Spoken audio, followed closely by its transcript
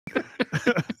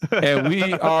And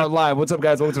we are live. What's up,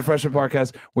 guys? Welcome to the Freshman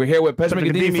Podcast. We're here with Pejman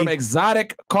Ghadimi from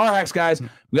Exotic Car Hacks, guys.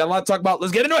 We got a lot to talk about.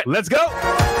 Let's get into it. Let's go.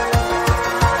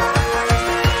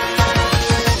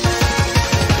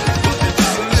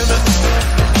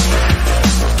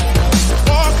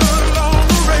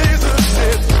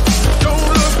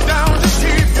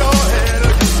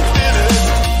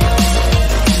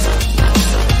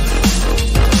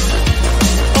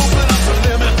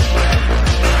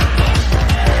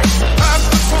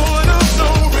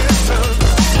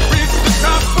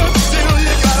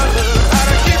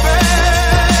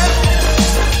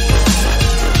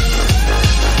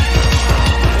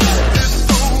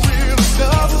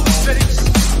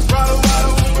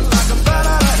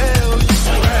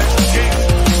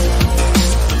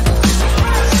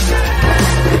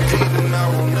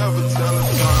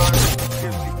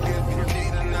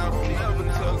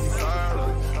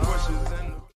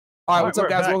 All right, what's up,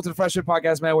 guys? Welcome to the Freshman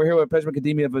Podcast, man. We're here with Pejman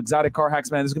Ghadimi of Exotic Car Hacks,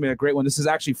 man. This is going to be a great one. This is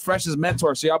actually Fresh's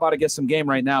mentor, so y'all about to get some game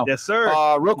right now. Yes, sir.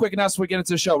 Real quick announcement before we get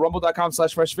into the show,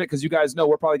 rumble.com/FreshFit, because you guys know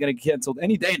we're probably going to get canceled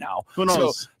any day now. Who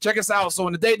knows? So check us out. So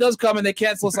when the day does come and they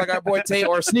cancel us like our boy Tate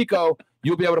or Sneeko,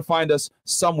 you'll be able to find us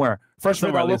somewhere.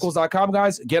 FreshFit.locals.com,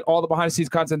 guys. Get all the behind-the-scenes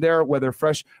content there, whether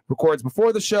Fresh records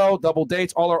before the show, double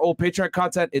dates, all our old Patreon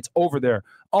content, it's over there.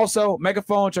 Also,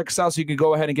 Megaphone, check us out so you can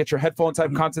go ahead and get your headphone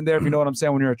type content there if you know what I'm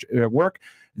saying when you're at work.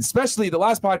 Especially the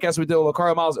last podcast we did with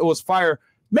Lucario Miles, it was fire.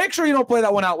 Make sure you don't play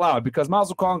that one out loud because Miles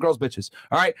will call girls bitches.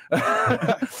 All right.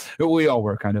 We all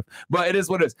were kind of, but it is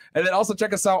what it is. And then also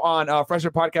check us out on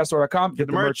FreshandPodcast.com. Get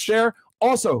the merch there.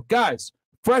 Also, guys,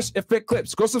 Fresh If Fit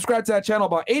Clips. Go subscribe to that channel.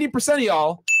 About 80% of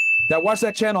y'all that watch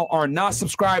that channel are not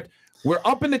subscribed. We're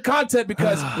up in the content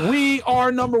because we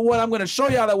are number one. I'm going to show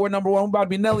y'all that we're number one. We're about to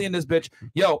be Nelly in this bitch.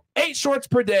 Yo, 8 shorts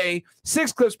per day,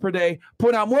 6 clips per day,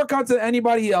 put out more content than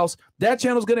anybody else. That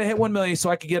channel's going to hit 1 million so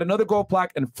I can get another gold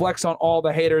plaque and flex on all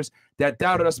the haters that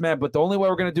doubted us, man. But the only way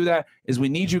we're going to do that is we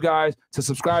need you guys to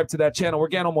subscribe to that channel. We're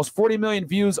getting almost 40 million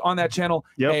views on that channel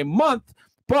a month,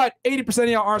 but 80% of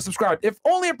y'all aren't subscribed. If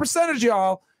only a percentage of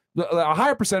y'all, a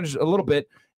higher percentage, a little bit,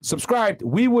 subscribed,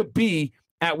 we would be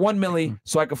at 1 milli,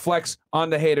 so I could flex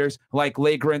on the haters like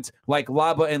Lagrant, like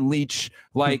Lava and Leech,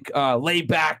 like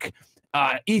Layback,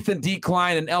 Ethan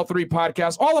Decline, and L3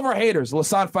 Podcast. All of our haters,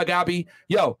 Lasan Fagabi.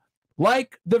 Yo,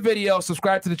 like the video,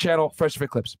 subscribe to the channel, Fresh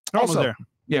Fit Clips. Almost there.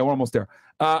 Yeah, we're almost there.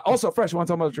 Also, Fresh, you want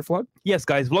to talk about your vlog? Yes,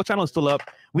 guys. Vlog channel is still up.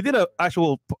 We did an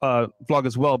actual vlog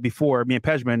as well before, me and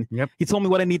Pejman. Yep. He told me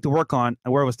what I need to work on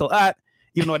and where I was still at.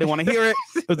 Even though I didn't want to hear it,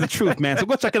 it was the truth, man. So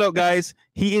go check it out, guys.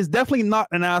 He is definitely not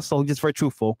an asshole. He's just very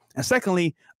truthful. And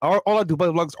secondly, all our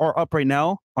Dubai vlogs are up right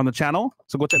now on the channel.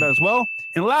 So go check that as well.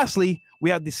 And lastly, we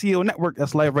have the CEO Network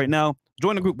that's live right now.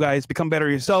 Join the group, guys. Become better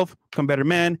yourself. Become better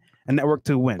man. And network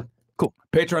to win. Cool.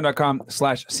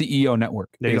 Patreon.com/CEO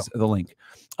Network is the link.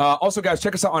 Also, guys,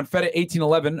 check us out on Feta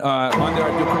 1811. On there,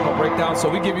 I do criminal breakdown. So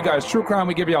we give you guys true crime.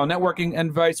 We give you all networking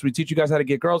advice. We teach you guys how to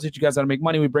get girls. Teach you guys how to make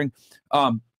money. We bring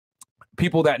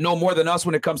people that know more than us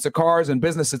when it comes to cars and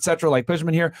business, etc., like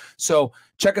Pejman here. So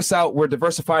check us out. We're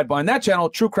diversified. But on that channel,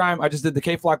 True Crime, I just did the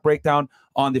K-Flock breakdown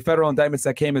on the federal indictments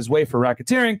that came his way for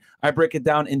racketeering. I break it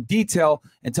down in detail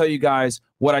and tell you guys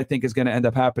what I think is going to end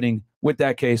up happening with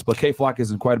that case. But K-Flock is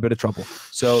in quite a bit of trouble.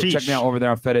 So check me out over there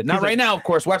on Fed It. Not right now, of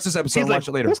course. Watch this episode and watch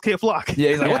it later. Who's K-Flock? Yeah,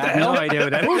 he's like, what the hell? No idea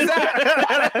what that is. Who's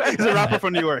that? He's a rapper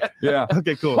from New York. Yeah.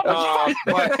 Okay, cool.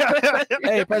 But,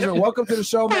 hey, President, welcome to the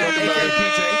show, man. Welcome to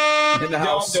PJ in the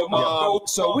house.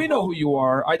 So we know who you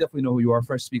are. I definitely know who you are.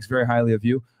 Fresh speaks very highly of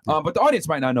you. But the audience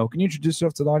might not know. Can you introduce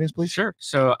yourself to the audience, please? Sure.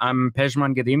 So I'm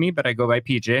Pejman Ghadimi, but I go by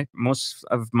PJ. Most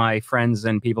of my friends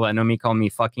and people that know me call me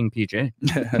fucking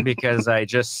PJ because I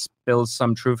just spill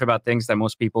some truth about things that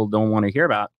most people don't want to hear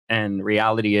about. And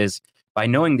reality is, by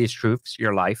knowing these truths,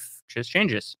 your life just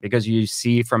changes because you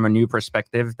see from a new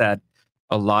perspective that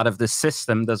a lot of the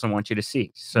system doesn't want you to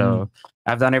see. So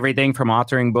I've done everything from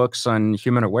authoring books on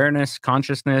human awareness,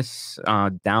 consciousness,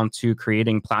 down to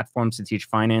creating platforms to teach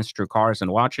finance through cars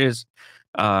and watches.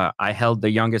 I held the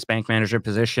youngest bank manager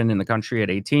position in the country at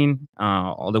 18,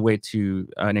 all the way to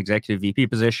an executive VP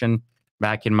position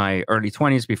back in my early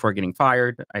 20s before getting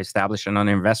fired. I established an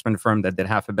investment firm that did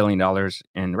 $500 million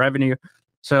in revenue.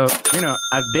 So, you know,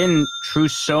 I've been through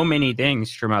so many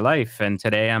things through my life. And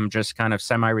today I'm just kind of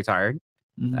semi-retired.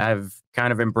 I've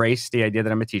kind of embraced the idea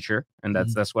that I'm a teacher, and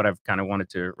that's what I've kind of wanted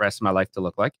to rest of my life to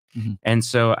look like. And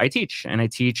so I teach, and I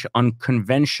teach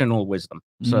unconventional wisdom.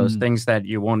 So it's things that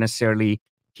you won't necessarily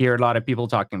hear a lot of people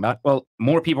talking about. Well,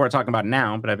 more people are talking about it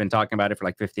now, but I've been talking about it for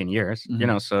like 15 years, you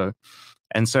know, so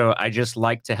I just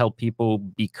like to help people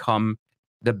become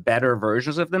the better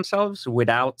versions of themselves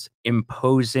without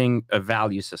imposing a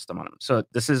value system on them. So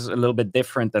this is a little bit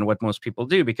different than what most people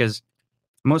do, because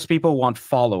most people want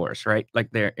followers, right?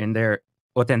 Like they're in their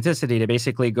authenticity, they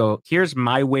basically go, here's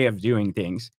my way of doing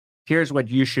things. Here's what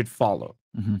you should follow.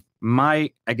 I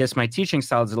guess my teaching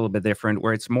style is a little bit different,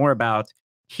 where it's more about,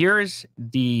 here's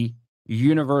the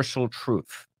universal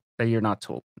truth that you're not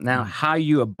told. Now, how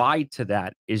you abide to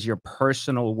that is your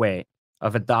personal way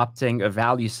of adopting a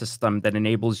value system that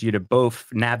enables you to both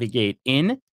navigate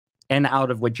in and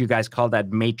out of what you guys call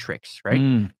that matrix,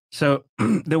 right? So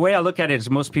the way I look at it is,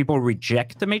 most people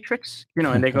reject the matrix, you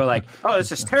know, and they go like, oh,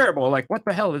 this is terrible. Like, what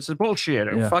the hell? This is bullshit.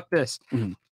 Or fuck this.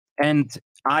 And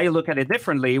I look at it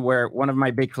differently, where one of my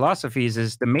big philosophies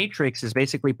is the matrix is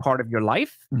basically part of your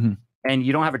life, and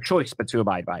you don't have a choice but to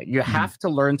abide by it. You have to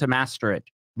learn to master it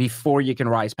before you can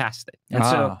rise past it. And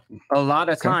so a lot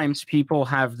of times people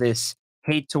have this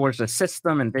hate towards the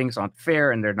system, and things aren't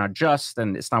fair and they're not just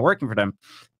and it's not working for them.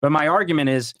 But my argument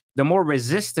is, the more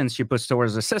resistance you put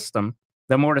towards the system,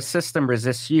 the more the system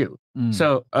resists you.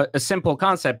 So a simple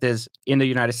concept is, in the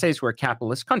United States, we're a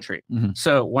capitalist country.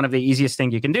 So one of the easiest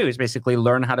things you can do is basically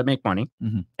learn how to make money,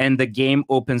 and the game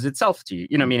opens itself to you,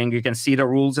 you know, meaning you can see the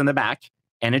rules in the back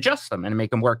and adjust them and make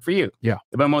them work for you.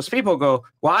 But most people go,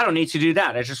 well, I don't need to do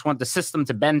that. I just want the system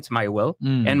to bend to my will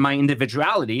and my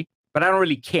individuality, but I don't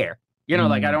really care. You know,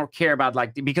 like, I don't care about,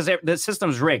 like, because the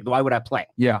system's rigged. Why would I play?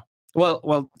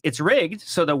 Well, it's rigged.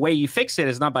 So the way you fix it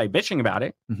is not by bitching about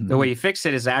it. The way you fix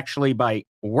it is actually by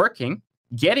working,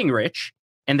 getting rich,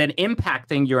 and then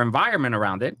impacting your environment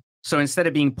around it. So instead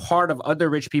of being part of other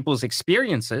rich people's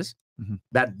experiences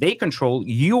that they control,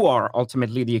 you are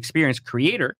ultimately the experience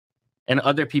creator, and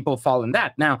other people fall in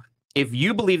that. Now, if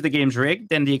you believe the game's rigged,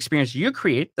 then the experience you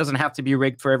create doesn't have to be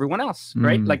rigged for everyone else,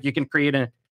 right? Like, you can create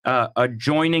a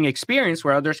joining experience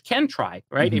where others can try,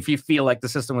 right? If you feel like the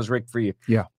system was rigged for you.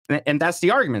 And that's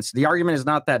the argument. So the argument is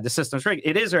not that the system's rigged.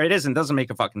 It is or it isn't. Doesn't make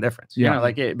a fucking difference. You know,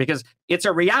 like, because it's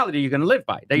a reality you're going to live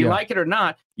by. That you like it or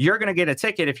not, you're going to get a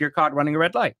ticket if you're caught running a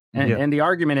red light. And the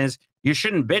argument is, you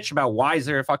shouldn't bitch about, why is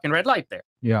there a fucking red light there?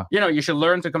 You know, you should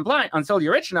learn to comply until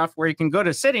you're rich enough where you can go to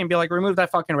the city and be like, remove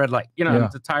that fucking red light. You know, I'm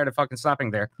tired of fucking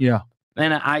stopping there.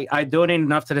 And I donate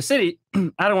enough to the city.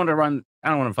 I don't want to run. I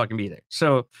don't want to fucking be there.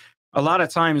 So a lot of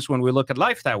times when we look at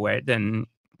life that way, then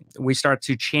we start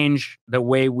to change the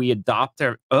way we adopt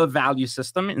a value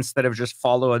system instead of just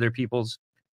follow other people's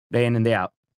day in and day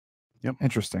out.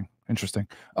 Interesting.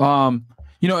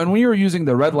 You know, and when you were using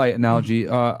the red light analogy,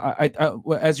 I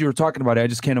as you were talking about it, I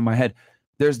just came to my head.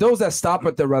 There's those that stop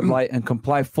at the red light and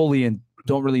comply fully and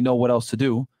don't really know what else to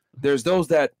do. There's those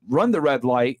that run the red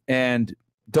light and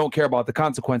don't care about the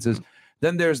consequences.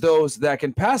 Then there's those that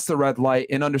can pass the red light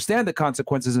and understand the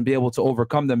consequences and be able to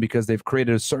overcome them because they've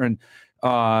created a certain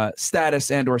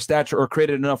status and or stature, or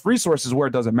created enough resources where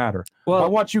it doesn't matter. Well, I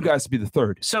want you guys to be the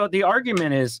third. So the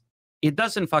argument is, it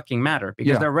doesn't fucking matter,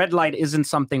 because the red light isn't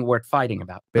something worth fighting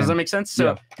about. Does that make sense?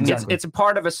 So it's a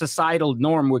part of a societal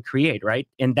norm we create, right?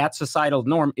 And that societal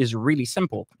norm is really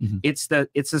simple. It's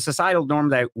a societal norm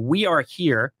that we are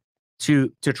here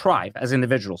to thrive as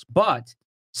individuals, but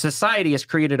society has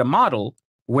created a model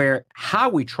where how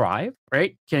we thrive,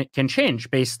 right, can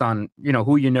change based on, you know,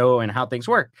 who you know and how things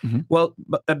work. Well,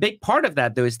 but a big part of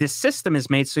that, though, is this system is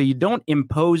made so you don't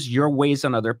impose your ways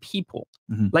on other people.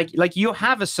 Like you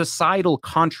have a societal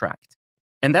contract,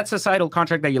 and that societal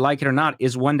contract, that you like it or not,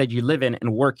 is one that you live in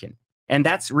and work in. And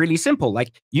that's really simple.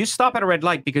 Like, you stop at a red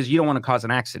light because you don't want to cause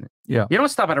an accident. You don't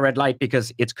stop at a red light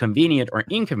because it's convenient or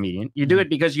inconvenient. You do it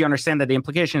because you understand that the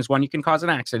implication is, one, you can cause an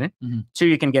accident. Two,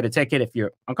 you can get a ticket if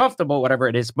you're uncomfortable, whatever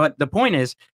it is. But the point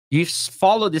is, you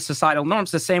follow the societal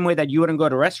norms the same way that you wouldn't go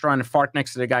to a restaurant and fart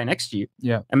next to the guy next to you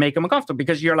and make him uncomfortable,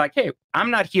 because you're like, hey, I'm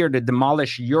not here to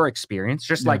demolish your experience,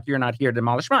 just like you're not here to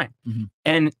demolish mine.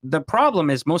 And the problem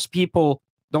is, most people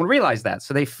don't realize that.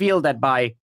 So they feel that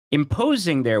by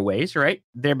imposing their ways, right,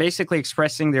 they're basically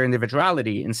expressing their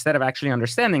individuality, instead of actually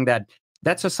understanding that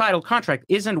that societal contract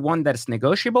isn't one that's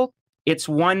negotiable. It's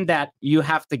one that you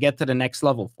have to get to the next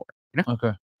level for. You know?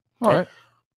 Okay. All right.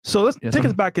 So let's take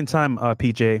us back in time,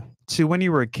 PJ, to when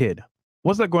you were a kid.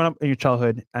 What's that growing up in your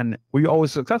childhood? And were you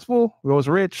always successful? Were you always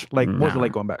rich? Like, what was it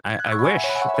like going back? I wish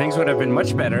things would have been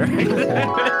much better.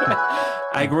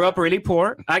 I grew up really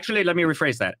poor. Actually, let me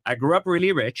rephrase that. I grew up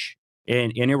really rich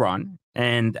in Iran,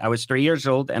 and I was 3 years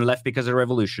old and left because of the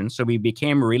revolution. So we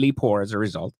became really poor as a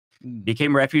result.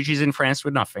 Became refugees in France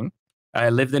with nothing. I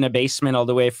lived in a basement all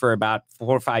the way for about 4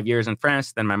 or 5 years in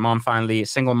France. Then my mom finally, a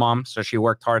single mom, so she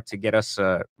worked hard to get us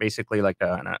basically like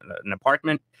an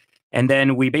apartment. And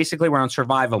then we basically were on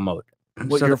survival mode.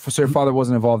 So your father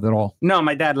wasn't involved at all? No,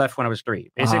 my dad left when I was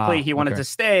 3. Basically, he wanted to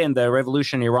stay, and the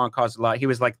revolution in Iran caused a lot. He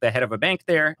was like the head of a bank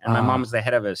there, and my mom was the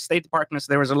head of a State Department.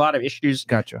 So there was a lot of issues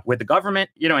with the government,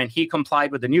 you know, and he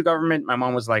complied with the new government. My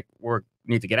mom was like, we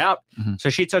need to get out. So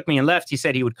she took me and left. He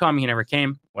said he would come. He never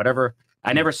came, whatever.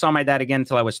 I never saw my dad again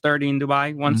until I was 30 in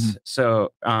Dubai once.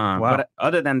 So, but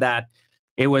other than that,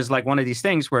 it was like one of these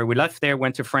things where we left there,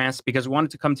 went to France because we wanted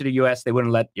to come to the US. They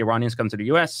wouldn't let Iranians come to the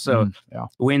US. So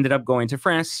we ended up going to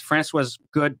France. France was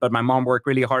good, but my mom worked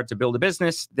really hard to build a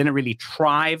business. Didn't really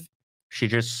thrive. She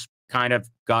just kind of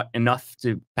got enough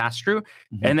to pass through.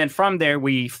 And then from there,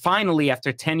 we finally,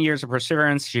 after 10 years of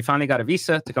perseverance, she finally got a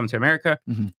visa to come to America.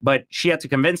 But she had to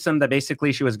convince them that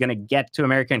basically she was going to get to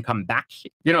America and come back,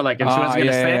 you know, like, and she was going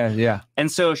to stay.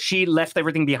 And so she left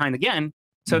everything behind again.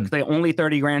 Took the only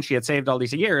 30 grand she had saved all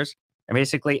these years and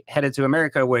basically headed to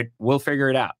America with, we'll figure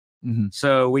it out.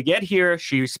 So we get here.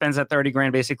 She spends that 30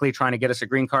 grand basically trying to get us a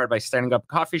green card by setting up a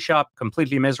coffee shop,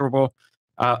 completely miserable.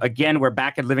 Again, we're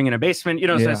back at living in a basement, you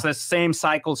know, so it's the same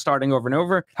cycle starting over and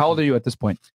over. How old are you at this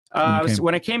point?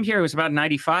 When I came here, it was about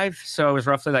 95. So I was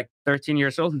roughly like 13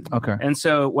 years old. Okay. And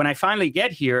so when I finally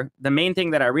get here, the main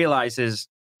thing that I realize is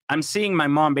I'm seeing my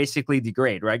mom basically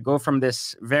degrade, right? Go from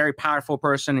this very powerful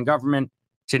person in government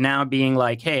to now being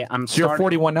like, hey, So you're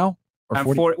 41 now? I'm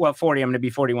 40. Well, 40. I'm going to be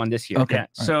 41 this year. Okay. Yeah.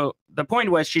 So the point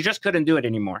was she just couldn't do it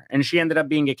anymore. And she ended up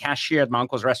being a cashier at my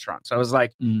uncle's restaurant. So I was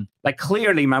like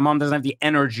clearly my mom doesn't have the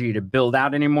energy to build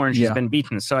out anymore and she's been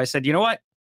beaten. So I said, you know what?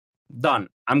 Done.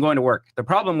 I'm going to work. The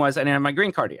problem was I didn't have my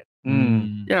green card yet.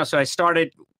 You know, so I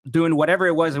started doing whatever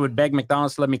it was. I would beg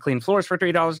McDonald's to let me clean floors for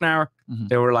 $3 an hour.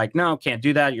 They were like, no, can't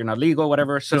do that. You're not legal,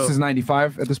 whatever. So this is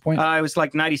 95 at this point? It was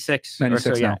like 96. 96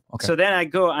 or so, now. Okay. So then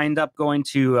I end up going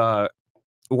to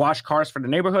wash cars for the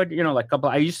neighborhood. You know, like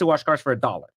I used to wash cars for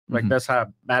 $1. Like that's how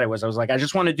bad it was. I was like, I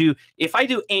just want to do, if I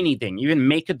do anything, even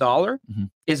make $1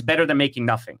 is better than making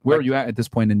nothing. Where are you at this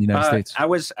point in the United States?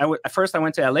 First I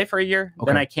went to LA for a year.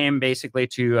 Then I came basically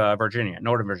to Virginia,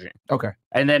 Northern Virginia. Okay.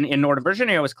 And then in Northern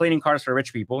Virginia, I was cleaning cars for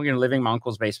rich people, you know, living in my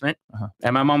uncle's basement.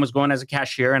 And my mom was going as a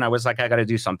cashier and I was like, I got to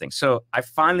do something. So I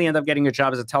finally ended up getting a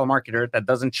job as a telemarketer that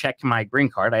doesn't check my green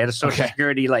card. I had a social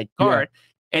security like card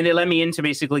and they let me in to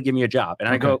basically give me a job. And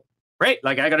I go, great,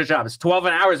 like I got a job. It's 12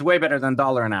 an hour is way better than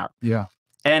 $1 an hour. Yeah.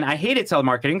 And I hated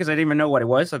telemarketing because I didn't even know what it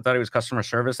was. I thought it was customer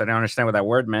service. I didn't understand what that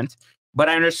word meant. But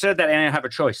I understood that I didn't have a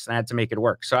choice and I had to make it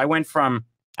work. So I went from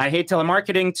I hate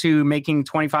telemarketing to making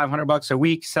 $2,500 a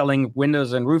week selling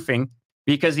windows and roofing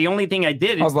because the only thing I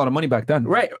did that was a lot of money back then.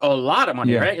 Right. A lot of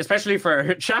money, right? Especially for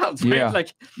a child.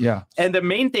 Right? And the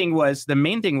main thing was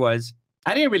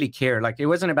I didn't really care. Like it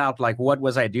wasn't about like what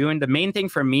was I doing. The main thing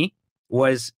for me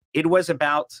was it was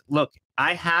about, look,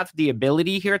 I have the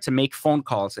ability here to make phone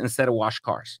calls instead of wash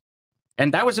cars.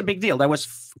 And that was a big deal. That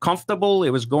was comfortable. It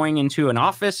was going into an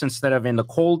office instead of in the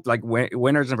cold, like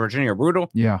winters in Virginia are brutal.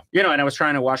 Yeah. You know, and I was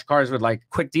trying to wash cars with like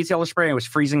quick detailer spray. It was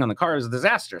freezing on the car. It was a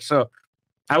disaster. So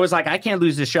I was like, I can't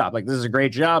lose this job. Like, this is a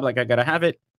great job. Like, I got to have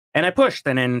it. And I pushed.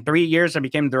 And in 3 years, I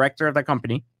became director of that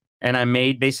company. And I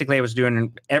was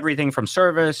doing everything from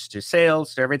service to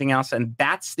sales to everything else. And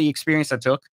that's the experience I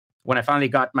took when I finally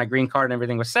got my green card and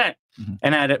everything was set.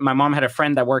 And my mom had a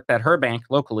friend that worked at her bank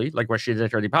locally, like where she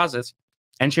did her deposits.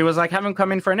 And she was like, have him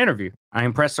come in for an interview. I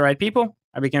impressed the right people.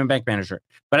 I became a bank manager.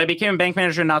 But I became a bank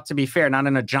manager, not to be fair, not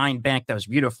in a giant bank that was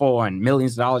beautiful and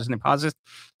millions of dollars in deposits,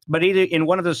 but either in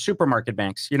one of those supermarket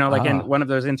banks, you know, like in one of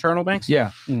those internal banks.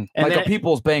 Yeah. And like a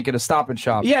People's Bank at a Stop and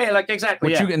Shop. Yeah, like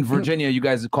exactly. Which you in Virginia, you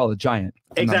guys call a Giant.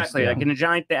 Exactly. Like in a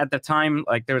Giant at the time,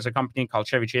 like there was a company called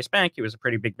Chevy Chase Bank. It was a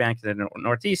pretty big bank in the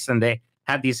Northeast. And they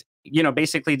had these, you know,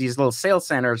 basically these little sales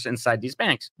centers inside these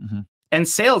banks. And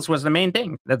sales was the main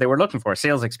thing that they were looking for,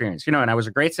 sales experience, you know, and I was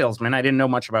a great salesman. I didn't know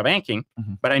much about banking,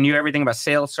 but I knew everything about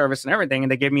sales, service, and everything.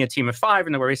 And they gave me a team of 5,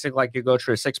 and they were basically like, you go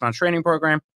through a 6-month training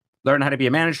program, learn how to be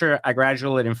a manager. I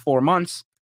graduated in 4 months.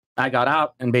 I got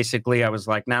out, and basically I was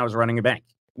like, now I was running a bank,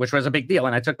 which was a big deal.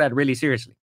 And I took that really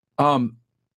seriously.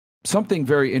 Something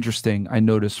very interesting I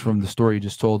noticed from the story you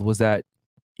just told was that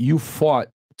you fought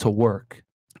to work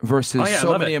versus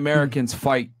so many Americans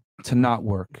fight to not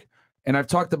work. And I've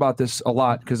talked about this a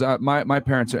lot because my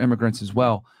parents are immigrants as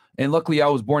well. And luckily I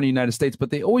was born in the United States, but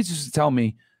they always used to tell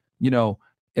me, you know,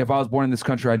 if I was born in this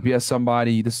country, I'd be as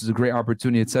somebody, this is a great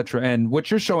opportunity, etc. And what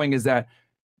you're showing is that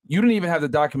you didn't even have the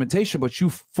documentation, but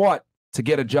you fought to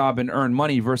get a job and earn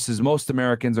money versus most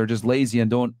Americans are just lazy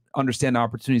and don't understand the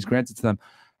opportunities granted to them.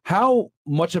 How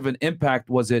much of an impact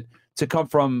was it to come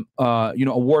from a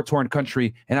war-torn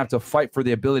country and have to fight for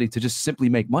the ability to just simply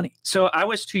make money? So I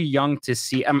was too young to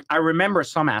see. I remember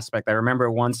some aspect. I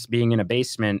remember once being in a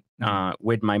basement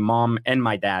with my mom and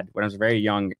my dad when I was very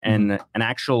young, and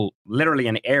literally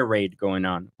an air raid going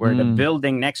on where the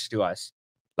building next to us,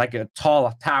 like a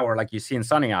tall tower like you see in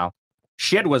Sunny Isle,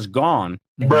 shit was gone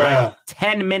like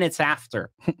 10 minutes after.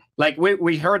 Like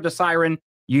we heard the siren,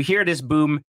 you hear this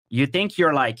boom, you think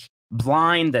you're like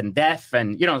blind and deaf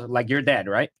and like you're dead,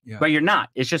 right? Yeah. But you're not.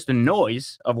 It's just the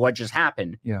noise of what just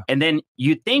happened. Yeah. And then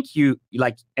you think you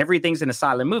like everything's in a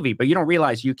silent movie, but you don't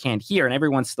realize you can't hear and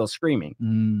everyone's still screaming.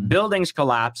 Buildings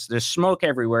collapse, there's smoke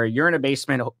everywhere, you're in a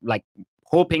basement like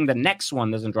hoping the next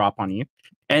one doesn't drop on you.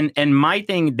 And my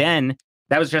thing then,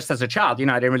 that was just as a child,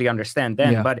 I didn't really understand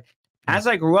then. But as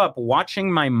I grew up, watching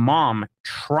my mom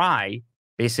try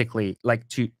basically like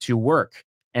to work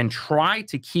and try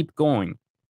to keep going,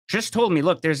 just told me,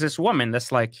 look, there's this woman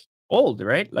that's like old,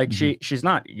 right? Like she's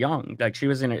not young. Like she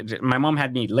was my mom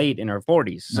had me late in her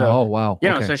 40s. So, oh, wow.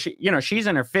 So she's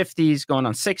in her 50s going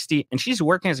on 60 and she's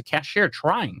working as a cashier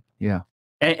trying. Yeah.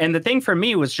 And the thing for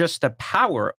me was just the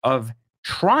power of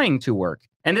trying to work.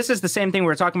 And this is the same thing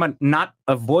we're talking about, not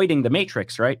avoiding the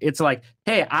matrix, right? It's like,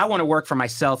 hey, I want to work for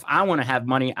myself. I want to have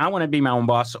money. I want to be my own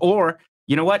boss. Or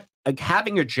you know what? Like,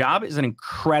 having a job is an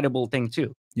incredible thing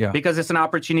too. Yeah. Because it's an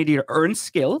opportunity to earn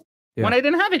skill when I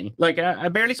didn't have any. Like I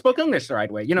barely spoke English the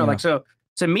right way. Like, so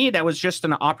to me, that was just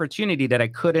an opportunity that I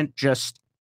couldn't just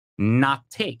not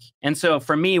take. And so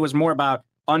for me, it was more about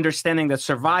understanding that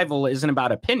survival isn't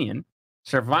about opinion.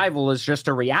 Survival is just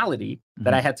a reality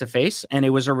that I had to face. And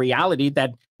it was a reality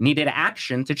that needed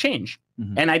action to change.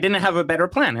 And I didn't have a better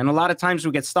plan. And a lot of times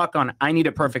we get stuck on, I need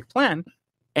a perfect plan.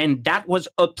 And that was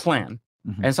a plan.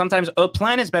 And sometimes a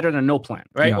plan is better than no plan,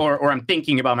 right? Yeah. Or I'm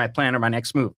thinking about my plan or my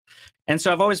next move. And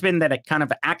so I've always been that kind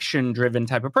of action-driven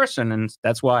type of person. And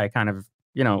that's why I kind of,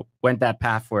 went that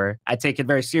path where I take it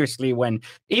very seriously when,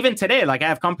 even today, like I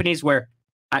have companies where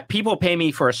people pay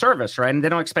me for a service, right? And they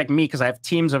don't expect me because I have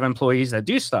teams of employees that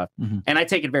do stuff. And I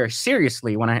take it very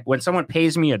seriously. When someone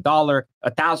pays me $1, $1,000,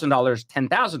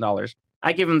 $10,000,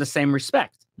 I give them the same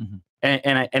respect.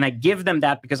 And I give them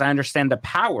that because I understand the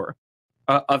power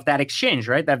of that exchange,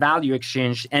 right? That value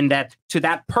exchange. And that to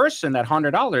that person, that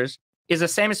 $100 is the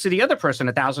same as to the other person,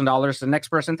 $1,000, the next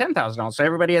person, $10,000. So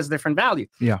everybody has different value.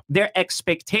 Yeah. Their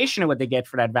expectation of what they get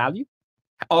for that value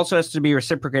also has to be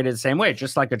reciprocated the same way,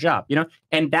 just like a job,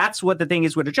 And that's what the thing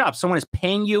is with a job. Someone is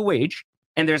paying you a wage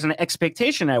and there's an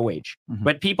expectation at wage.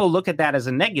 But people look at that as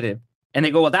a negative and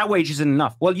they go, well, that wage isn't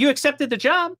enough. Well, you accepted the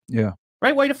job. Yeah.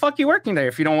 Right? Why the fuck are you working there?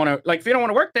 If you don't want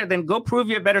to work there, then go prove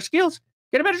you have better skills.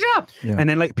 Get a better job. Yeah. And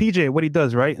then like PJ, what he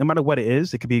does, right? No matter what it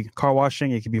is, it could be car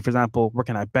washing. It could be, for example,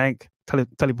 working at a bank,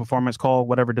 teleperformance call,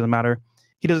 whatever, doesn't matter.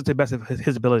 He does it to the best of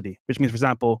his ability, which means, for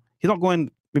example, he's not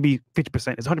going maybe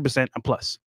 50%, it's 100% and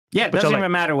plus. Yeah, it doesn't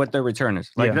even matter what the return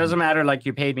is. Like, it doesn't matter, like,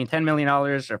 you paid me $10 million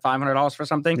or $500 for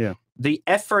something. Yeah. The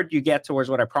effort you get towards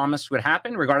what I promised would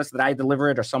happen, regardless that I deliver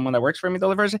it or someone that works for me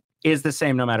delivers it, is the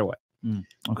same no matter what.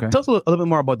 Okay. Tell us a little bit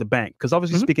more about the bank, because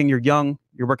obviously speaking, you're young,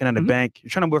 you're working at a bank, you're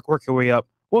trying to work your way up.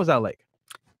 What was that like?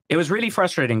 It was really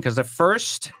frustrating because the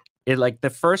first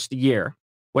year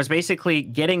was basically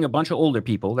getting a bunch of older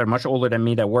people, they're much older than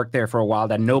me, that worked there for a while,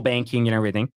 that know banking and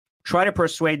everything, try to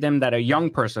persuade them that a young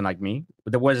person like me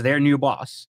that was their new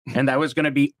boss and that was going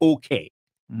to be okay.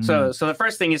 So the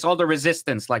first thing is all the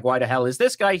resistance, like, why the hell is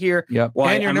this guy here? Yeah,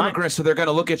 and you're an immigrant, so they're going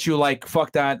to look at you like,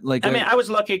 fuck that. Like, I mean, I was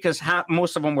lucky because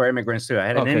most of them were immigrants too. I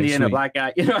had an Indian, a black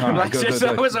guy,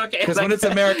 so it was okay. Because when it's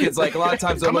Americans, like, a lot of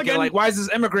times they're looking like, why is this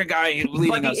immigrant guy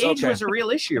leading us? But the age was a real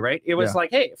issue, right? It was like,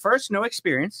 hey, first, no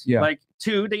experience. Like,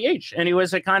 two, the age. And it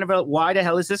was a kind of a, why the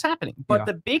hell is this happening? But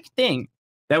the big thing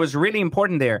that was really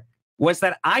important there was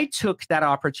that I took that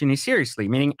opportunity seriously,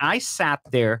 meaning I sat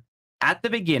there at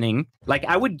the beginning, like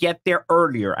I would get there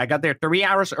earlier. I got there 3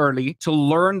 hours early to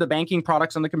learn the banking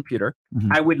products on the computer.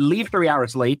 I would leave 3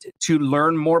 hours late to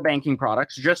learn more banking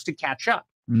products just to catch up.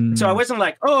 So I wasn't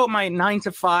like, oh, my 9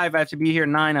 to 5, I have to be here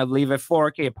 9, I'll leave at 4,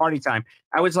 okay, party time.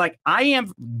 I was like, I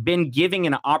have been giving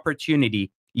an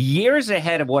opportunity years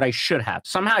ahead of what I should have.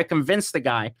 Somehow I convinced the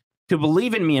guy to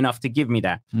believe in me enough to give me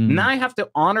that. Now I have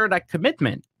to honor that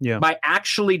commitment by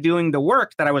actually doing the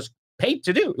work that I was paid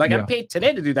to do. Like, I'm paid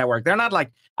today to do that work. They're not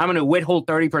like, I'm going to withhold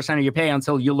 30% of your pay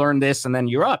until you learn this and then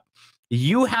you're up.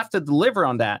 You have to deliver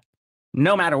on that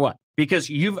no matter what, because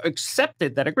you've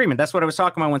accepted that agreement. That's what I was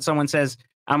talking about when someone says,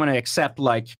 I'm going to accept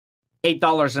like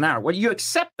 $8 an hour. Well, you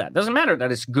accept that. Doesn't matter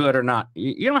that it's good or not.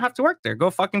 You don't have to work there.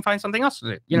 Go fucking find something else to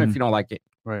do, if you don't like it.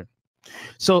 Right.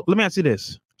 So let me ask you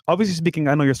this. Obviously speaking,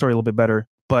 I know your story a little bit better,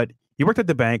 but you worked at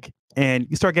the bank and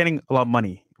you start getting a lot of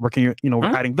money, working,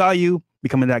 adding value,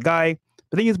 becoming that guy.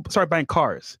 But then you start buying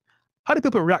cars. How do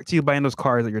people react to you buying those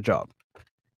cars at your job?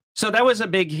 So that was a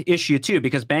big issue too,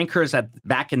 because bankers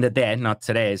back in the day, not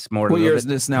today, it's more. What year is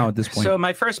this now at this point? So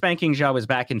my first banking job was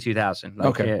back in 2000.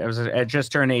 Okay. I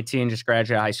just turned 18, just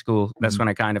graduated high school. That's when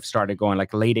I kind of started going,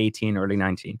 like late 18, early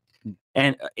 19.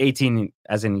 And 18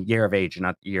 as in year of age,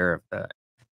 not year of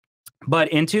But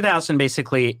in 2000,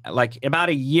 basically, like about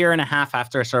a year and a half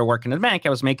after I started working at the bank, I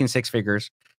was making six figures.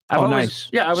 Nice.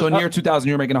 Yeah. So in year 2000,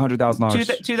 you were making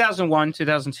 $100,000. 2001,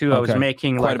 2002, I was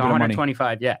making like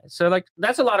 125. Yeah. So like,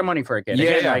 that's a lot of money for a kid.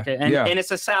 Yeah. And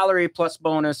it's a salary plus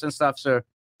bonus and stuff. So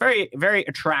very, very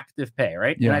attractive pay.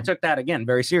 Right. Yeah. And I took that again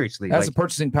very seriously. That's a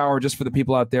purchasing power just for the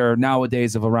people out there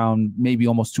nowadays of around maybe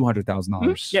almost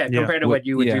 $200,000. Yeah. Compared to what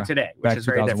you would do today, which is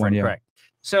very different. Correct.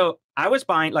 So I was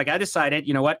buying, like I decided,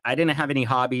 you know what? I didn't have any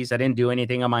hobbies. I didn't do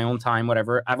anything on my own time,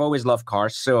 whatever. I've always loved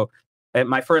cars. So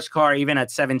my first car, even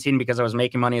at 17, because I was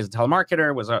making money as a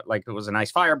telemarketer, was it was a nice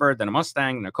Firebird, then a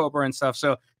Mustang, and a Cobra and stuff.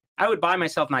 So I would buy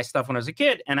myself nice stuff when I was a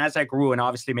kid. And as I grew and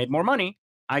obviously made more money,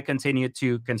 I continued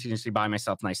to continuously buy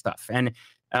myself nice stuff. And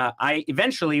I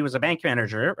eventually was a bank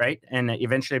manager, right? And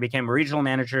eventually I became a regional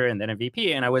manager and then a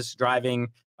VP. And I was driving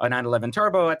a 911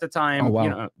 Turbo at the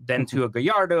time, then to a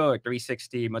Gallardo, a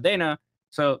 360 Modena.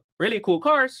 So really cool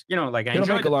cars, like I don't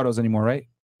make Gallardos anymore, right?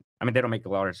 I mean, they don't make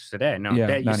Gallardos today. No,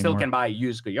 yeah, you still can buy a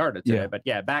used Gallardo today. Yeah. But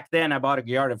yeah, back then I bought a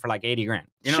Gallardo for like 80 grand.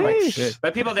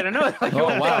 But people didn't know. Like,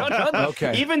 oh, wow. They don't know.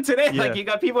 Okay. Even today, like you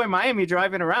got people in Miami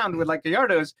driving around with like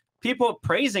Gallardos, people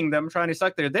praising them, trying to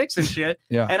suck their dicks and shit.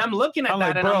 Yeah. And I'm looking at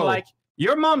that and I'm like,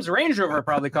 your mom's Range Rover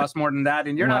probably costs more than that,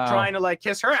 and you're not trying to like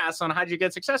kiss her ass on how do you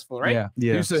get successful, right? Yeah.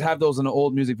 You used to have those in the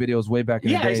old music videos way back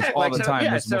in the days, all the time.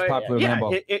 It was the most popular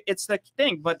Lambo. It's the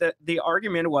thing, but the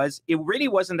argument was it really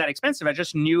wasn't that expensive. I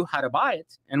just knew how to buy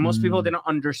it, and most people didn't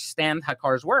understand how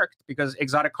cars worked because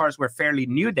exotic cars were fairly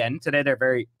new then. Today they're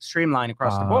very streamlined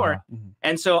across the board,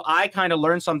 and so I kind of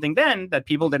learned something then that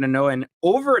people didn't know, and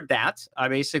over that, I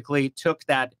basically took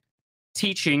that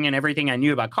teaching and everything I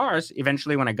knew about cars.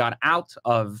 Eventually, when I got out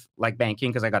of like banking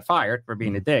because I got fired for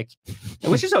being a dick,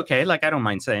 which is okay. Like I don't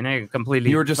mind saying I completely.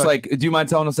 You were just like, do you mind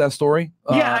telling us that story?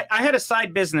 Yeah, I had a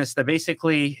side business that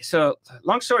basically. So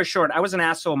long story short, I was an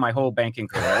asshole my whole banking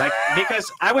career, like because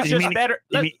I was just better.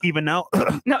 Even now?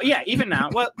 No, yeah, even now.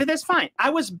 Well, but that's fine. I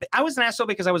was an asshole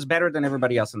because I was better than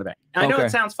everybody else in the bank. I know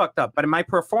it sounds fucked up, but my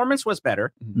performance was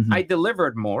better. I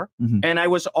delivered more, and I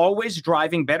was always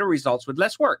driving better results with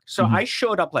less work. So I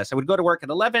showed up less. I would go to work at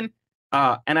 11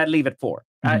 and I'd leave at 4.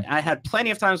 I had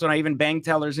plenty of times when I even banged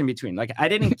tellers in between. Like I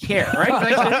didn't care,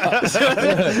 right? So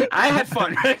I had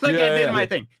fun, right? Like I did my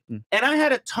thing. And I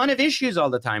had a ton of issues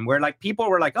all the time where like people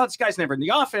were like, oh, this guy's never in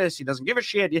the office. He doesn't give a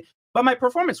shit. But my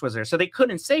performance was there. So they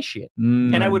couldn't say shit.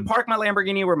 And I would park my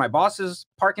Lamborghini where my boss's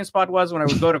parking spot was when I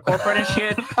would go to corporate and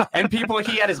shit. And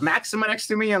he had his Maxima next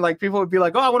to me. And like people would be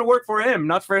like, oh, I want to work for him,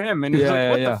 not for him. And he's like,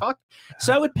 what the fuck?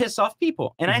 So I would piss off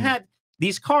people. And I had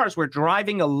these cars were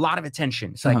driving a lot of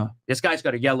attention. It's like, this guy's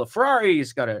got a yellow Ferrari,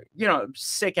 he's got a,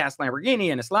 sick ass Lamborghini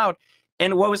and it's loud.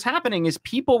 And what was happening is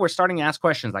people were starting to ask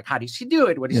questions like, how does he do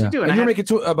it? What does he do? And you're making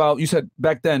you said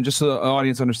back then, just so the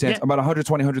audience understands, about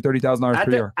 $120,000, $130,000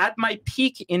 per year. At my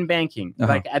peak in banking,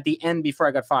 like at the end before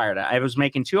I got fired, I was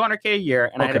making $200K a year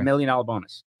and I had $1 million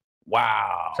bonus.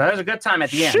 Wow. So that was a good time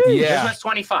at the end. Yeah. This was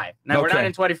 25. Now we're not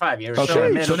in 25 years.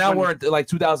 So now we're at like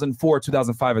 2004,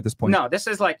 2005 at this point. No, this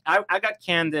is like, I got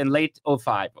canned in late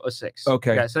 05, 06.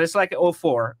 Okay. So it's like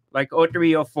 04, like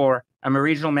 03, 04. I'm a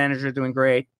regional manager doing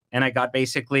great. And I got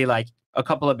basically like a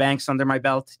couple of banks under my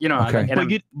belt,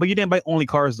 Okay. But you didn't buy only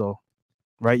cars though,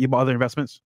 right? You bought other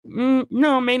investments?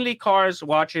 No, mainly cars,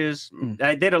 watches.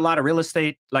 I did a lot of real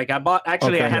estate. Like I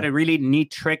had a really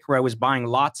neat trick where I was buying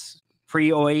lots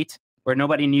pre-08 where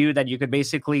nobody knew that you could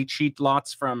basically cheat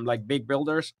lots from like big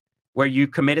builders where you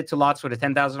committed to lots with a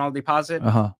 $10,000 deposit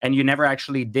and you never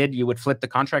actually did. You would flip the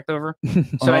contract over.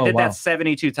 So I did that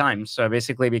 72 times. So I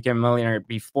basically became a millionaire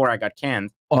before I got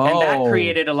canned. And that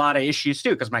created a lot of issues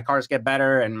too because my cars get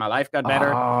better and my life got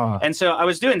better. And so I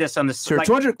was doing this on the so like,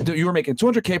 you were making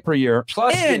 $200K per year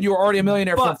plus and you were already a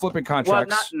millionaire from flipping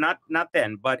contracts. Well, not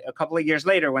then, but a couple of years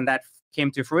later when that came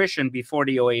to fruition before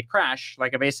the 08 crash,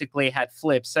 like I basically had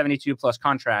flipped 72 plus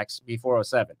contracts before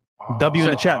 07. W in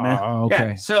the chat, man. Okay.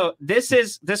 Yeah, so this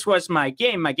was my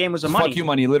game. My game was a money. Fuck you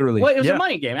money, literally. Well, it was a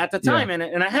money game at the time,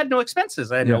 and I had no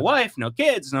expenses. I had no wife, no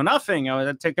kids, no nothing. I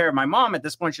would take care of my mom. At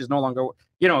this point, she's no longer,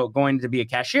 going to be a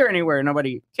cashier anywhere.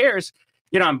 Nobody cares.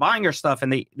 I'm buying her stuff,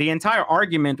 and the entire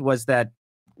argument was that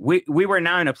we were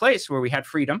now in a place where we had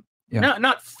freedom. Yeah.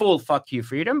 Not full fuck you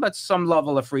freedom, but some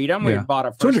level of freedom. We bought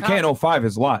our first 200K in 05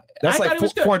 is a lot. That's like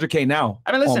 400K now.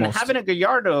 I mean, listen, almost. having a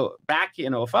Gallardo back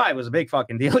in 05 was a big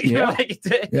fucking deal. You know, like,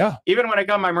 even when I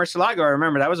got my Murcielago, I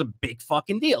remember that was a big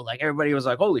fucking deal. Like, everybody was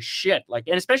like, holy shit. Like,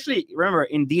 and especially, remember,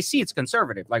 in DC, it's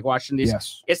conservative. Like, Washington, DC.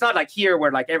 Yes. It's not like here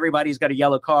where, like, everybody's got a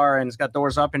yellow car and it's got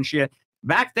doors up and shit.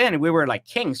 Back then, we were like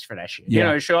kings for that shit. You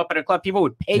know, you show up at a club, people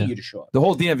would pay you to show up. The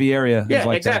whole DMV area. Yeah, is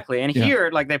like exactly. That. And here,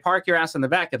 like, they park your ass in the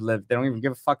back and live. They don't even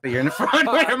give a fuck that you're in the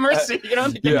front with a Mercy. You know,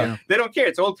 they don't care.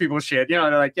 It's old people shit. You know,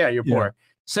 they're like, yeah, you're poor.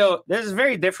 So there's a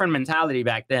very different mentality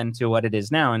back then to what it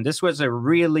is now. And this was a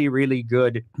really, really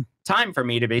good time for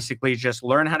me to basically just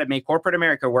learn how to make corporate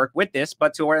America work with this.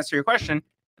 But to answer your question,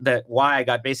 that why I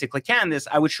got basically canned is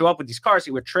I would show up with these cars,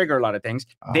 it would trigger a lot of things.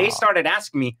 They started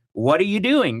asking me, what are you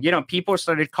doing? You know, people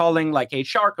started calling like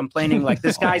HR, complaining like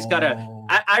this guy's got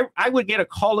I would get a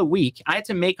call a week. I had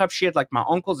to make up shit like my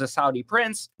uncle's a Saudi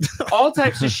prince, all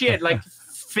types of shit, like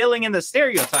filling in the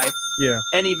stereotype. Yeah.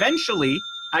 And eventually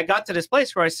I got to this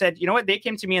place where I said, you know what? They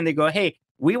came to me and they go, hey,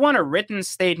 we want a written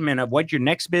statement of what your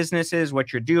next business is,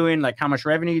 what you're doing, like how much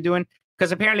revenue you're doing.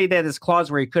 Because apparently they had this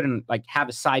clause where you couldn't like have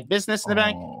a side business in the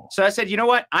bank. So I said, you know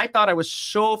what? I thought I was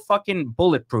so fucking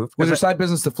bulletproof. Was there a side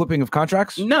business, the flipping of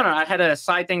contracts? No, I had a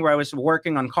side thing where I was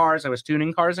working on cars. I was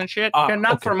tuning cars and shit.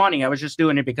 Not for money. I was just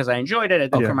doing it because I enjoyed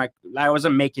it. I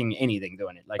wasn't making anything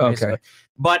doing it. Like, basically.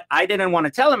 But I didn't want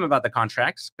to tell him about the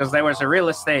contracts because there was a real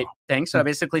estate thing. So I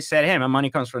basically said, hey, my money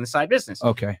comes from the side business.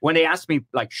 Okay. When they asked me,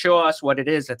 like, show us what it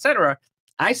is, etc.,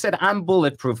 I said, I'm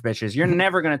bulletproof, bitches. You're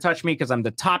never going to touch me because I'm the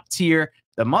top tier,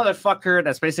 the motherfucker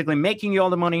that's basically making you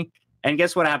all the money. And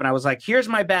guess what happened? I was like, here's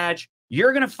my badge.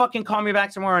 You're going to fucking call me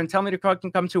back tomorrow and tell me to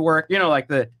fucking come to work. You know, like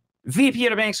the VP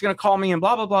of the bank's going to call me and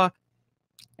blah, blah, blah.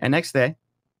 And next day,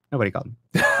 nobody called me.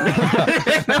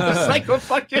 It's like, go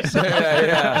fuck yourself.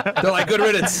 They're like, good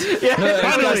riddance.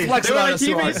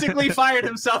 He basically fired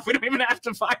himself. We don't even have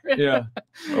to fire him. Yeah.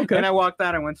 Okay. And I walked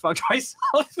out and went, fuck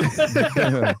myself.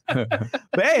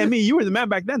 But hey, I mean, you were the man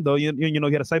back then, though. You know,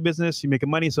 you had a side business, you making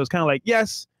money. So it's kind of like,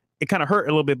 yes, it kind of hurt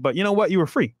a little bit, but you know what? You were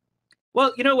free.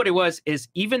 Well, you know what it was is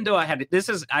even though I had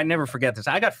I never forget this.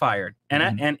 I got fired, and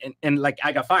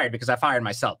I got fired because I fired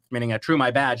myself, meaning I threw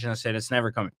my badge and I said it's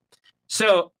never coming.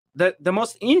 So the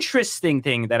most interesting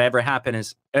thing that ever happened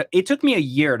is it took me a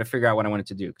year to figure out what I wanted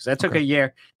to do because that took a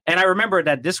year, and I remember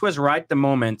that this was right the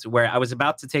moment where I was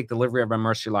about to take delivery of my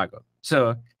Murcielago.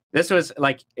 So this was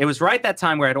like, it was right that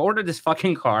time where I'd ordered this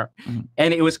fucking car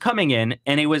and it was coming in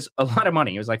and it was a lot of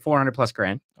money. It was like 400 plus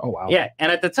grand. Oh, wow. Yeah.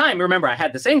 And at the time, remember, I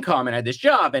had this income and I had this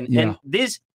job and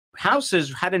these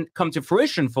houses hadn't come to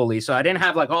fruition fully. So I didn't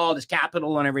have like all this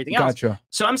capital and everything else. Gotcha.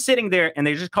 So I'm sitting there and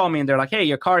they just call me and they're like, hey,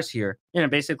 your car's here. You know,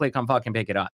 basically come fucking pick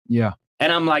it up. Yeah.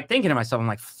 And I'm like thinking to myself, I'm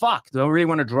like, fuck, do I really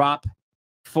want to drop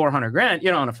 400 grand, you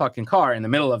know, on a fucking car in the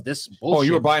middle of this bullshit? Oh,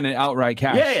 you were buying it outright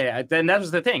cash. Yeah. Then that was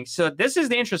the thing. So this is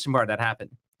the interesting part that happened.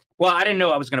 Well, I didn't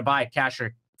know I was going to buy cash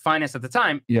or finance at the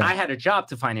time. Yeah. I had a job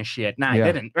to finance shit. Nah, I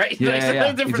didn't, right? Yeah,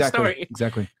 It's a different story.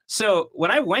 Exactly. So when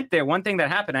I went there, one thing that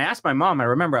happened, I asked my mom, I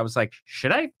remember I was like,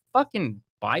 should I fucking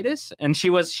buy this? And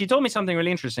she told me something really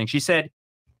interesting. She said,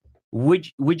 would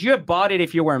you have bought it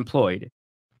if you were employed?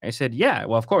 I said, yeah,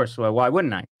 well, of course. Well, why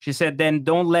wouldn't I? She said, then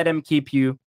don't let him keep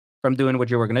you from doing what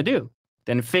you were going to do.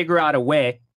 Then figure out a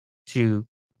way to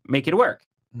make it work.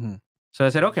 So I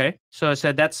said, okay. So I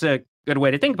said, that's a good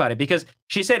way to think about it. Because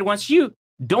she said, once you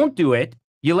don't do it,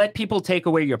 you let people take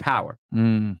away your power.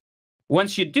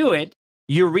 Once you do it,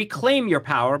 you reclaim your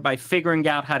power by figuring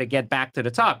out how to get back to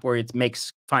the top where it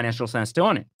makes financial sense to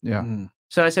own it. Yeah.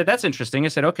 So I said, that's interesting. I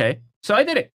said, okay. So I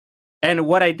did it. And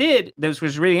what I did, this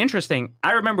was really interesting.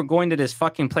 I remember going to this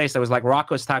fucking place that was like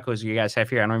Rocco's Tacos you guys have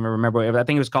here. I don't even remember. I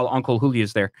think it was called Uncle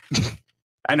Julio's there.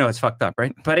 I know it's fucked up,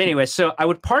 right? But anyway, so I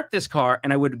would park this car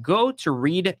and I would go to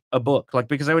read a book, like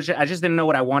because I just didn't know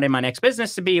what I wanted my next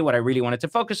business to be, what I really wanted to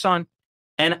focus on.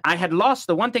 And I had lost,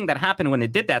 the one thing that happened when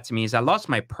it did that to me is I lost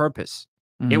my purpose.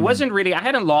 It wasn't really, I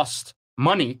hadn't lost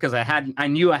money because I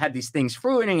knew I had these things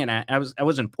fruiting and I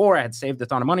wasn't poor. I had saved a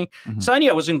ton of money. So I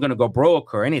knew I wasn't going to go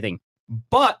broke or anything.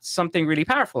 But something really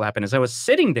powerful happened as I was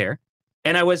sitting there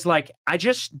and I was like, I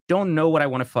just don't know what I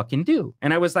want to fucking do.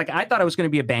 And I was like, I thought I was going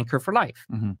to be a banker for life.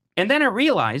 And then I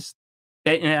realized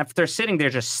that after sitting there,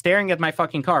 just staring at my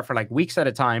fucking car for like weeks at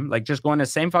a time, like just going to the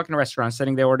same fucking restaurant,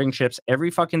 sitting there ordering chips every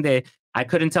fucking day. I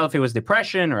couldn't tell if it was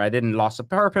depression or I didn't lost a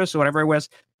purpose or whatever it was.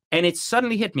 And it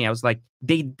suddenly hit me. I was like,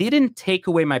 they didn't take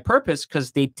away my purpose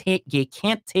because they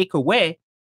can't take away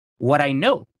what I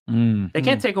know. They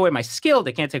can't take away my skill.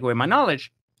 They can't take away my knowledge.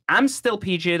 I'm still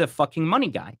PJ, the fucking money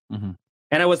guy.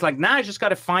 And I was like, now I just got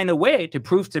to find a way to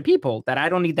prove to people that I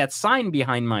don't need that sign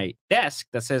behind my desk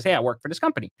that says, hey, I work for this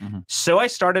company. So I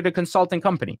started a consulting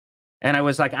company. And I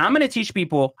was like, I'm going to teach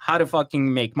people how to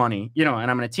fucking make money, and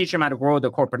I'm going to teach them how to grow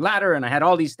the corporate ladder. And I had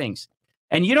all these things.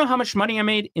 And you know how much money I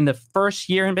made in the first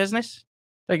year in business?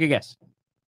 Take a guess.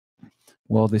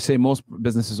 Well, they say most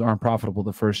businesses aren't profitable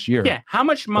the first year. Yeah. How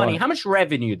much money, how much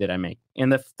revenue did I make in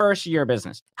the first year of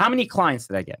business? How many clients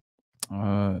did I get?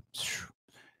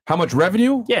 How much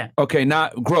revenue? Yeah. Okay,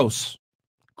 not gross.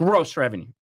 Gross revenue.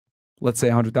 Let's say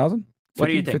 100,000. What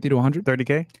do you think? 50 to 100?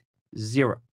 30K?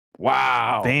 Zero.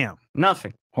 Wow. Damn.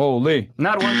 Nothing. Holy.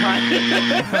 Not one client.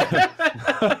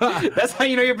 That's how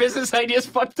you know your business idea is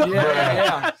fucked up.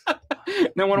 Yeah.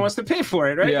 No one wants to pay for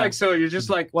it, right? Yeah. Like, so you're just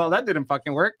like, well, that didn't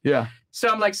fucking work. Yeah. So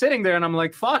I'm like sitting there and I'm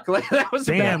like, fuck, like, that was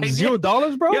a bad idea.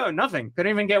 $0, bro? Yo, nothing. Couldn't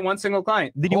even get one single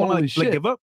client. Did you want Holy to shit. give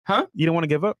up? Huh? You don't want to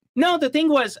give up? No, the thing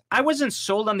was, I wasn't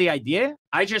sold on the idea.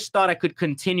 I just thought I could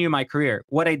continue my career.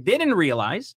 What I didn't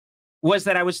realize was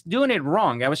that I was doing it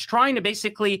wrong. I was trying to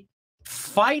basically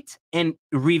fight and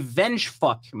revenge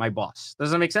fuck my boss.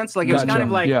 Does that make sense? Like, it was kind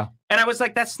of like, and I was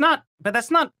like, that's not,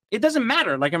 it doesn't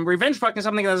matter. Like, I'm revenge fucking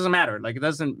something that doesn't matter. Like, it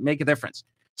doesn't make a difference.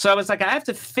 So I was like, I have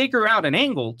to figure out an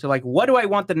angle to like, what do I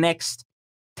want the next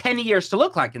 10 years to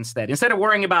look like instead of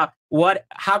worrying about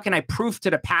how can I prove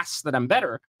to the past that I'm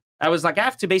better? I was like, I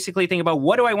have to basically think about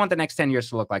what do I want the next 10 years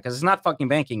to look like? Because it's not fucking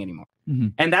banking anymore.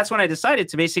 And that's when I decided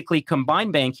to basically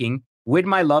combine banking with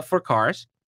my love for cars.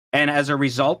 And as a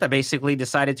result, I basically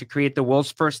decided to create the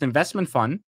world's first investment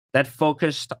fund that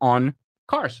focused on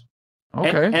cars.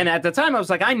 Okay. And at the time, I was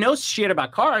like, I know shit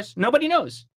about cars. Nobody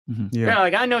knows. Yeah.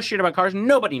 Like, I know shit about cars.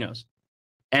 Nobody knows.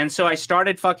 And so I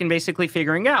started fucking basically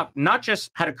figuring out not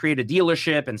just how to create a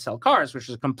dealership and sell cars, which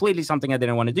is completely something I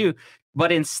didn't want to do,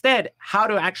 but instead how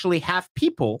to actually have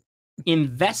people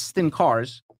invest in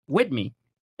cars with me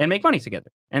and make money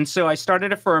together. And so I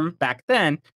started a firm back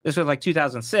then. This was like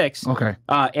 2006. Okay.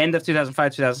 End of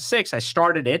 2005, 2006. I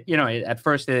started it. At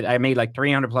first I made like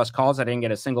 300 plus calls. I didn't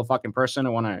get a single fucking person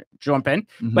to want to jump in.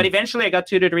 But eventually I got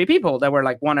 2 to 3 people that were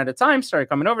like one at a time, started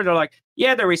coming over. They're like,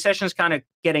 yeah, the recession's kind of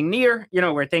getting near.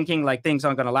 We're thinking like things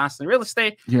aren't going to last in real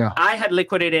estate. Yeah. I had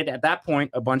liquidated at that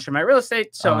point a bunch of my real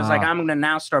estate. So I was like, I'm going to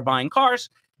now start buying cars.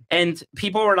 And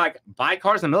people were like, buy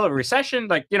cars in the middle of a recession?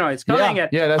 Like, it's coming. Are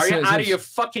you out of your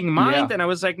fucking mind? Yeah. And I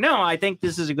was like, no, I think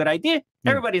this is a good idea.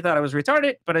 Everybody thought I was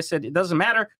retarded, but I said, it doesn't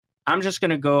matter. I'm just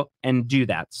going to go and do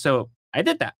that. So I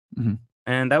did that.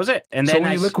 And that was it. And so then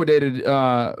when you liquidated,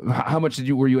 how much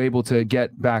were you able to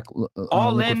get back?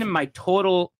 All in, my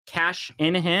total cash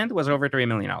in hand was over $3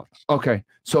 million. Okay.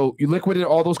 So you liquidated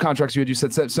all those contracts you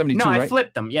said 72, no, right? I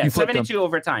flipped them. Yeah, 72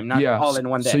 over time, not all in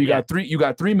one day. So you got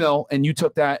 $3 million, and you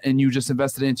took that and you just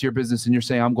invested it into your business, and you're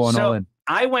saying, I'm going all in.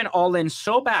 I went all in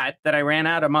so bad that I ran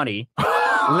out of money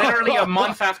literally a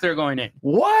month after going in.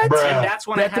 What? And that's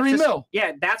when I had $3 million.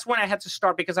 Yeah, that's when I had to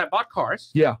start because I bought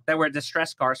cars that were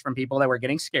distressed cars from people that were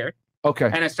getting scared. Okay.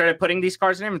 And I started putting these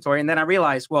cars in inventory. And then I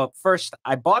realized, well, first,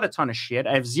 I bought a ton of shit.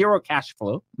 I have zero cash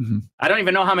flow. I don't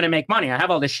even know how I'm going to make money. I have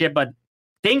all this shit, but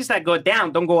things that go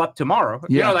down don't go up tomorrow.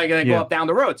 They go up down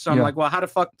the road. So I'm like, well, how the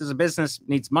fuck does a business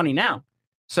needs money now?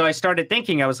 So I started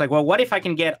thinking, I was like, well, what if I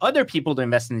can get other people to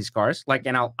invest in these cars? Like,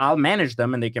 and I'll manage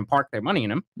them and they can park their money in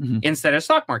them instead of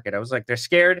stock market. I was like, they're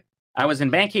scared. I was in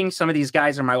banking. Some of these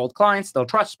guys are my old clients. They'll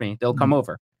trust me. They'll come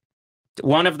over.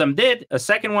 One of them did. A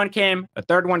second one came. A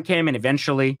third one came. And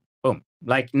eventually, boom.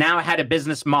 Like, now I had a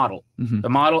business model. The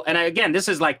model. And again, this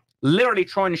is like literally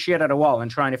throwing shit at a wall and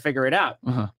trying to figure it out.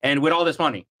 And with all this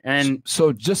money. And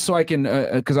so just so I can,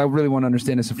 because I really want to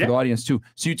understand this for the audience too.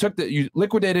 So you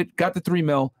liquidated, got the $3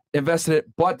 million, invested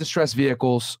it, bought distressed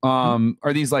vehicles.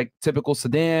 Are these like typical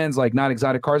sedans, like not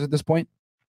exotic cars at this point?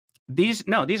 These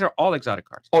are all exotic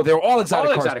cars. Oh, they're all exotic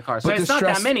cars. All exotic cars. So it's not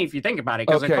that many if you think about it,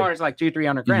 because a car is like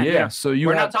 $200-300 grand. Yeah. So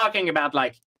we're not talking about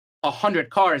like 100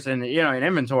 cars in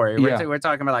inventory. We're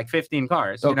talking about like 15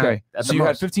 cars. Okay. So you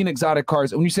had 15 exotic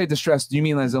cars. When you say distressed, do you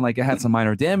mean as in like it had some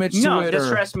minor damage to it? No,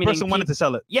 distressed meaning person wanted to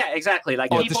sell it. Yeah, exactly.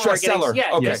 Like people were getting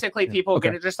seller. Basically people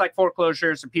getting just like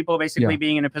foreclosures and people basically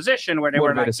being in a position where they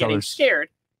were like getting scared.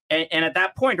 And at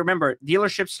that point, remember,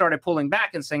 dealerships started pulling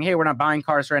back and saying, hey, we're not buying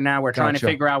cars right now. We're trying to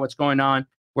figure out what's going on.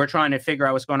 We're trying to figure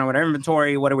out what's going on with our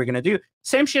inventory. What are we going to do?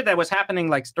 Same shit that was happening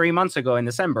like 3 months ago in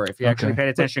December. If you actually paid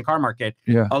attention to car market,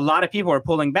 a lot of people are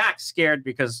pulling back, scared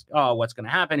because, oh, what's going to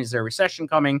happen? Is there a recession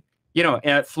coming?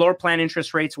 Floor plan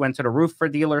interest rates went to the roof for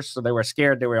dealers. So they were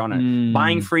scared. They were on a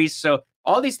buying freeze. So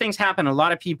all these things happen. A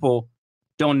lot of people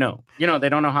don't know. They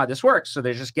don't know how this works. So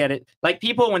they just get it. Like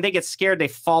people, when they get scared, they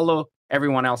follow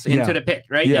everyone else into the pit,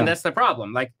 right? And that's the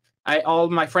problem. Like all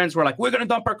my friends were like, we're going to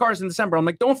dump our cars in December. I'm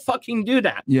like, don't fucking do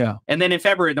that. Yeah. And then in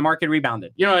February, the market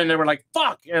rebounded, you know, and they were like,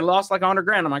 fuck, I lost like 100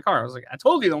 grand on my car. I was like, I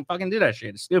told you, don't fucking do that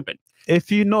shit. It's stupid.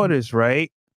 If you notice,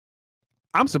 right,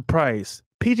 I'm surprised.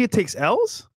 PG takes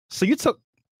L's. So you took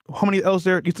how many L's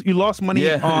there? You lost money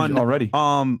on already.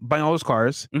 Buying all those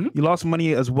cars. You lost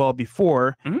money as well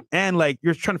before, and like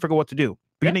you're trying to figure out what to do,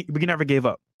 but you never gave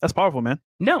up. That's powerful, man.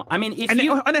 No, I mean, if and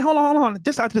you then hold on.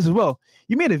 Just after this as well,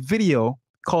 you made a video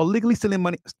called "Legally Stealing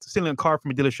a Car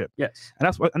from a Dealership." Yes, and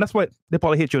that's what they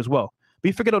probably hit you as well. But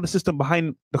you figured out the system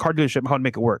behind the car dealership and how to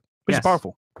make it work, which is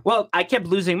powerful. Well, I kept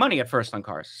losing money at first on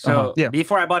cars. So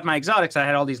before I bought my exotics, I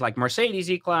had all these like Mercedes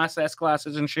E-Class,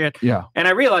 S-Classes and shit. Yeah. And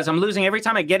I realized I'm losing every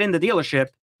time I get in the dealership.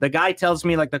 The guy tells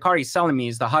me like the car he's selling me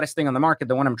is the hottest thing on the market.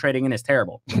 The one I'm trading in is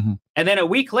terrible. And then a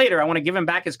week later, I want to give him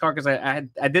back his car because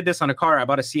I did this on a car. I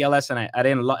bought a CLS and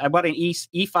I bought an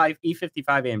E55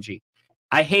 AMG.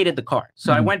 I hated the car.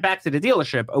 So I went back to the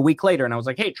dealership a week later and I was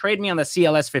like, hey, trade me on the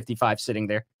CLS 55 sitting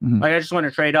there. Like, I just want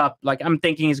to trade up. Like, I'm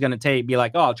thinking he's going to be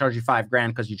like, oh, I'll charge you $5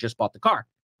 grand because you just bought the car.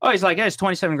 Oh, he's like, yeah, it's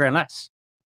 27 grand less.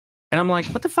 And I'm like,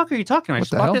 what the fuck are you talking about? I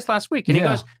just bought this last week. And he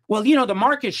goes, well, you know, the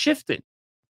market shifted.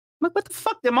 I'm like, what the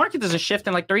fuck? The market doesn't shift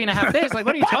in like 3.5 days. Like,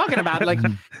 what are you talking about? Like,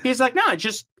 he's like, no, it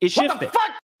shifted. What the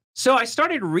fuck? So I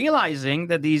started realizing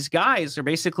that these guys are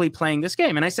basically playing this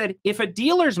game. And I said, if a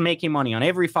dealer's making money on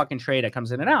every fucking trade that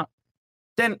comes in and out,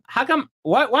 then how come,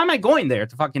 why am I going there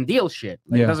to fucking deal shit?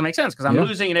 Like, it doesn't make sense because I'm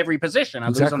losing in every position. I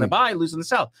lose on the buy, lose on the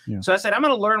sell. So I said, I'm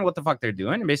going to learn what the fuck they're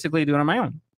doing and basically do it on my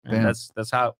own. And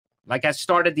that's how, like, I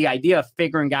started the idea of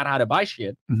figuring out how to buy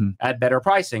shit at better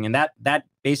pricing. And that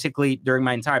basically during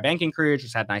my entire banking career,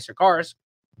 just had nicer cars,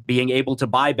 being able to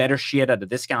buy better shit at a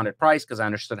discounted price because I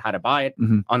understood how to buy it,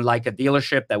 unlike a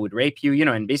dealership that would rape you, you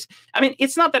know. And I mean,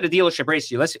 it's not that a dealership rapes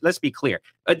you. Let's be clear.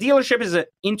 A dealership is an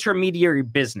intermediary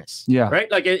business, right?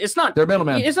 Like, it's not, they're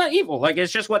middlemen. It's not evil. Like,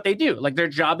 it's just what they do. Like, their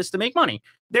job is to make money.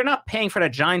 They're not paying for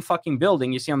that giant fucking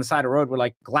building you see on the side of the road with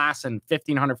like glass and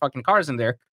 1,500 fucking cars in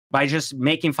there by just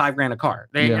making $5 grand a car.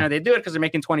 They, you know, they do it because they're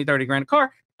making 20, 30 grand a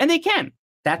car, and they can.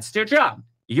 That's their job.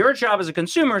 Your job as a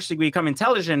consumer is to become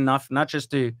intelligent enough, not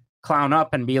just to clown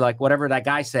up and be like, whatever that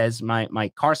guy says,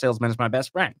 my car salesman is my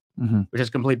best friend, which is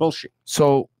complete bullshit.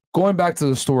 So going back to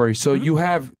the story, so you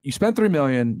spent $3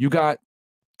 million, you got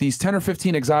these 10 or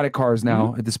 15 exotic cars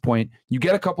now at this point. You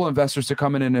get a couple investors to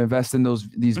come in and invest in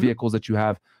these vehicles that you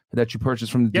have, that you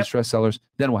purchased from the distressed sellers.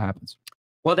 Then what happens?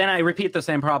 Well, then I repeat the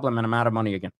same problem and I'm out of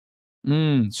money again.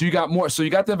 So you got more. So you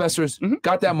got the investors,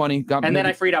 got that money, and then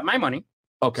I freed up my money.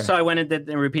 Okay. So I went and did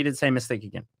and repeated the same mistake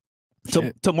again.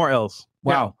 To more L's.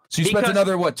 Wow. So you spent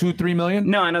another what, 2-3 million?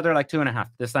 No, another like 2.5.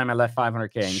 This time I left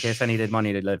 500K in case I needed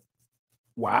money to live.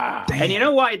 Wow. Damn. And you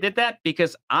know why I did that?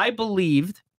 Because I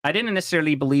didn't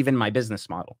necessarily believe in my business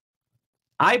model.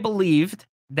 I believed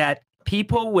that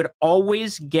people would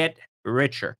always get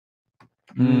richer.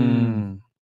 And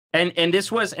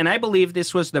I believe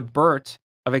this was the birth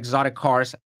of exotic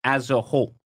cars as a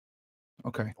whole.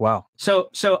 Okay. Wow.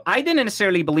 So I didn't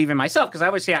necessarily believe in myself because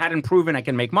obviously I hadn't proven I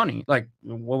can make money. Like,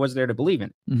 what was there to believe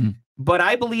in? But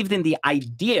I believed in the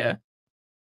idea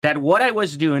that what I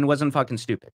was doing wasn't fucking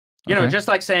stupid. You know, just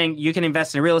like saying you can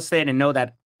invest in real estate and know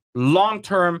that long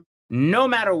term, no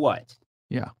matter what,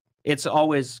 it's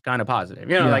always kind of positive.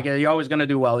 You know, like you're always going to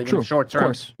do well, even short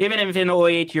term. Even if in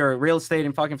 2008 your real estate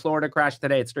in fucking Florida crashed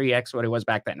today, it's 3x what it was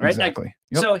back then, right? Exactly.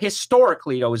 Like, so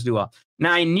historically, you always do well.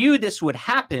 Now, I knew this would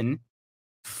happen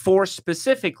for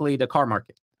specifically the car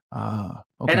market.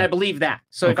 And I believe that.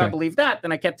 So if I believe that,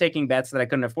 then I kept taking bets that I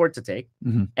couldn't afford to take.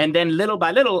 And then little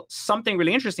by little, something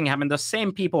really interesting happened. The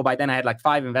same people, by then I had like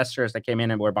 5 investors that came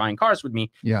in and were buying cars with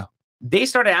me. They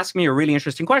started asking me a really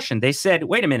interesting question. They said,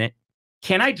 wait a minute,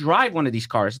 can I drive one of these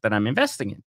cars that I'm investing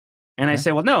in? And I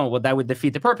said, well, no, well, that would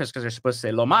defeat the purpose because they're supposed to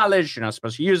say low mileage. You're not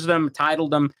supposed to use them, title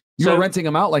them. You're renting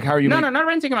them out? Like, how are you? No, not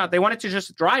renting them out. They wanted to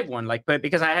just drive one, like, but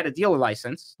because I had a dealer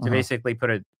license to basically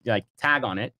put a like tag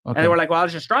on it, and they were like, "Well, I'll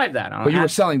just drive that." But you were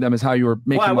selling them, is how you were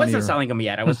making money. Well, I wasn't selling them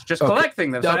yet. I was just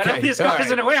collecting them. So I had these cars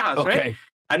in a warehouse, right?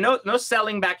 And no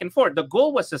selling back and forth. The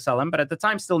goal was to sell them, but at the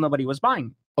time, still nobody was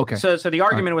buying. So the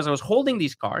argument was I was holding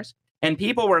these cars, and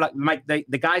people were like,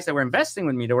 the guys that were investing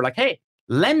with me, they were like, "Hey,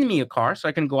 lend me a car so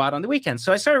I can go out on the weekend."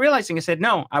 So I started realizing, I said,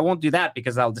 "No, I won't do that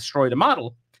because I'll destroy the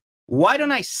model. Why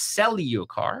don't I sell you a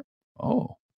car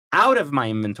out of my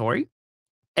inventory?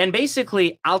 And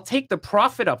basically, I'll take the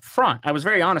profit up front." I was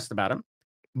very honest about him,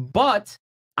 but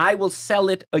I will sell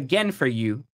it again for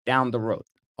you down the road.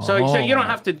 So you don't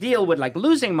have to deal with like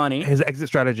losing money. His exit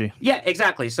strategy. Yeah,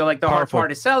 exactly. So like the hard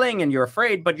part is selling and you're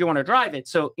afraid, but you want to drive it.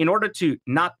 So in order to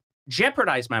not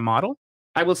jeopardize my model,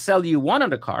 I will sell you one of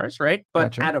the cars, right?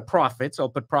 But Gotcha. at a profit. So I'll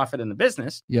put profit in the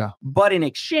business. Yeah. But in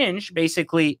exchange,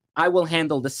 basically, I will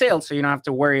handle the sale. So you don't have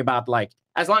to worry about like,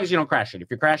 as long as you don't crash it. If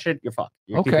you crash it, you're fucked.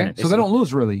 You're keeping Okay. it, So they don't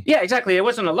lose really. Yeah, exactly. It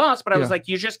wasn't a loss, but I was Yeah. like,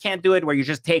 you just can't do it where you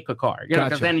just take a car, you know,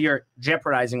 because Gotcha. then you're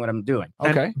jeopardizing what I'm doing.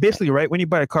 Okay. And basically, right, when you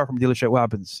buy a car from a dealership, what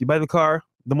happens? You buy the car,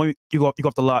 the moment you go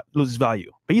off the lot, it loses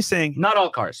value. But he's saying Not all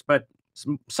cars, but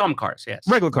some cars, yes.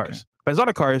 regular cars. But as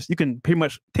other cars, you can pretty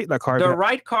much take that car. The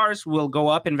right cars will go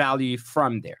up in value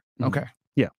from there. Okay.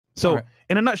 So Alright.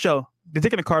 in a nutshell, they're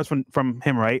taking the cars from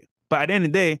him, right? But at the end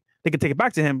of the day, they can take it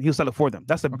back to him. He'll sell it for them.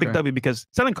 That's a big Okay. W because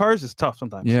selling cars is tough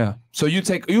sometimes. Yeah. So you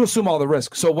assume all the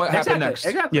risk. So what happened next?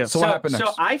 Exactly. Yeah. So what happened next?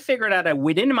 So I figured out that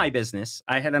within my business,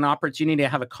 I had an opportunity to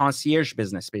have a concierge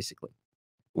business, basically,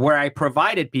 where I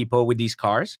provided people with these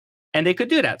cars and they could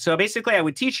do that. So basically, I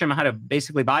would teach them how to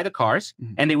basically buy the cars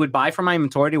and they would buy from my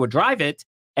inventory, they would drive it,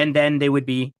 and then they would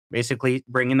be basically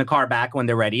bringing the car back when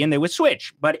they're ready and they would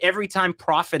switch. But every time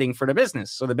profiting for the business.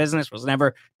 So the business was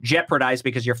never jeopardized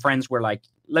because your friends were like,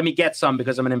 let me get some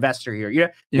because I'm an investor here. You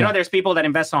know, there's people that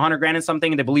invest 100 grand in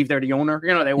something and they believe they're the owner.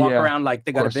 You know, they walk around like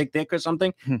they got a big dick or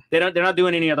something. They're not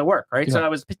doing any other work, right? Yeah. So I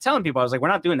was telling people, I was like, we're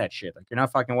not doing that shit. Like, you're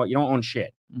not fucking you don't own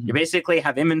shit. You basically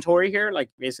have inventory here, like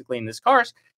basically in this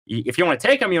cars. If you want to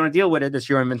take them, you want to deal with it, it's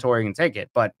your inventory, and take it.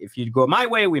 But if you go my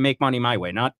way, we make money my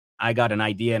way, not I got an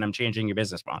idea and I'm changing your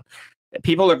business model.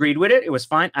 People agreed with it. It was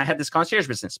fine. I had this concierge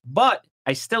business, but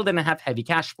I still didn't have heavy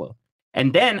cash flow.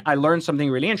 And then I learned something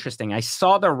really interesting. I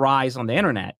saw the rise on the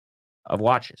internet of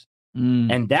watches.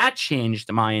 And that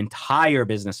changed my entire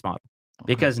business model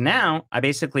because now I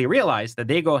basically realized that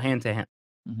they go hand to hand.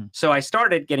 So I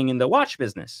started getting in the watch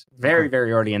business very,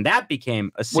 very early. And that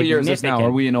became a significant... What year is this now? Are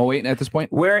we in 08 at this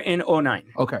point? We're in 09.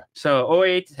 Okay. So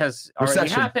 08 has already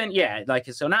Recession. happened. Yeah, like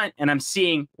it's 09. And I'm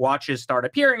seeing watches start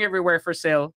appearing everywhere for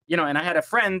sale. You know, and I had a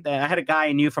friend, I had a guy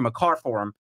I knew from a car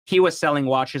forum. He was selling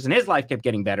watches and his life kept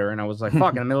getting better. And I was like,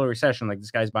 fuck, in the middle of recession, like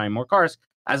this guy's buying more cars.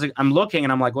 I'm looking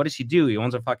and I'm like, what does he do? He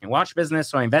owns a fucking watch business.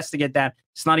 So I investigate that.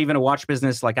 It's not even a watch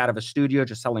business like out of a studio,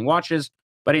 just selling watches.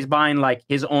 But he's buying like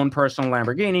his own personal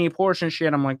Lamborghini, Porsche and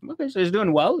shit. I'm like, okay, so he's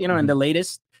doing well, you know, in the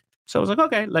latest. So I was like,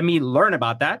 okay, let me learn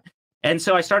about that. And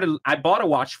so I bought a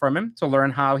watch from him to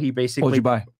learn how he basically. What'd you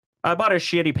buy? I bought a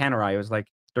shitty Panerai. It was like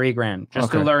 $3,000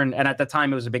 just to learn. And at the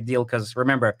time it was a big deal because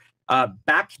remember,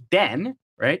 back then,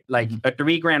 right? Like a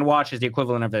 $3,000 watch is the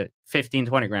equivalent of a 15,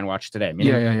 20 grand watch today. I mean,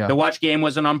 Yeah. The watch game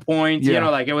wasn't on point, you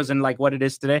know, like it wasn't like what it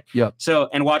is today. Yeah. So,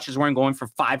 and watches weren't going for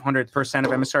 500%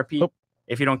 of MSRP.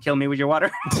 If you don't kill me with your water.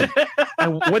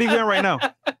 And what are you wearing right now?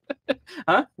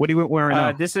 Huh? What are you wearing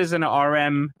now? This is an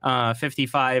RM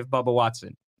 55 Bubba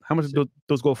Watson. How much do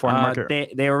those go for on the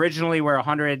market? They originally were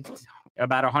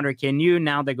about 100K new.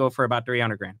 Now they go for about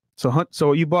 300 grand.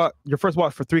 So you bought your first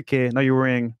watch for $3K. Now you're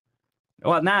wearing.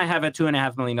 Well, now I have a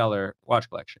 $2.5 million watch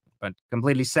collection, but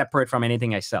completely separate from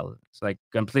anything I sell. It's like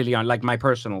completely on like my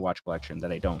personal watch collection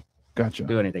that I don't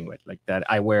do anything with, like that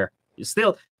I wear. It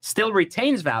still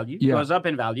retains value, goes up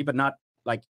in value, but not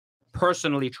like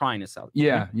personally trying to sell it.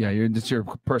 Yeah. It's your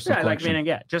personal collection.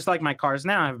 Like just like my cars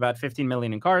now, I have about 15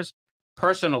 million in cars,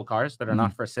 personal cars that are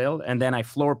not for sale, and then I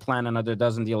floor plan another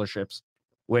dozen dealerships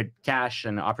with cash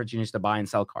and opportunities to buy and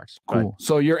sell cars. Cool.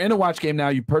 So you're in a watch game now.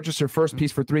 You purchased your first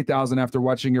piece for $3,000 after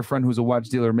watching your friend who's a watch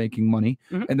dealer making money,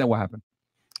 and then what happened?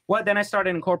 Well, then I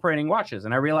started incorporating watches,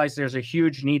 and I realized there's a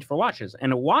huge need for watches,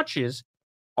 and the watches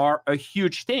are a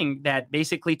huge thing that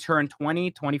basically turn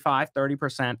 20, 25,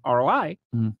 30% ROI,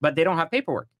 but they don't have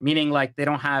paperwork, meaning like they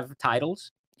don't have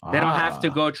titles. They don't have to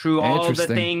go through all the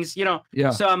things, you know? Yeah.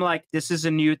 So I'm like, this is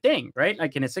a new thing, right?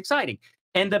 Like, and it's exciting.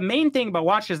 And the main thing about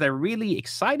watches that really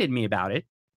excited me about it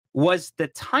was the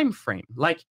time frame.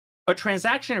 Like a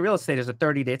transaction in real estate is a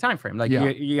 30-day time frame. Like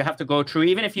you have to go through,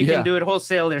 even if you can do it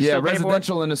wholesale, there's still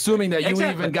residential, and assuming that you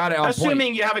even got it on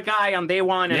assuming you have a guy on day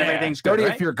one and everything's good, 30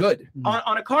 right? if you're good.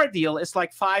 On a car deal, it's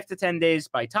like 5 to 10 days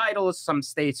by title, some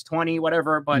states 20,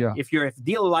 whatever. But if you're a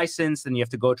dealer licensed, then you have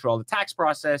to go through all the tax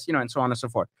process, you know, and so on and so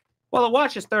forth. Well, a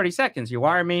watch is 30 seconds. You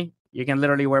wire me, you can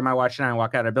literally wear my watch now and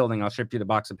walk out of the building. I'll ship you the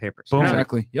box of papers. Boom. You know?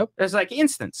 Exactly. Yep. It's like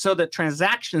instant. So the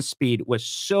transaction speed was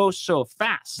so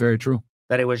fast. Very true.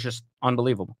 That it was just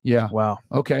unbelievable. Yeah. Wow.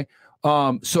 Okay.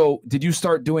 So did you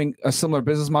start doing a similar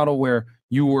business model where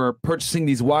you were purchasing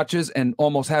these watches and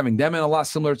almost having them in a lot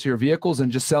similar to your vehicles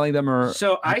and just selling them? Or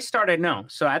so I started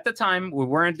So at the time we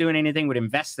weren't doing anything with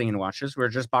investing in watches. We were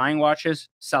just buying watches,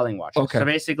 selling watches. Okay. So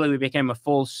basically we became a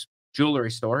full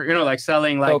jewelry store, you know, like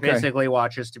selling like basically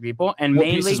watches to people. And what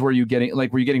mainly pieces were you getting?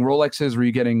 Like, were you getting Rolexes? Were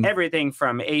you getting everything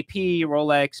from AP,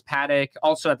 Rolex, Patek?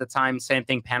 Also at the time, same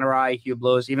thing, Panerai,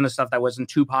 Hublots, even the stuff that wasn't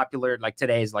too popular. Like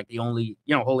today is like the only,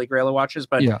 you know, holy grail of watches.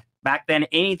 But back then,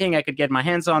 anything I could get my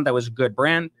hands on that was a good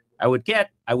brand, I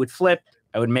would flip,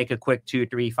 I would make a quick 2,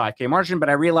 3, 5K margin. But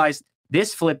I realized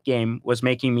this flip game was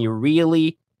making me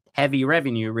really heavy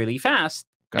revenue really fast.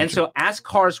 Gotcha. And so as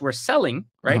cars were selling,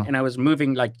 right, and I was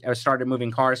moving, like I started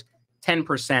moving cars,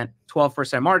 10%,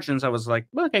 12% margins, I was like,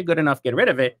 well, okay, good enough, get rid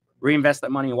of it, reinvest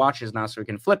that money in watches now so we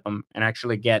can flip them and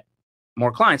actually get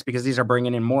more clients because these are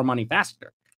bringing in more money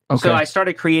faster. Okay. So I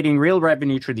started creating real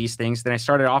revenue through these things. Then I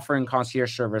started offering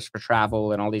concierge service for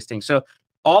travel and all these things. So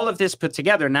all of this put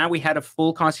together, now we had a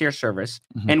full concierge service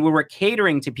and we were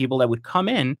catering to people that would come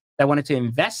in that wanted to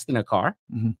invest in a car.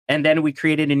 And then we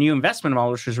created a new investment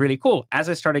model, which was really cool. As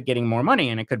I started getting more money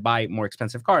and I could buy more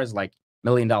expensive cars like $1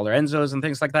 million Enzos and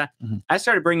things like that, I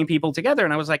started bringing people together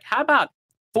and I was like, how about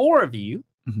 4 of you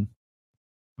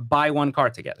buy one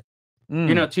car together?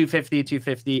 You know,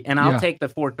 250, and I'll take the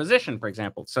 4th position, for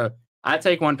example. So I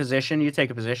take one position, you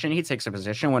take a position, he takes a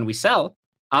position. When we sell,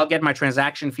 I'll get my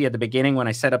transaction fee at the beginning when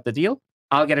I set up the deal.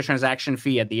 I'll get a transaction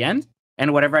fee at the end.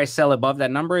 And whatever I sell above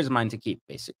that number is mine to keep,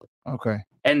 basically. Okay.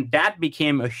 And that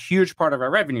became a huge part of our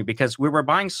revenue because we were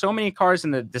buying so many cars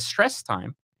in the distress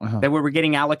time that we were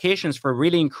getting allocations for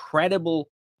really incredible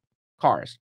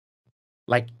cars,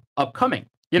 like upcoming,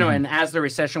 you know, and as the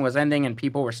recession was ending and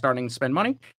people were starting to spend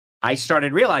money, I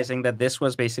started realizing that this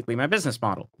was basically my business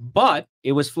model, but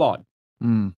it was flawed.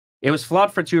 It was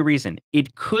flawed for 2 reasons.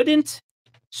 It couldn't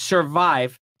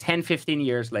survive 10, 15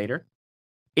 years later.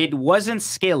 It wasn't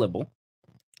scalable.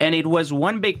 And it was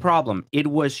one big problem. It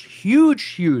was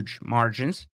huge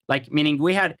margins, like meaning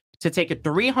we had to take a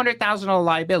 $300,000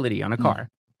 liability on a car.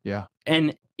 Yeah.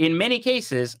 And in many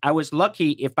cases, I was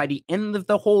lucky if by the end of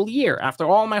the whole year, after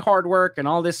all my hard work and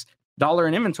all this dollar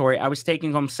in inventory, I was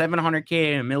taking home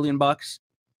 $700K, $1 million.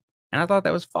 And I thought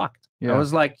that was fucked. I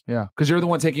was like, because you're the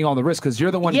one taking all the risk, because you're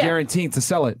the one guaranteeing to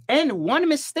sell it. And one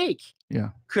mistake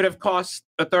could have cost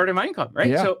a third of my income,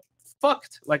 right? So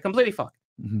fucked, like completely fucked.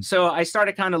 So I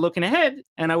started kind of looking ahead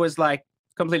and I was like,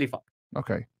 completely fucked.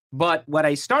 Okay. But what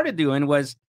I started doing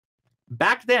was,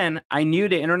 back then, I knew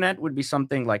the internet would be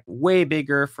something like way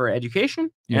bigger for education.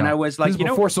 And I was like, this is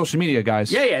before social media, guys.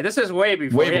 This is way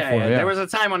before. There was a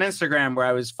time on Instagram where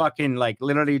I was fucking like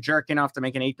literally jerking off to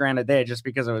making $8,000 a day just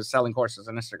because I was selling courses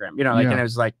on Instagram, you know, like, and it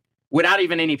was like without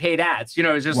even any paid ads, you know,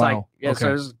 it was just like, so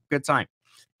it was a good time.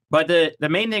 But the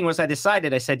main thing was I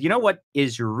said, you know what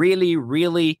is really,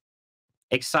 really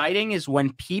exciting is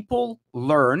when people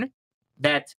learn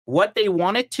that what they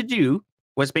wanted to do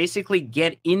was basically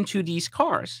get into these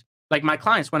cars. Like my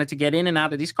clients wanted to get in and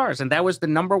out of these cars. And that was the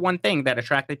number one thing that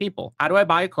attracted people. How do I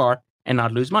buy a car and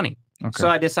not lose money? So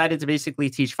I decided to basically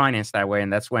teach finance that way.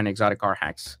 And that's when Exotic Car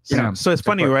Hacks. So it's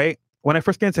funny, right? When I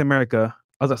first came to America,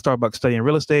 I was at Starbucks studying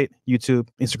real estate, YouTube,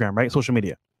 Instagram, right? Social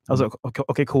media. I was like,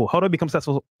 okay, cool. How do I become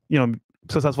successful,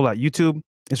 successful at YouTube,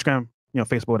 Instagram,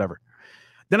 Facebook, whatever.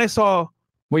 Then I saw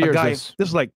what year is this? This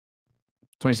was like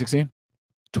 2016?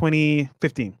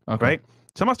 2015, right?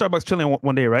 So I'm at Starbucks chilling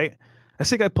one day, right? I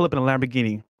see a guy pull up in a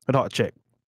Lamborghini with a hot chick.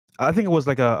 I think it was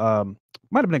like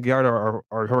might have been a Gallardo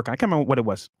or Huracan. I can't remember what it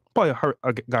was. Probably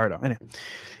a Gallardo. Anyway,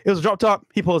 it was a drop top.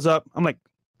 He pulls up. I'm like,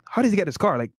 how does he get this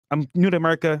car? Like, I'm new to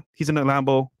America. He's in a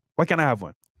Lambo. Why can't I have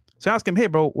one? So I asked him, hey,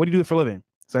 bro, what do you do for a living?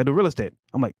 So I do real estate.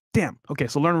 I'm like, damn. Okay,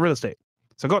 so learn real estate.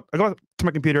 So I go to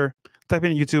my computer, type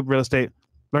in YouTube, real estate,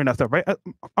 learn that stuff, right?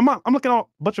 I'm looking at a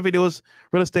bunch of videos,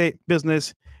 real estate,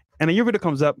 business, and then your video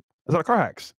comes up, it's about car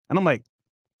hacks. And I'm like,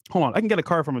 hold on, I can get a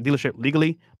car from a dealership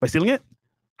legally by stealing it?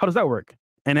 How does that work?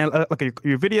 And then look at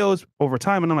your videos over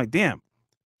time, and I'm like, damn,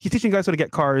 he's teaching guys how to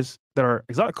get cars that are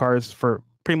exotic cars for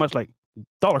pretty much like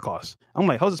dollar costs. I'm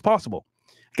like, how is this possible?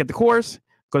 Get the course,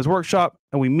 go to his workshop,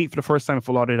 and we meet for the first time in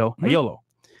Fort Lauderdale at YOLO.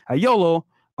 At YOLO,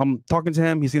 I'm talking to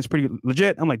him. He seems pretty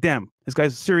legit. I'm like, damn, this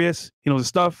guy's serious. He knows his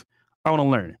stuff. I want to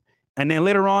learn. And then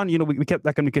later on, we kept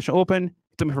that communication open.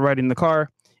 He took me for riding in the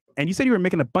car. And you said you were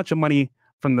making a bunch of money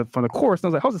from the course. And I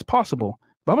was like, how's this possible?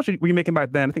 But how much were you making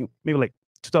back then? I think maybe like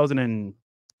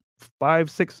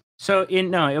 2005, 6. So it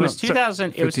was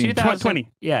 2000. It was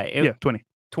 2020. Yeah. 20.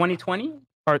 2020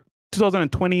 or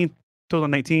 2020,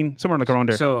 2019, somewhere like around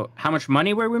there. So how much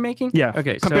money were we making? Yeah.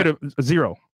 Okay. Compared to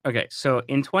zero. Okay. So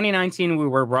in 2019, we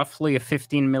were roughly a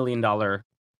 $15 million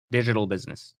digital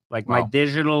business. Like my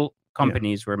digital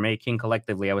companies were making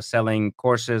collectively. I was selling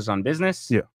courses on business,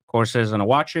 courses on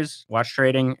watch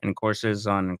trading, and courses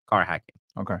on car hacking.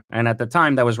 Okay. And at the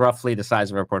time, that was roughly the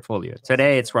size of our portfolio.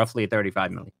 Today, it's roughly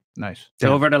 35 million. Nice.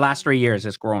 So over the last 3 years,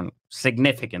 it's grown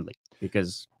significantly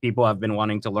because people have been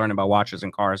wanting to learn about watches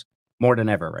and cars more than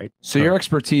ever, right? So your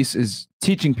expertise is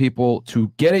teaching people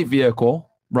to get a vehicle,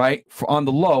 right, on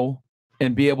the low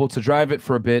and be able to drive it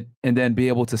for a bit and then be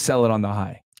able to sell it on the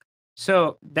high.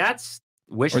 So that's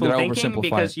wishful thinking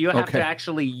because you have to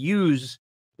actually use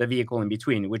the vehicle in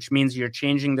between, which means you're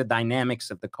changing the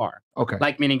dynamics of the car. Okay.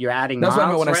 Like meaning you're adding That's miles, what I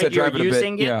meant when I said you're driving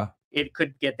using a bit. it. Yeah. It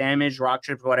could get damaged, rock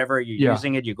chips, whatever. You're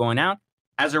using it, you're going out.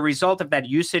 As a result of that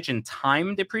usage and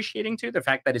time depreciating too, the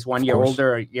fact that it's 1 year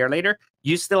older, a year later,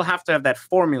 you still have to have that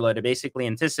formula to basically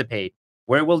anticipate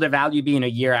where will the value be in a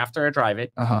year after I drive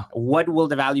it? What will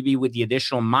the value be with the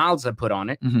additional miles I put on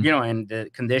it? You know, and the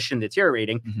condition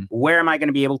deteriorating. Where am I going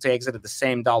to be able to exit at the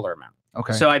same dollar amount?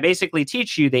 Okay. So I basically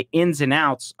teach you the ins and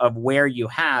outs of where you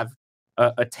have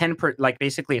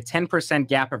basically a 10%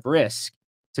 gap of risk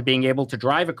to being able to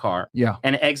drive a car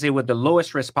and exit with the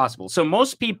lowest risk possible. So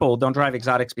most people don't drive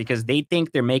exotics because they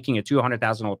think they're making a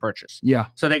 $200,000 purchase. Yeah.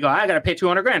 So they go, I got to pay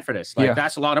 200 grand for this. Like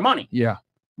that's a lot of money. Yeah.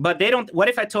 But they don't. What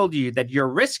if I told you that your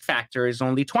risk factor is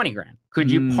only 20 grand? Could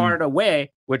you part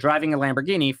away with driving a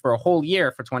Lamborghini for a whole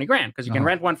year for 20 grand? Because you can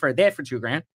rent one for a day for 2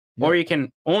 grand, or you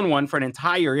can own one for an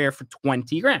entire year for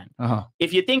 20 grand.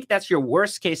 If you think that's your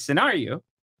worst case scenario,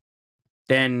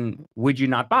 then would you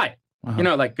not buy it? You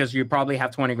know, like, because you probably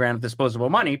have 20 grand of disposable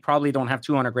money, probably don't have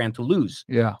 200 grand to lose.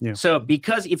 Yeah. So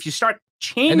because if you start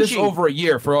changing, and this is over a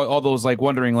year for all those like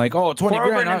wondering like, oh, 20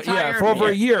 grand, for over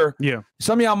a year. Yeah.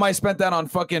 Some of y'all might spend that on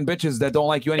fucking bitches that don't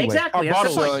like you anyway. Exactly.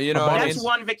 That's the point. You know, that's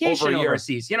one vacation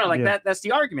overseas. You know, like that's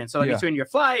the argument. So like between your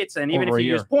flights and even if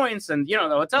you use points and you know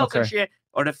the hotels and shit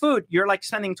or the food, you're like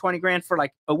spending 20 grand for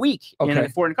like a week in a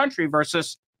foreign country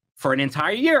versus for an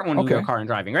entire year owning your car and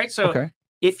driving, right? So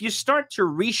if you start to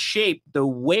reshape the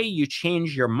way you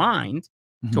change your mind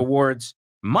towards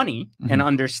money and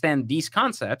understand these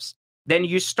concepts, then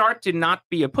you start to not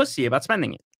be a pussy about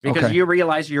spending it because you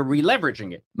realize you're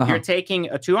re-leveraging it. You're taking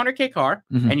a 200K car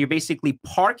and you're basically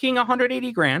parking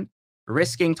 180 grand,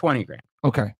 risking 20 grand.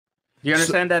 Okay. Do you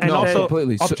understand that? And also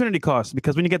completely. Opportunity cost,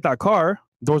 because when you get that car,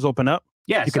 doors open up.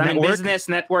 Yes, you can network, business,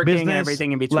 networking,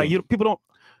 everything in between. Like people don't.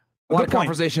 A lot of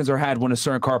conversations are had when a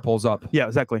certain car pulls up. Yeah,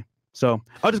 exactly. So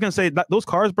I was just gonna say that those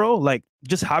cars, bro, like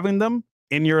just having them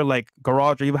in your like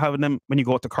garage or even having them when you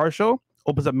go to car show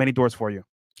opens up many doors for you.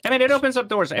 I mean, it opens up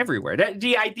doors everywhere.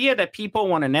 The idea that people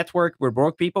want to network with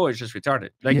broke people is just retarded.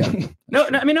 Like, no,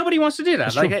 I mean, nobody wants to do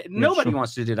that. Like, nobody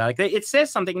wants to do that. Like, it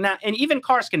says something now, and even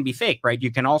cars can be fake, right?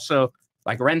 You can also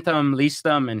like rent them, lease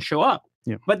them, and show up.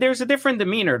 Yeah. But there's a different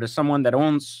demeanor to someone that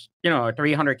owns, you know, a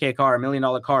 $300K car, $1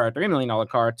 million car, a $3 million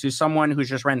car, to someone who's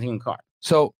just renting a car.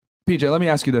 So, PJ, let me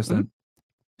ask you this then.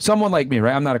 Someone like me,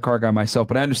 right? I'm not a car guy myself,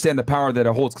 but I understand the power that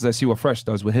it holds because I see what Fresh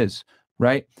does with his,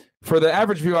 right? For the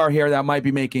average viewer here that might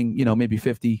be making, you know, maybe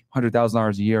 $50,000,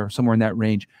 $100,000 a year, somewhere in that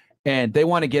range, and they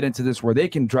want to get into this where they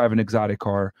can drive an exotic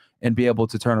car and be able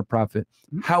to turn a profit,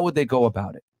 how would they go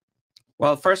about it?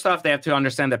 Well, first off, they have to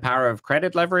understand the power of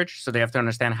credit leverage. So they have to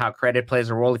understand how credit plays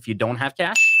a role if you don't have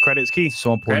cash. Credit's key.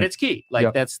 So important. Credit's key.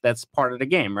 Like that's part of the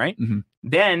game, right?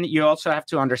 Then you also have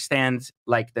to understand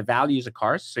like the values of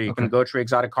cars. So you can go through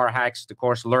Exotic Car Hacks to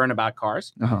course learn about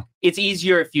cars. It's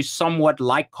easier if you somewhat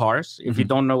like cars. If you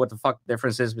don't know what the fuck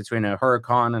difference is between a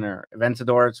Huracan and a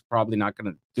Aventador, it's probably not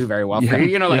going to do very well for you.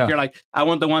 You know, like you're like, I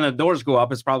want the one that doors go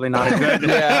up. It's probably not a good.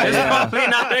 It's probably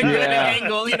not a good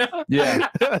angle. You know. Yeah.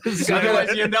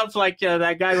 Otherwise, you end up like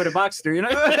that guy with a Boxster. You know.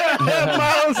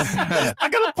 Miles, I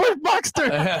got a Porsche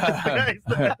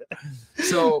Boxster.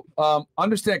 So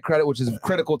understand credit, which is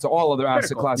critical to all other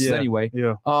asset classes anyway.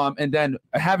 Yeah. And then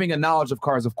having a knowledge of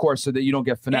cars, of course, so that you don't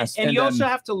get finessed. And you also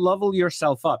have to level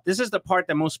yourself up. This is the part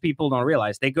that most people don't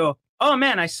realize. They go, oh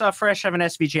man, I saw Fresh have an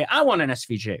SVJ. I want an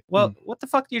SVJ. Well, what the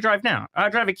fuck do you drive now? I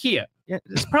drive a Kia.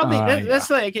 It's probably that's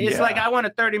like it's like I want a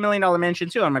 $30 million mansion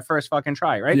too on my first fucking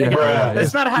try, right?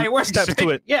 That's not how it works. Steps to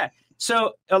it. Yeah.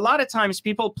 So a lot of times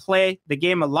people play the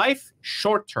game of life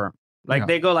short term. Like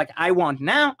they go like, I want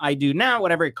now, I do now,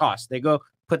 whatever it costs. They go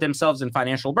put themselves in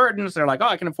financial burdens. They're like, oh,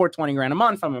 I can afford 20 grand a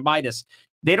month. I'm gonna buy this.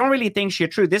 They don't really think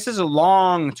shit true. This is a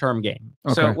long-term game.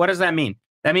 So what does that mean?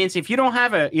 That means if you don't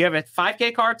have you have a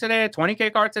 5K car today, a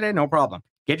 20K car today, no problem.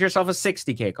 Get yourself a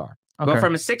 60K car. Go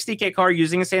from a 60K car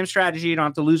using the same strategy. You don't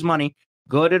have to lose money.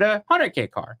 Go to the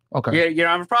 100K car. You don't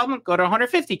have a problem. Go to a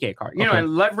 150K car. You know,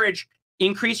 and leverage,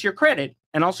 increase your credit,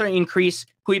 and also increase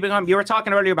who you become. You were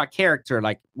talking earlier about character.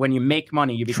 Like when you make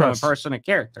money, you become a person of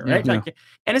character, right? Like,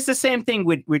 and it's the same thing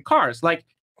with cars. Like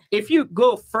if you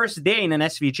go first day in an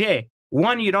SVJ,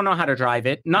 one, you don't know how to drive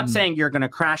it. Not saying you're going to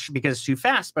crash because it's too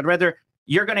fast, but rather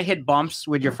you're gonna hit bumps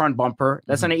with your front bumper.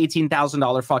 That's an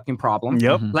 $18,000 fucking problem.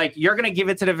 Yep. Like you're gonna give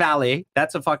it to the valet.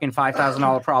 That's a fucking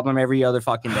 $5,000 problem every other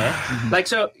fucking day. Like,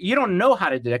 so you don't know how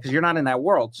to do that because you're not in that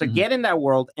world. So get in that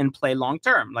world and play long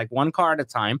term, like one car at a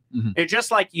time. It's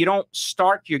just like you don't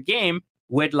start your game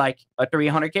with like a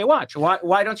 300K watch.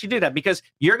 Why don't you do that? Because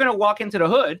you're gonna walk into the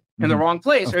hood in the wrong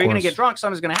place, or you're gonna get drunk.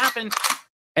 Something's gonna happen.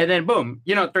 And then boom,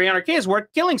 you know, 300K is worth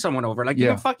killing someone over. Like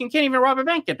you fucking can't even rob a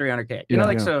bank at 300K. You know,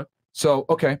 like So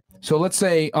okay, so let's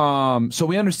say so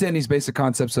we understand these basic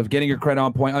concepts of getting your credit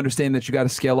on point, understanding that you got to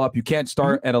scale up. You can't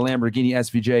start at a Lamborghini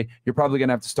SVJ. You're probably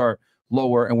gonna have to start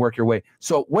lower and work your way.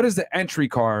 So what is the entry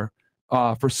car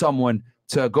for someone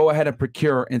to go ahead and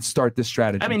procure and start this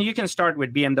strategy? I mean, you can start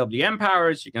with BMW M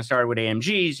Powers, you can start with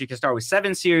AMGs, you can start with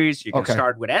 7 Series, you can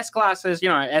start with S classes, you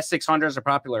know, S600s are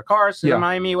popular cars in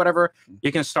Miami, whatever.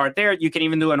 You can start there. You can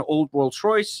even do an old Rolls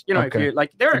Royce, you know, if you're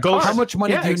like, there are cars. How much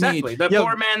money do you need? The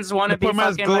poor man's want to be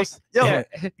fucking like,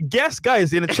 guess,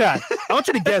 guys, in the chat. I want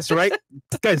you to guess, right?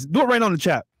 Guys, do it right now in the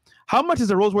chat. How much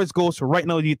is a Rolls Royce Ghost right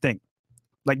now, do you think?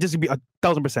 Like, this would be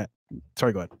 1,000%.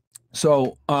 Sorry, go ahead.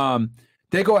 So,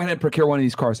 they go ahead and procure one of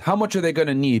these cars. How much are they going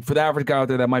to need for the average guy out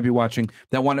there that might be watching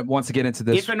that wants to get into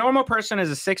this? If a normal person has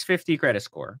a 650 credit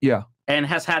score, and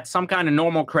has had some kind of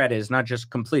normal credit, is not just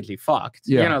completely fucked.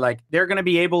 You know, like they're going to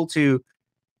be able to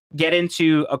get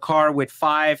into a car with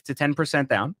 5 to 10%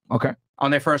 down. On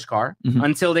their first car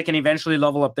until they can eventually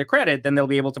level up their credit. Then they'll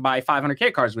be able to buy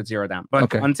 500K cars with 0 down.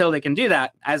 But until they can do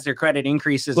that, as their credit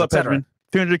increases, etc.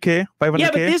 300K, 500K. Yeah,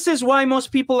 but this is why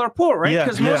most people are poor, right?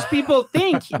 Because most people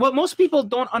think, well, most people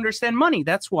don't understand money.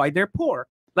 That's why they're poor.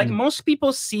 Like most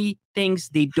people see things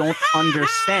they don't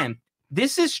understand.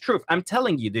 This is truth. I'm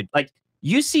telling you, dude. Like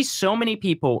you see so many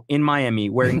people in Miami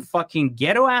wearing fucking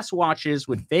ghetto ass watches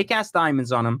with fake ass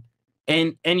diamonds on them,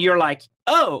 and you're like,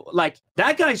 oh, like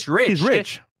that guy's rich. He's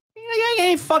rich. He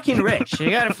ain't fucking rich. You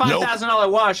got a $5,000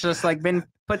 watch that's like been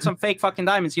put some fake fucking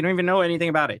diamonds. You don't even know anything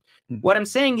about it. What I'm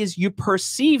saying is you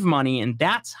perceive money, and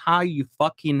that's how you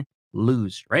fucking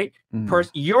lose, right?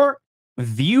 Your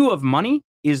view of money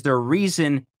is the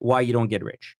reason why you don't get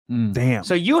rich. Damn.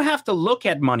 So you have to look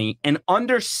at money and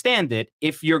understand it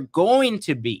if you're going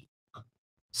to be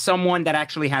someone that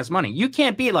actually has money. You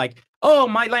can't be like, oh,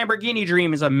 my Lamborghini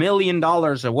dream is $1 million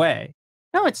away.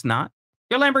 No, it's not.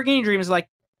 Your Lamborghini dream is like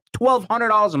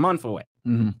 $1,200 a month away.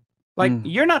 Like,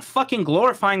 you're not fucking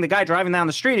glorifying the guy driving down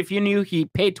the street if you knew he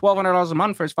paid $1,200 a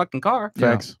month for his fucking car.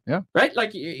 Facts. Right?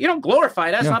 Like, you don't glorify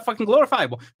that. It's not fucking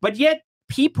glorifiable. But yet,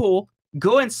 people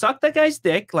go and suck that guy's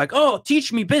dick, like, oh,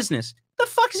 teach me business. The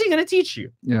fuck is he going to teach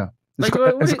you? Like,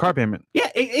 it's a car payment.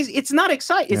 It's not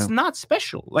exciting. It's not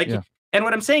special. Like, and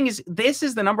what I'm saying is, this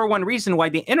is the #1 reason why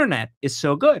the internet is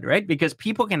so good, right? Because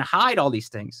people can hide all these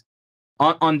things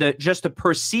on the just the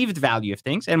perceived value of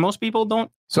things, and most people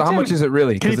don't. So how much is it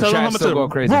really? Can you tell them how much go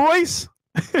crazy. Royce?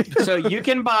 So you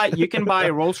can buy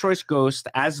a Rolls Royce Ghost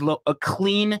as a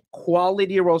clean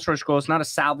quality Rolls Royce Ghost, not a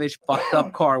salvage fucked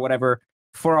up car, whatever,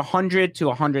 for 100 to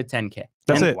 110K.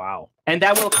 That's it. Wow. And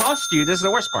that will cost you. This is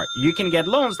the worst part. You can get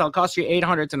loans that'll cost you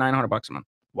 $800 to $900 a month.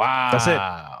 Wow. That's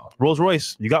it. Rolls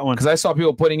Royce, you got one. Because I saw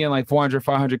people putting in like 400,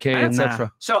 500K,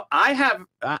 etc. So I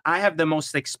have the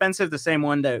most expensive, the same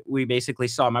one that we basically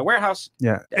saw in my warehouse.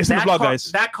 It's in the blog,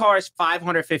 guys. That car is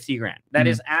 550 grand. That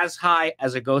is as high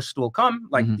as a Ghost will come,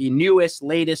 like the newest,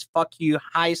 latest, fuck you,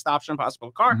 highest option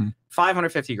possible car,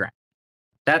 550 grand.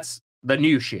 That's the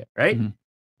new shit, right?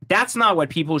 That's not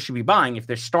what people should be buying if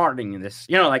they're starting in this.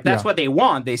 You know, like that's what they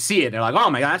want. They see it. They're like,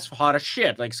 oh my God, that's hot as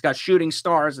shit. Like it's got shooting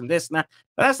stars and this and that.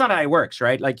 But that's not how it works,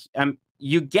 right? Like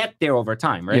you get there over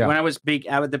time, right? When I was big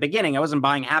at the beginning, I wasn't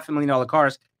buying $500,000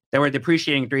 cars that were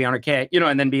depreciating 300K, you know,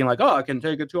 and then being like, oh, I can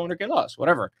take a 200K loss,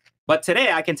 whatever. But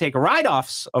today I can take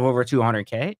write-offs of over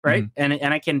 200K, right? And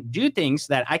I can do things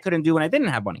that I couldn't do when I didn't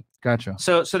have money. Gotcha.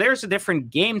 So there's a different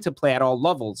game to play at all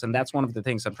levels, and that's one of the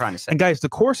things I'm trying to say. And guys, the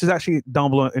course is actually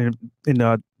down below in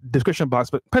the description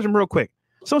box. But Pejman, real quick,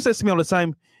 someone says to me all the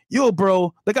time, "Yo,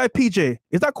 bro, the guy PJ,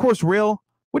 is that course real?"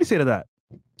 What do you say to that?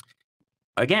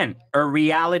 Again, a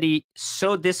reality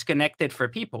so disconnected for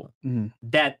people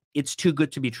that it's too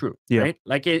good to be true, right?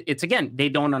 Like it's again, they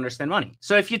don't understand money.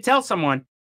 So if you tell someone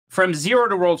from 0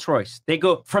 to Rolls Royce, they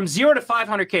go from 0 to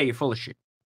 500K, you're full of shit.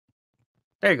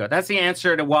 There you go. That's the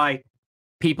answer to why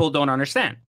people don't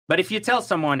understand. But if you tell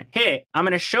someone, hey, I'm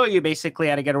going to show you basically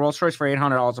how to get a Rolls Royce for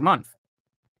 $800 a month,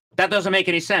 that doesn't make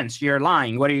any sense. You're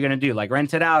lying. What are you going to do? Like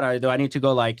rent it out? Or do I need to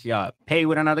go like pay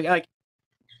with another guy? Like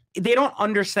they don't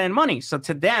understand money. So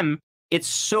to them, it's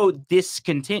so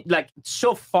like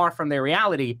so far from their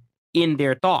reality in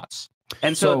their thoughts.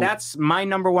 And so that's my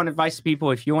 #1 advice to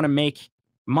people. If you want to make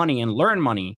money and learn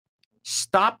money,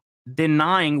 stop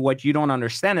denying what you don't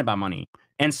understand about money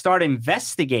and start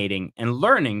investigating and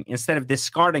learning instead of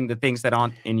discarding the things that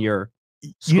aren't in your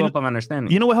scope of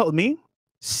understanding. You know what helped me?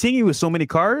 Seeing you with so many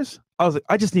cars, I was like,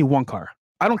 I just need one car.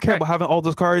 I don't care about having all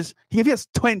those cars. If he has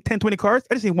 10, 20 cars,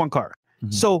 I just need one car.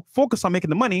 So focus on making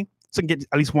the money so you can get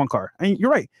at least one car. And you're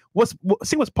right.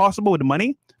 See what's possible with the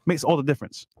money makes all the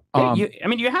difference. You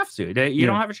have to. You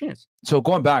don't have a chance. So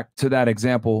going back to that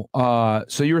example,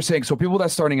 so you were saying, so people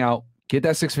that's starting out, get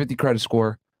that 650 credit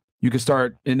score. You can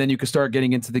start, and then you can start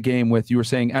getting into the game with, you were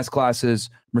saying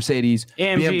S-classes, Mercedes,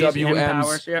 AMGs, BMW, M's.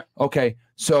 Powers, yeah. Okay,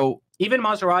 so even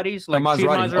Maseratis, like cheap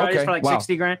Maseratis for like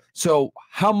 60 grand. So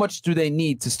how much do they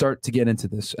need to start to get into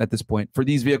this at this point for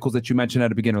these vehicles that you mentioned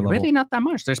at a beginner level? Really not that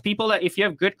much. There's people that if you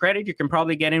have good credit, you can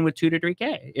probably get in with 2 to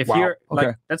 3K. If you're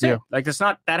like, that's it. Like it's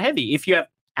not that heavy. If you have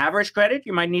average credit,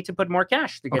 you might need to put more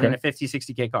cash to get in a 50,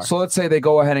 60K car. So let's say they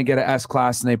go ahead and get an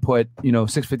S-class and they put,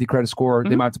 650 credit score.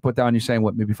 They might have to put down, you're saying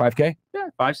what, maybe 5K? Yeah,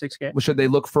 5, 6K. Well, should they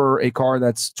look for a car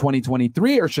that's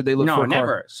 2023 or should they look for a car? No,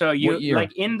 never. So you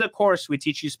like in the course, we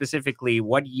teach you specifically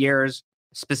what years,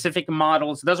 specific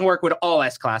models. It doesn't work with all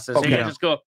S-classes. Okay. You can just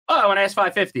go, oh, I want an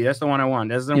S550. That's the one I want.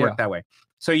 It doesn't work that way.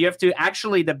 So you have to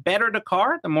actually, the better the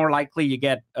car, the more likely you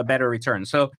get a better return.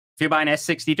 So if you buy an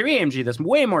S63 AMG that's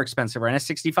way more expensive, or an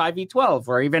S65 V12,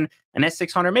 or even an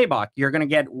S600 Maybach, you're going to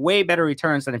get way better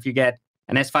returns than if you get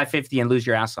an S550 and lose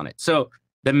your ass on it. So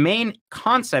the main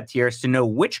concept here is to know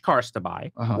which cars to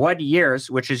buy, what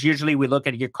years, which is usually we look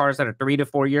at your cars that are 3 to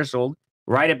 4 years old,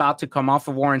 right about to come off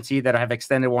of warranty, that have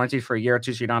extended warranty for a year or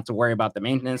two, so you don't have to worry about the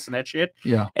maintenance and that shit.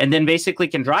 Yeah. And then basically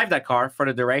can drive that car for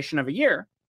the duration of a year.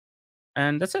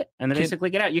 And that's it. And then basically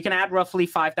get out. You can add roughly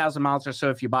 5,000 miles or so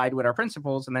if you buy it with our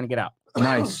principles and then get out.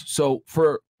 Nice. So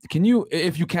can you,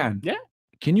 if you can,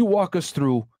 can you walk us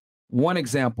through one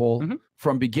example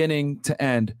from beginning to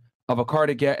end of a car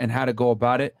to get and how to go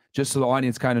about it, just so the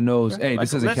audience kind of knows, hey,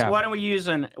 this is a cap. Why don't we use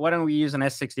an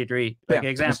S63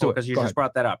 example, because you just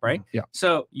brought that up, right? Yeah.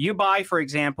 So you buy, for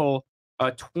example, a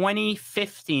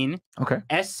 2015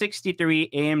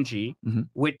 S63 AMG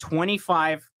with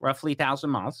 25 roughly 1,000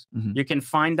 miles. You can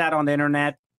find that on the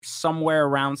internet somewhere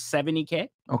around 70K.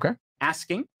 Okay.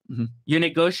 Asking. You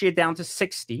negotiate down to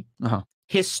 60.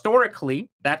 Historically,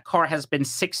 that car has been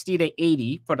 60 to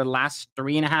 80 for the last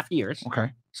 3.5 years.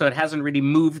 Okay. So it hasn't really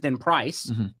moved in price.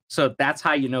 So that's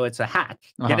how you know it's a hack.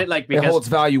 Get it? Like, because it holds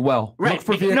value well. Right. Look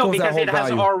for vehicles because that it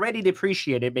has already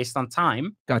depreciated based on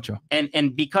time. Gotcha.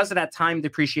 And because of that time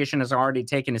depreciation has already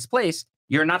taken its place,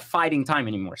 you're not fighting time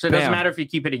anymore. So it doesn't matter if you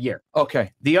keep it a year.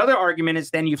 Okay. The other argument is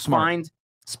then you find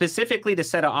specifically the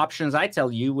set of options I tell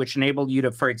you, which enable you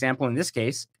to, for example, in this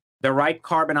case, the right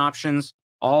carbon options,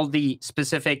 all the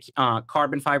specific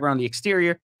carbon fiber on the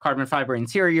exterior, carbon fiber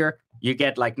interior. You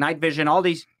get like night vision, all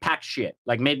these pack shit,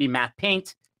 like maybe matte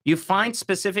paint. You find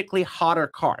specifically hotter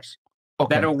cars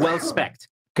that are well spec'd.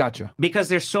 Gotcha. Because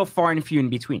they're so far and few in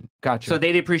between. Gotcha. So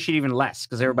they depreciate even less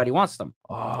because everybody wants them.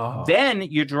 Oh. Then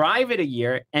you drive it a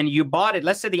year and you bought it.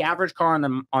 Let's say the average car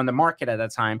on the market at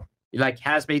that time like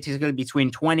has basically between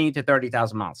 20 to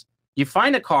 30,000 miles. You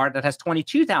find a car that has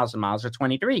 22,000 miles or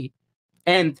 23,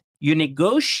 and you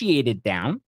negotiate it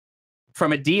down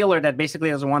from a dealer that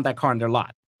basically doesn't want that car in their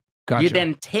lot. Gotcha. You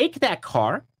then take that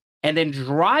car and then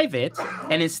drive it.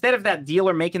 And instead of that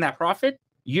dealer making that profit,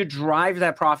 you drive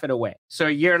that profit away. So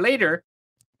a year later,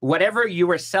 whatever you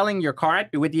were selling your car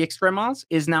at with the extra miles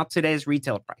is now today's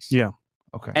retail price. Yeah.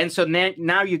 Okay. And so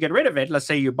now you get rid of it. Let's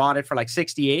say you bought it for like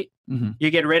 68.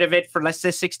 You get rid of it for, let's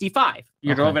say, 65.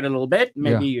 You drove it a little bit.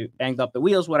 Maybe you banged up the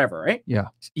wheels, whatever, right? Yeah.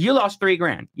 You lost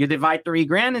 $3,000. You divide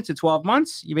 $3,000 into 12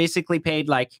 months. You basically paid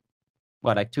like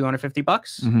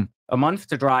 $250 a month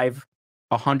to drive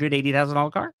a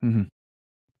 $180,000 car.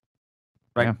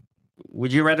 Right? Yeah.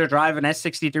 Would you rather drive an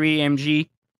S63 AMG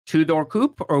 2-door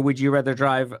coupe, or would you rather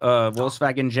drive a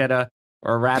Volkswagen Jetta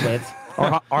or a Rabbit?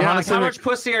 Or how much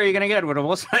pussy are you gonna get with a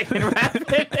Volkswagen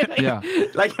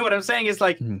Rabbit? Like what I'm saying is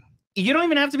like you don't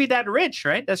even have to be that rich,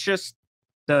 right? That's just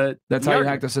that's how you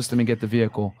hack the system and get the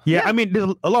vehicle. Yeah, I mean,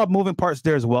 there's a lot of moving parts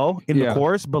there as well in the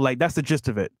course, but like that's the gist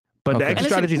of it. But the extra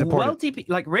strategy is important. Wealthy,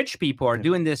 like rich people are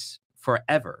doing this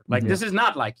forever. Like this is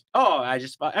not like, oh,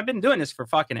 I've been doing this for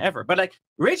fucking ever. But like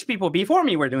rich people before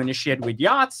me were doing this shit with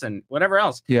yachts and whatever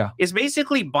else. Yeah. It's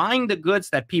basically buying the goods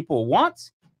that people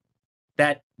want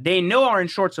that they know are in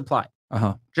short supply.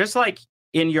 Just like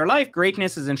in your life,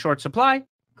 greatness is in short supply.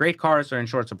 Great cars are in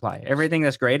short supply. Everything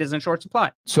that's great is in short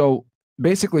supply. So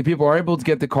basically people are able to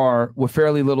get the car with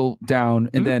fairly little down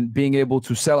and then being able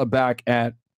to sell it back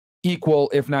at equal,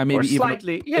 if not maybe or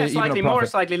slightly, even slightly more,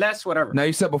 slightly less, whatever. Now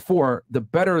you said before, the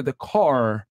better the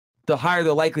car, the higher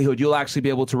the likelihood you'll actually be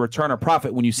able to return a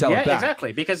profit when you sell it back.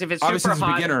 Exactly. Because if it's obviously super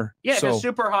hot, beginner, if it's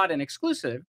super hot and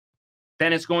exclusive,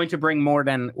 then it's going to bring more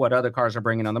than what other cars are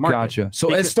bringing on the market. Gotcha.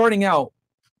 So as starting out,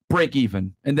 break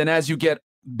even, and then as you get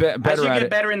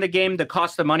better in the game, the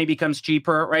cost of money becomes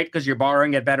cheaper, right? Because you're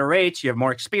borrowing at better rates, you have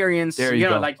more experience. There you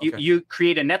go. Like you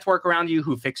create a network around you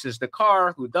who fixes the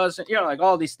car, who doesn't. Like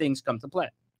all these things come to play.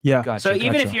 Yeah. Gotcha, so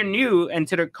even if you're new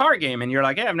into the car game and you're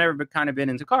like, hey, I've never been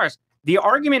into cars, the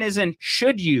argument isn't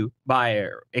should you buy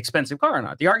an expensive car or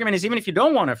not. The argument is even if you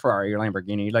don't want a Ferrari or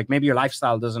Lamborghini, like maybe your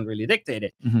lifestyle doesn't really dictate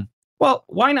it. Well,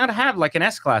 why not have like an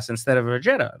S-Class instead of a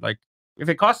Jetta? Like if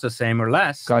it costs the same or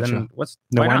less, then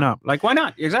why not? Like why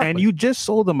not? Exactly. And you just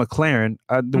sold a McLaren,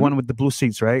 the one with the blue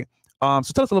seats, right? So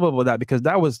tell us a little bit about that because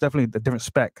that was definitely a different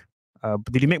spec.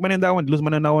 Did you make money on that one? Did you lose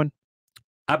money on that one?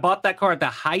 I bought that car at the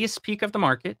highest peak of the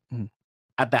market,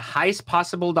 at the highest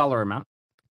possible dollar amount.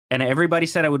 And everybody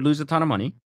said I would lose a ton of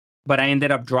money. But I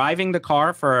ended up driving the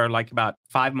car for like about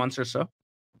 5 months or so.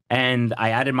 And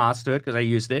I added miles to it because I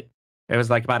used it. It was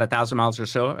like about 1,000 miles or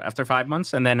so after 5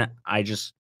 months. And then I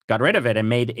just got rid of it and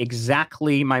made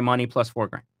exactly my money plus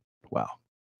 $4 grand. Wow.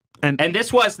 And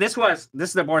this is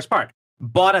the worst part.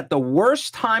 Bought at the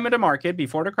worst time of the market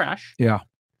before the crash. Yeah.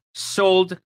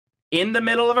 Sold in the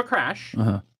middle of a crash,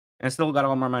 and still got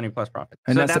all my money plus profit.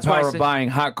 And so that's the power of buying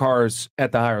hot cars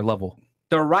at the higher level.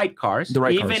 The right cars,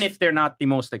 even if they're not the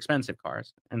most expensive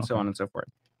cars, and so on and so forth.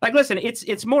 Like, listen,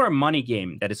 it's more a money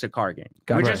game than it's a car game.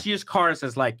 We just use cars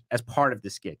as part of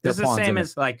this gig. This is the same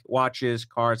as like watches,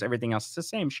 cars, everything else. It's the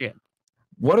same shit.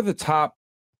 What are the top,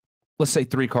 let's say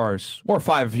 3 cars, or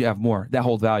 5 if you have more, that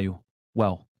hold value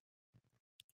well?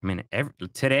 I mean,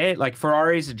 today, like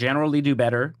Ferraris generally do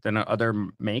better than other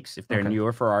makes. If they're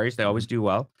newer Ferraris, they always do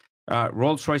well.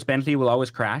 Rolls-Royce, Bentley will always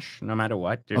crash no matter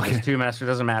what. There's just 2 masters,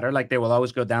 doesn't matter. Like they will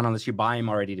always go down unless you buy them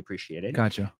already depreciated.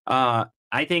 Gotcha.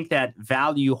 I think that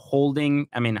value holding,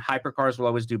 I mean, hypercars will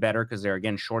always do better because they're,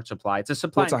 again, short supply. It's a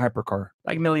supply. What's a hypercar?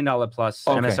 Like $1 million plus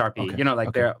MSRP. You know,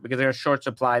 like because they're short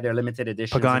supply, they're limited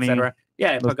editions, etc.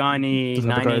 Yeah, Pagani,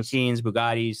 918s,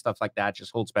 Bugatti, stuff like that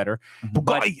just holds better.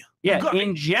 But yeah,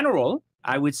 in general,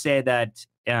 I would say that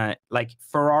like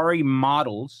Ferrari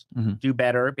models do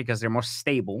better because they're more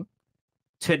stable.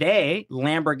 Today,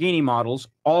 Lamborghini models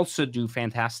also do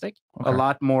fantastic. A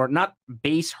lot more, not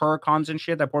base Huracans and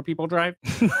shit that poor people drive.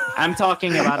 I'm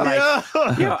talking about like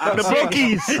the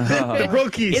brokies. The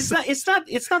brokies.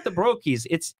 It's not the brokies.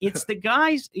 It's the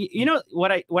guys. You know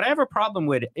what I have a problem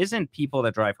with isn't people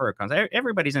that drive Huracans.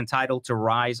 Everybody's entitled to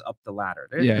rise up the ladder.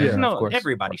 There's no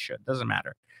everybody should. Doesn't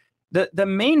matter. The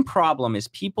main problem is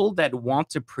people that want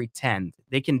to pretend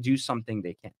they can do something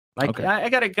they can't. Like I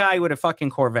got a guy with a fucking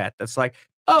Corvette that's like,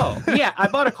 oh, yeah, I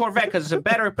bought a Corvette because it's a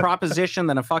better proposition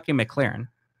than a fucking McLaren.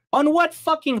 On what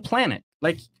fucking planet?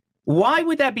 Like, why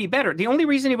would that be better? The only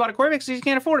reason he bought a Corvette is because he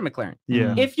can't afford a McLaren.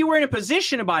 Yeah. If you were in a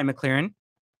position to buy a McLaren,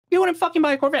 you wouldn't fucking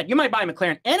buy a Corvette. You might buy a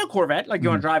McLaren and a Corvette, like you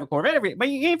want to drive a Corvette, but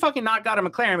you ain't fucking not got a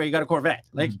McLaren, but you got a Corvette.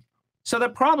 Like, so the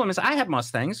problem is I had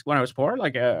Mustangs when I was poor.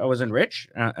 Like, I wasn't rich.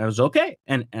 I was okay.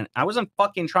 And I wasn't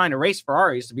fucking trying to race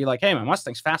Ferraris to be like, hey, my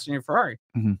Mustang's faster than your Ferrari.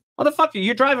 Motherfucker,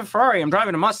 you drive a Ferrari, I'm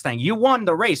driving a Mustang. You won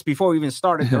the race before we even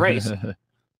started the race.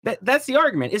 That's the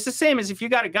argument. It's the same as if you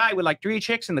got a guy with like 3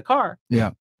 chicks in the car.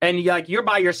 Yeah. And you're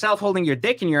by yourself holding your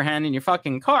dick in your hand in your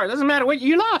fucking car. It doesn't matter what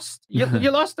you lost. You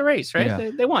lost the race, right? Yeah.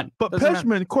 They won. But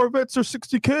Pejman, Corvettes are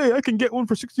 $60K. I can get one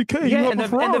for $60K. Yeah, and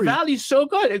the value's so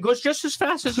good. It goes just as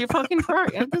fast as your fucking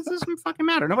Ferrari. It doesn't fucking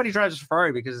matter. Nobody drives a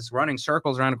Ferrari because it's running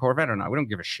circles around a Corvette or not. We don't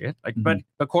give a shit. Like,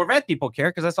 but Corvette people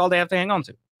care because that's all they have to hang on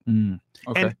to.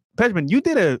 Okay. And Pejman, you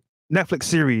did a Netflix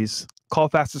series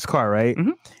called Fastest Car, right?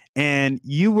 And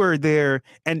you were there.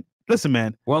 And listen,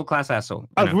 man, world-class asshole.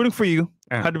 I was rooting for you,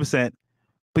 100%.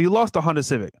 But you lost a Honda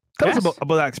Civic. Tell us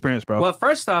about that experience, bro. Well,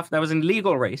 first off, that was an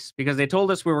illegal race because they told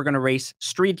us we were going to race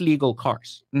street legal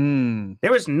cars.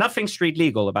 There was nothing street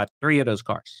legal about 3 of those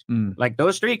cars. Like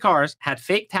those 3 cars had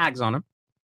fake tags on them,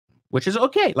 which is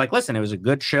okay. Like, listen, it was a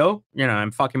good show. You know, I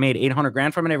fucking made 800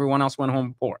 grand from it. Everyone else went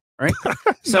home poor, right?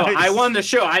 So I won the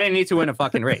show. I didn't need to win a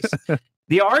fucking race.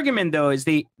 The argument, though, is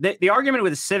the argument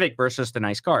with the Civic versus the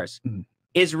nice cars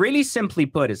is really simply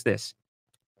put is this.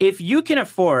 If you can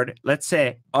afford, let's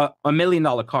say, a $1 million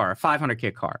car, a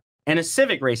 $500K car, and a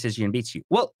Civic races you and beats you,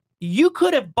 well, you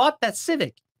could have bought that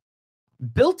Civic,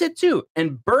 built it too,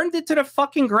 and burned it to the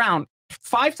fucking ground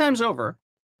 5 times over.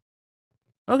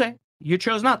 Okay, you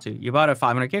chose not to. You bought a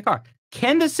 $500K car.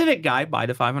 Can the Civic guy buy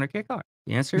the $500K car?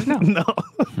 The answer is no. No.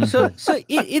 So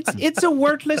it's a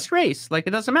worthless race. Like,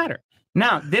 it doesn't matter.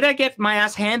 Now, did I get my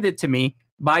ass handed to me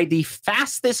by the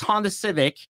fastest Honda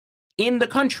Civic in the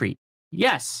country?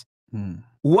 Yes.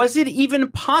 Was it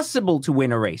even possible to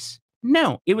win a race?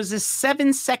 No, it was a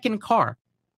 7-second car.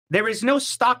 There is no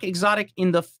stock exotic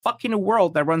in the fucking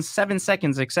world that runs 7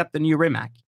 seconds except the new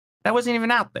Rimac. That wasn't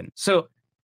even out then. So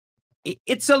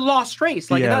it's a lost race.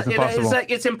 Like, yeah,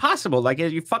 it's impossible. Like,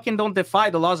 you fucking don't defy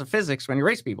the laws of physics when you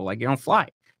race people. Like, you don't fly.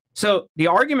 So the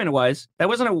argument was that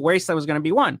wasn't a race that was going to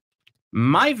be won.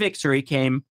 My victory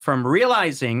came from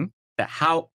realizing that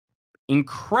how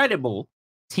incredible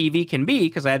TV can be,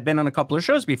 because I had been on a couple of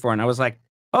shows before, and I was like,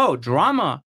 oh,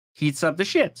 drama heats up the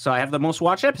shit. So I have the most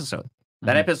watched episode.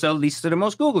 That episode leads to the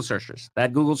most Google searches.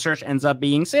 That Google search ends up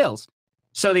being sales.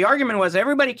 So the argument was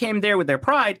everybody came there with their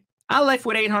pride. I left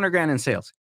with 800 grand in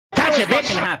sales. That's a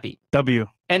bitch and happy. W.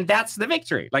 And that's the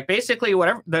victory. Like, basically,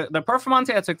 whatever the performance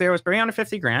I took there was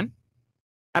 350 grand.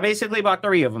 I basically bought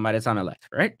 3 of them by the time I left,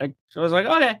 right? Like, so I was like,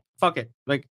 okay, fuck it.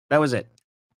 Like, that was it.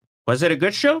 Was it a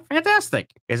good show? Fantastic.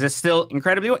 Is it still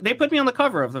incredibly? They put me on the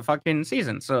cover of the fucking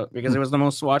season, so because it was the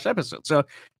most watched episode. So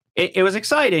it was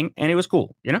exciting and it was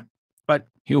cool, you know. But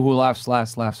he who laughs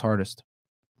last laughs hardest.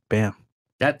 Bam.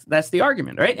 That's the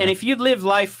argument, right? Yeah. And if you live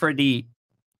life for the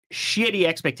shitty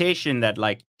expectation that,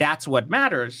 like, that's what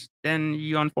matters, then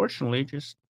you unfortunately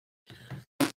just,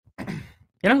 you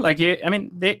know, like, I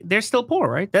mean, they're still poor,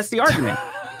 right? That's the argument.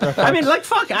 I mean, like,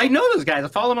 fuck, I know those guys. I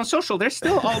follow them on social. They're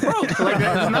still all broke. Like,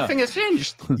 nothing has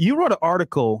changed. You wrote an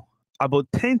article about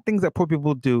 10 things that poor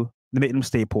people do to make them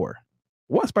stay poor.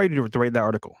 What inspired you to write that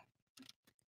article?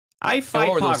 I fight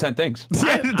poverty. Those 10 things.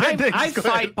 I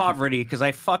fight poverty because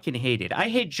I fucking hate it. I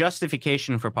hate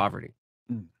justification for poverty.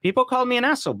 People call me an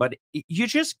asshole, but you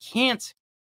just can't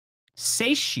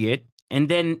say shit and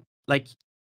then, like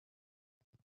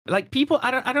people,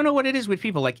 I don't know what it is with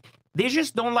people. Like, they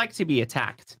just don't like to be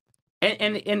attacked.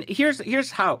 And here's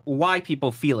why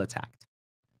people feel attacked.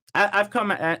 I've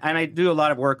come and I do a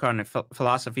lot of work on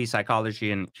philosophy,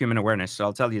 psychology, and human awareness. So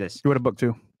I'll tell you this. You wrote a book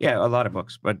too. Yeah, a lot of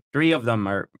books, but 3 of them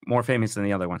are more famous than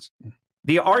the other ones.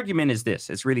 The argument is this.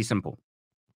 It's really simple.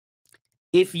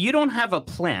 If you don't have a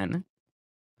plan,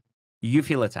 you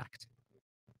feel attacked.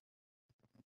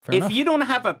 Fair enough. If you don't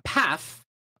have a path,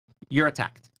 you're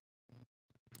attacked.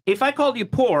 If I call you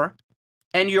poor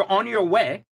and you're on your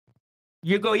way,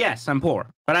 you go, yes, I'm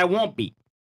poor, but I won't be.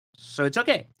 So it's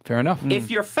okay. Fair enough. If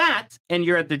you're fat and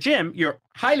you're at the gym, you're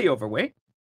highly overweight,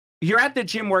 you're at the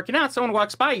gym working out, someone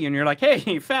walks by you and you're like, hey,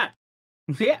 you're fat.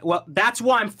 Yeah, well, that's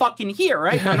why I'm fucking here,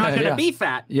 right? I'm not going to be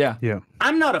fat. Yeah.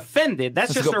 I'm not offended.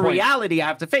 That's just a reality I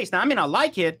have to face. Now, I mean, I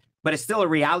like it, but it's still a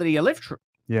reality I live through.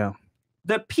 Yeah.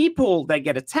 The people that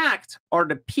get attacked are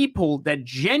the people that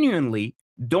genuinely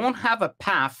don't have a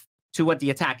path to what the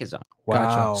attack is on.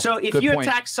 Wow. So if you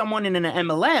attack someone in an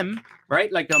MLM,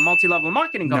 right, like a multi-level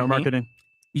marketing company,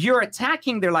 you're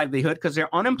attacking their livelihood because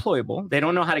they're unemployable. They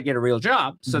don't know how to get a real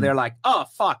job. So they're like, oh,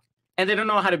 fuck. And they don't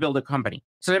know how to build a company.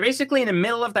 So they're basically in the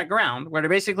middle of that ground where they're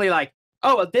basically like,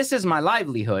 oh, well, this is my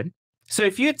livelihood. So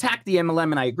if you attack the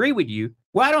MLM and I agree with you,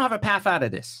 well, I don't have a path out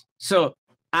of this. So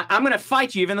I'm going to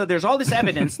fight you, even though there's all this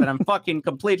evidence that I'm fucking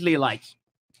completely, like,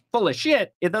 full of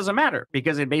shit. It doesn't matter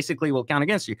because it basically will count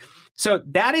against you. So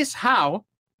that is how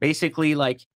basically,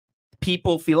 like,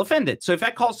 people feel offended. So if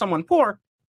I call someone poor,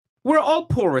 we're all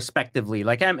poor respectively.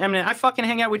 Like, I mean, I fucking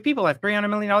hang out with people that have $300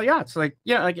 million yachts. Like,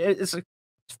 you know, like, it's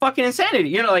fucking insanity.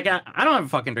 You know, like, I don't have a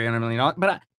fucking $300 million,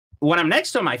 but when I'm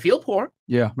next to them, I feel poor.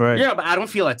 Yeah, right. Yeah, but I don't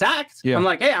feel attacked. Yeah. I'm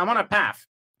like, hey, I'm on a path.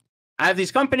 I have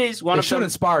these companies. One of them should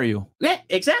inspire you. Yeah,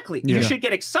 exactly. Yeah. You should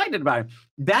get excited about it.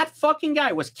 That fucking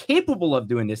guy was capable of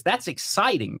doing this. That's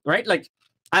exciting, right? Like,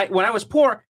 when I was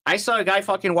poor, I saw a guy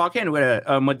fucking walk in with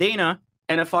a Modena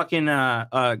and a fucking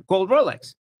gold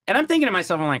Rolex. And I'm thinking to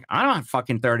myself, I'm like, I don't have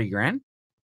fucking 30 grand.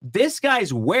 This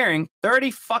guy's wearing 30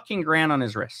 fucking grand on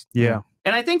his wrist. Yeah.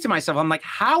 And I think to myself, I'm like,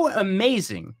 how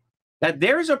amazing that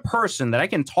there's a person that I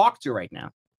can talk to right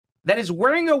now that is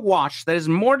wearing a watch that is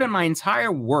more than my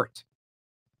entire worth.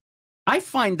 I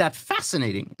find that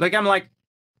fascinating. Like, I'm like,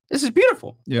 this is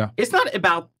beautiful. Yeah. It's not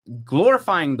about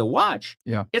glorifying the watch.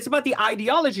 Yeah. It's about the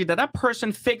ideology that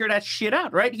person figured that shit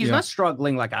out, right? He's not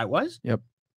struggling like I was. Yep.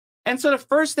 And so the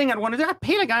first thing I'd want to do, I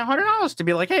paid a guy $100 to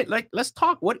be like, hey, like, let's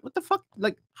talk. What the fuck?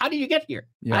 Like, how did you get here?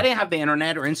 Yeah. I didn't have the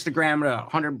internet or Instagram or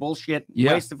 100 bullshit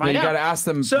ways to find out. You got to ask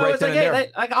them so right it's then like, and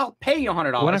hey, like, I'll pay you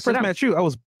 $100. When I first met you, I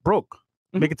was broke,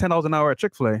 making $10 an hour at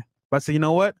Chick-fil-A. But I said, you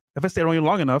know what? If I stay around you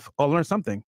long enough, I'll learn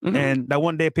something. And that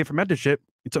one day I paid for mentorship.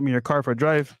 You took me in your car for a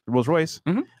drive, Rolls Royce.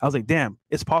 I was like, damn,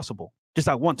 it's possible. Just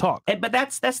that one talk. But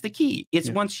that's the key.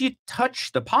 It's once you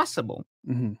touch the possible,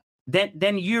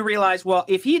 then you realize, well,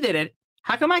 if he did it,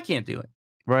 how come I can't do it?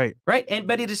 Right. Right.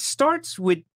 But it starts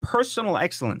with personal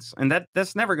excellence, and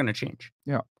that's never going to change.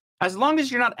 Yeah. As long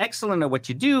as you're not excellent at what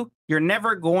you do, you're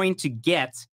never going to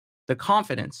get the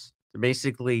confidence to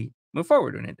basically move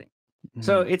forward with anything.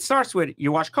 So it starts with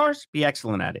you wash cars, be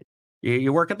excellent at it.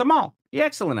 You work at the mall, be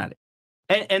excellent at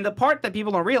it. And the part that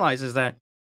people don't realize is that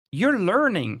you're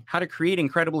learning how to create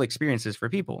incredible experiences for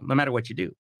people, no matter what you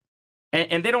do.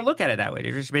 And they don't look at it that way.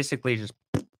 They're just basically just,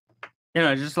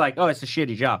 just like, oh, it's a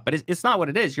shitty job. But it's not what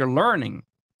it is. You're learning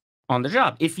on the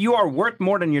job. If you are worth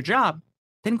more than your job,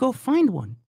 then go find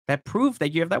one that proves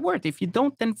that you have that worth. If you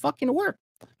don't, then fucking work.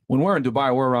 When we're in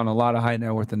Dubai, we're around a lot of high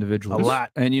net worth individuals. A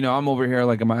lot. And, I'm over here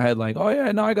like in my head, like, oh,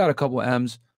 yeah, no, I got a couple of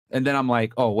M's. And then I'm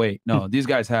like, oh, wait, no, these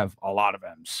guys have a lot of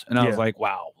M's. And I was like,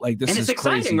 wow, like this is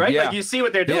exciting, crazy. right? Yeah. Like you see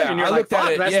what they're doing. Yeah, And you're I like, looked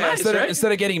at it. that's nice,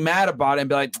 Instead of getting mad about it and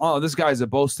be like, oh, this guy's a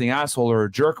boasting asshole or a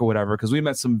jerk or whatever, because we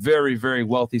met some very, very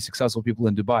wealthy, successful people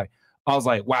in Dubai. I was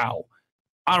like, wow,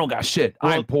 I don't got shit.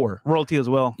 I'm poor. Royalty as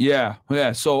well. Yeah.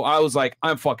 So I was like,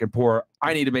 I'm fucking poor.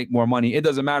 I need to make more money. It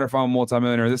doesn't matter if I'm a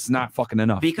multimillionaire. This is not fucking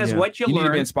enough. Because what you learn, need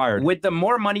to be inspired. With the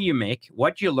more money you make,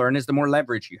 what you learn is the more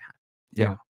leverage you have.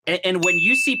 Yeah. And when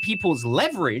you see people's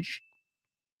leverage,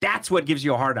 that's what gives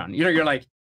you a hard on. You're like,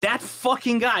 that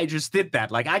fucking guy just did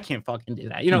that. Like, I can't fucking do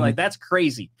that. Like, that's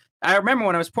crazy. I remember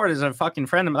when I was poor, there's a fucking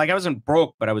friend of mine. Like, I wasn't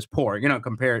broke, but I was poor,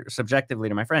 compared subjectively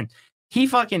to my friend.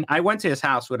 I went to his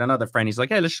house with another friend. He's like,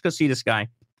 hey, let's just go see this guy.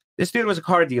 This dude was a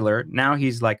car dealer. Now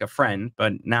he's like a friend,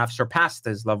 but now I've surpassed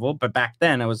his level. But back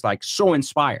then I was like so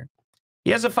inspired. He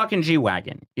has a fucking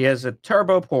G-Wagon. He has a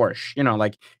turbo Porsche.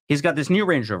 Like he's got this new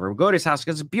Range Rover. We go to his house.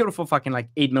 It's a beautiful fucking like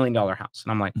 $8 million house.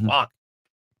 And I'm like, fuck.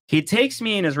 He takes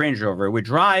me in his Range Rover. We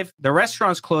drive. The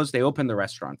restaurant's closed. They open the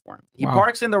restaurant for him. He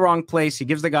parks in the wrong place. He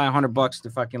gives the guy $100 to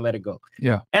fucking let it go.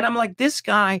 Yeah. And I'm like, this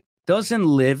guy doesn't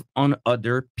live on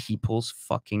other people's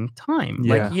fucking time.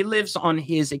 Yeah. Like he lives on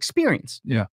his experience.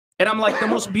 Yeah. And I'm like, the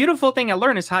most beautiful thing I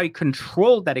learned is how he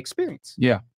controlled that experience.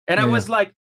 Yeah. And I was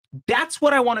like, that's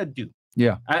what I want to do.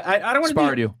 Yeah. I don't want to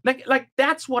inspired you. Like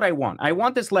that's what I want. I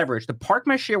want this leverage to park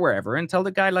my shit wherever and tell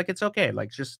the guy like it's okay.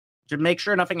 Like just to make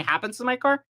sure nothing happens to my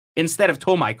car instead of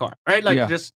tow my car. Right? Like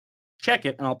just check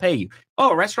it and I'll pay you.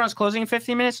 Oh, restaurant's closing in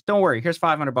 15 minutes? Don't worry. Here's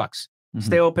 $500.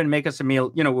 Stay open, make us a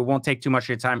meal. We won't take too much of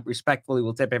your time. Respectfully,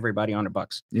 we'll tip everybody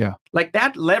 $100. Yeah. Like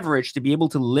that leverage to be able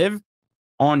to live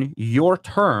on your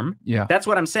term. Yeah. That's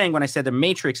what I'm saying when I said the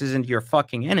matrix isn't your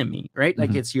fucking enemy, right?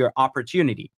 Like it's your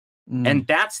opportunity. And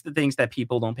that's the things that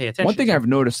people don't pay attention to. One thing I've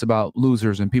noticed about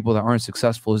losers and people that aren't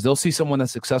successful is they'll see someone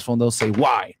that's successful and they'll say,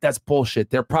 why? That's bullshit.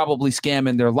 They're probably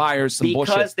scamming. They're liars. Some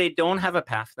bullshit. Because they don't have a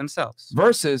path themselves.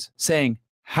 Versus saying,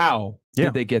 how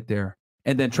did they get there?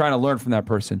 And then trying to learn from that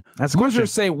person. That's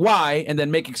losers say why and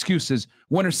then make excuses.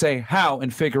 Winners say how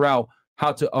and figure out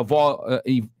how to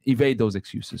evade those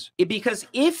excuses. Because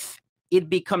if it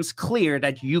becomes clear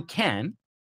that you can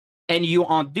and you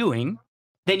aren't doing,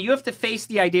 then you have to face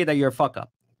the idea that you're a fuck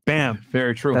up. Bam.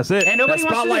 Very true. That's it. And nobody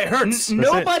wants to,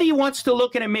 nobody wants to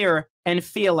look in a mirror and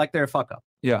feel like they're a fuck up.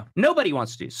 Yeah. Nobody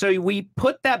wants to. So we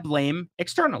put that blame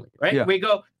externally, right? Yeah. We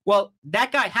go, well,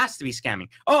 that guy has to be scamming.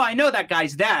 Oh, I know that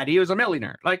guy's dad. He was a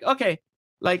millionaire. Like, okay.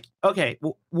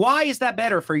 Why is that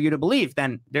better for you to believe?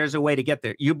 Then there's a way to get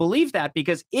there. You believe that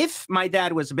because if my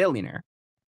dad was a billionaire,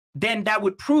 then that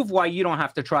would prove why you don't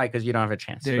have to try because you don't have a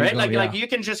chance, right? Like you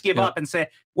can just give up and say,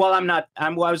 well, I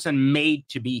wasn't made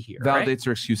to be here. Validates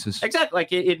your excuses. Exactly.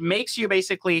 Like it makes you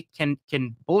basically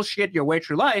can bullshit your way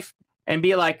through life and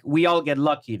be like, we all get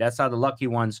lucky. That's how the lucky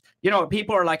ones,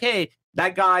 people are like, hey,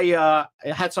 that guy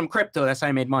had some crypto. That's how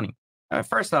I made money.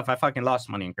 First off, I fucking lost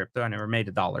money in crypto. I never made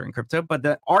 $1 in crypto. But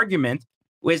the argument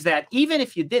was that even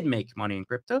if you did make money in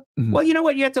crypto, well, you know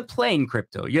what? You had to play in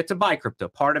crypto. You had to buy crypto.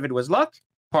 Part of it was luck.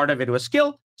 Part of it was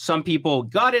skill. Some people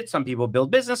got it. Some people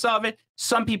built business of it.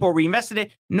 Some people reinvested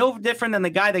it. No different than the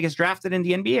guy that gets drafted in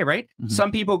the NBA, right?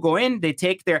 Some people go in, they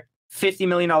take their $50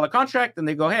 million contract and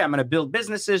they go, hey, I'm going to build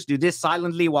businesses, do this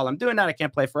silently while I'm doing that. I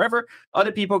can't play forever.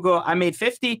 Other people go, I made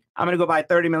 50. I'm going to go buy a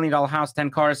 $30 million house, 10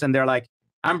 cars. And they're like,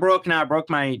 I'm broke now. I broke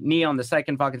my knee on the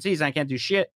second fucking season. I can't do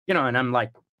shit. And I'm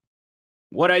like,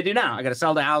 what do I do now? I got to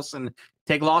sell the house and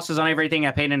take losses on everything.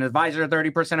 I paid an advisor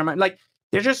 30% of my, like,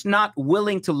 they're just not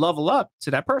willing to level up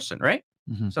to that person, right?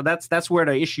 So that's where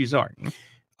the issues are.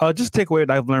 Just take away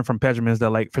that I've learned from Pejman is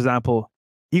that, like, for example,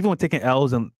 even when taking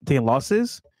L's and taking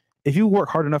losses, if you work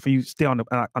hard enough and you stay on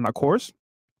a course,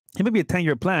 it may be a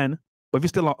 10-year plan, but if you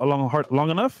stay long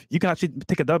enough, you can actually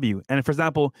take a W. And for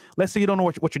example, let's say you don't know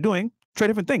what you're doing, try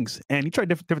different things, and you try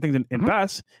different things in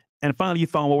past. And finally, you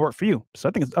found what worked for you. So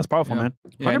I think that's powerful, man.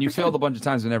 Yeah, and you failed a bunch of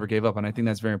times and never gave up. And I think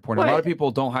that's very important. A lot of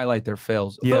people don't highlight their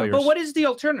failures. But what is the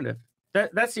alternative?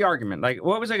 That's the argument. Like,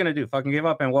 what was I going to do? Fucking give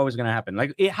up, and what was going to happen?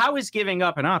 Like, how is giving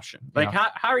up an option? Like,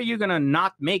 how are you going to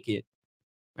not make it?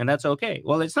 And that's okay.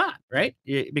 Well, it's not, right?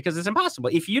 Because it's impossible.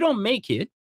 If you don't make it,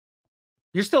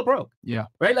 you're still broke. Yeah.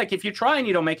 Right? Like, if you try and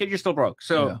you don't make it, you're still broke.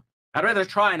 So I'd rather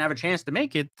try and have a chance to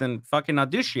make it than fucking not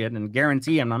do shit and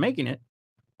guarantee I'm not making it.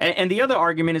 And the other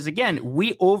argument is, again,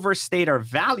 we overstate our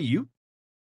value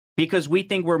because we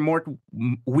think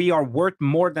we are worth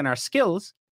more than our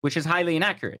skills, which is highly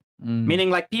inaccurate. Meaning,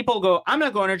 like, people go, I'm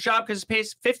not going to a job because it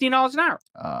pays $15 an hour.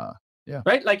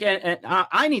 Right? Like, and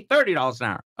I need $30 an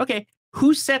hour. Okay.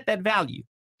 Who set that value?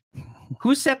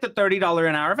 Who set the $30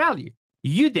 an hour value?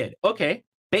 You did. Okay.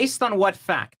 Based on what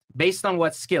fact? Based on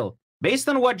what skill? Based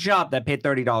on what job that paid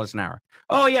 $30 an hour?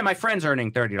 Oh, yeah, my friend's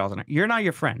earning $30 an hour. You're not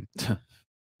your friend.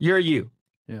 You're you.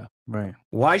 Yeah. Right.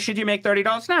 Why should you make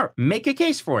 $30 an hour? Make a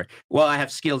case for it. Well, I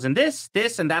have skills in this,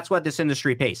 and that's what this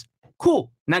industry pays.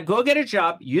 Cool. Now go get a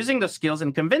job using the skills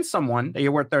and convince someone that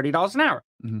you're worth $30 an hour.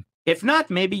 If not,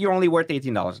 maybe you're only worth $18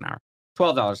 an hour,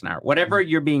 $12 an hour, whatever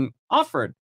you're being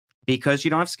offered, because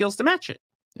you don't have skills to match it.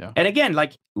 Yeah. And again,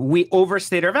 like, we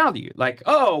overstate our value. Like,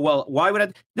 oh, well, why would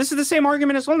I? This is the same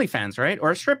argument as OnlyFans, right?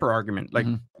 Or a stripper argument. Like,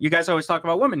 you guys always talk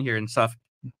about women here and stuff.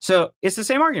 So it's the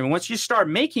same argument. Once you start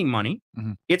making money,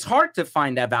 it's hard to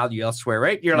find that value elsewhere,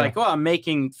 right? You're like, oh, I'm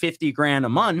making 50 grand a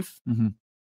month.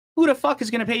 Who the fuck is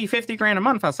going to pay you 50 grand a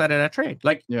month outside of that trade?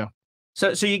 Like,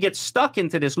 so you get stuck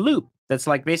into this loop. That's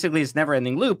like basically this never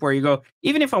ending loop where you go,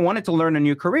 even if I wanted to learn a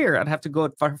new career, I'd have to go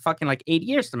for fucking like 8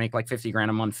 years to make like 50 grand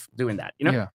a month doing that, you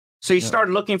know? Yeah. So you start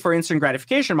looking for instant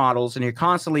gratification models and you're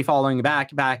constantly following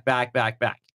back. Bam.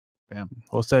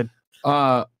 Well said.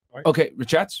 Okay,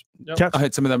 chats. I'll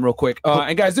hit some of them real quick.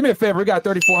 And guys, do me a favor. We got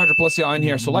 3,400 plus y'all in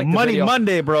here, so like the Money video.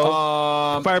 Monday, bro.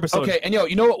 Fire episode. Okay, and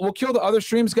you know what? We'll kill the other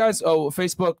streams, guys. Oh,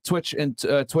 Facebook, Twitch, and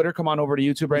Twitter. Come on over to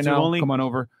YouTube right now. Come on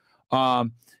over.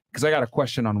 Because I got a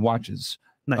question on watches.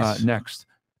 Nice. Next.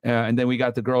 And then we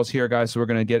got the girls here, guys. So we're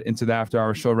gonna get into the after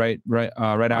hour show right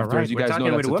afterwards. You guys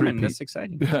know that's a women. That's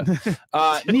exciting.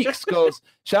 Neeks goes,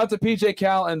 shout out to PJ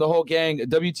Cal and the whole gang,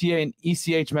 WTA and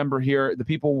ECH member here. The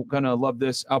people gonna love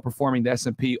this, outperforming the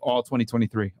S&P all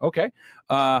 2023. Okay.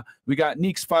 We got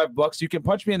Neeks $5. You can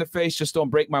punch me in the face, just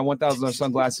don't break my $1,000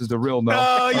 sunglasses. The real no.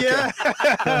 Oh yeah.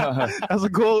 That's a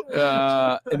cool.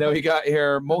 And then we got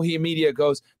here, Mohi Media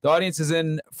goes, the audience is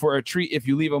in for a treat if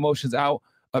you leave emotions out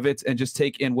of it and just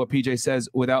take in what PJ says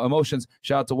without emotions.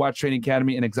 Shout out to Watch Trading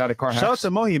Academy and Exotic Car Hacks. Shout out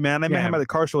to Mohi, man. I met him at the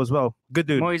car show as well. Good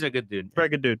dude. Mohi's a good dude. Very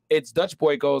good dude. It's Dutch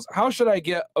Boy goes, how should I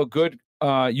get a good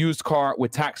used car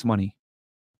with tax money?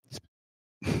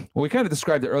 Well, we kind of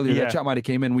described it earlier. That chat might have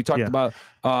came in. We talked about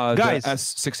guys, the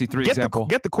S63 example.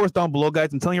 Get the course down below,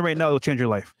 guys. I'm telling you right now, it'll change your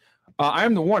life. I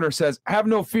am the Warner says, have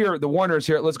no fear. The Warner's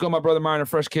here. Let's go, my brother Martin.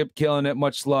 Fresh Kip, killing it.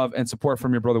 Much love and support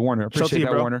from your brother Warner. Appreciate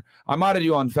that, Warner. I'm out of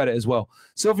you on Feta as well.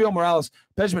 Silvio Morales,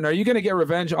 Pejman, are you going to get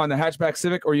revenge on the hatchback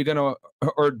Civic, or you don't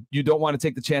want to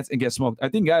take the chance and get smoked? I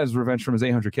think he got his revenge from his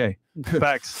 800K.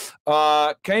 Facts.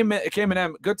 Cayman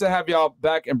M, good to have y'all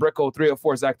back. And Bricko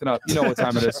 304 is acting up. You know what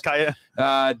time it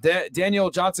is. Daniel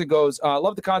Johnson goes,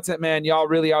 love the content, man. Y'all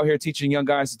really out here teaching young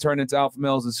guys to turn into alpha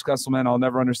males and successful men. I'll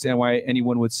never understand why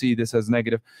anyone would see this as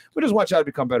negative. We just want y'all to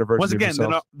become better versions Once again, of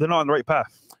yourselves. they're not on the right path.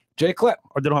 Jay Clip.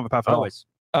 Or they don't have a path at all. Always.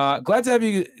 Glad to have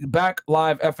you back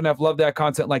live, FNF. Love that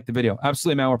content, like the video.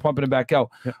 Absolutely, man. We're pumping it back out.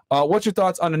 Yeah. What's your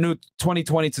thoughts on the new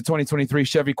 2020 to 2023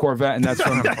 Chevy Corvette? And that's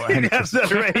from That's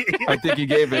right. I think you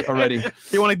gave it already.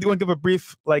 You want to give a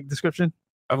brief description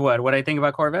of what I think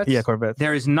about Corvettes? Yeah, Corvettes.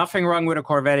 There is nothing wrong with a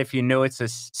Corvette if you know it's a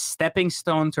stepping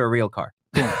stone to a real car.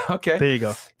 Okay, there you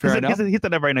go. He said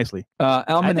that very nicely.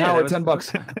 Elman Howard,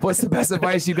 $10. What's the best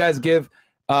advice you guys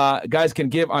can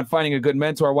give on finding a good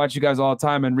mentor? I watch you guys all the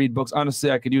time and read books.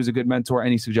 Honestly, I could use a good mentor.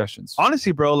 Any suggestions?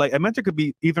 Honestly, bro, like a mentor could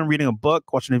be even reading a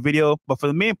book, watching a video. But for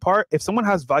the main part, if someone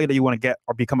has value that you want to get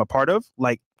or become a part of,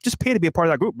 like just pay to be a part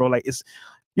of that group, bro. Like it's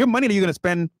your money that you're gonna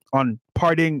spend on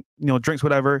partying, drinks,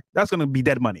 whatever. That's gonna be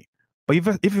dead money. But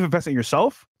if you invest in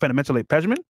yourself, fundamentally, like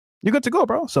Pejman, you're good to go,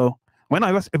 bro. So why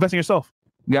not invest in yourself?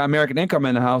 Got American Income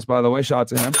in the house, by the way. Shout out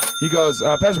to him. He goes,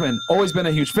 Pejman, always been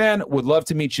a huge fan. Would love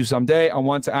to meet you someday. I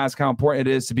want to ask how important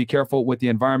it is to be careful with the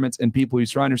environments and people you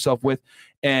surround yourself with.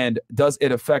 And does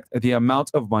it affect the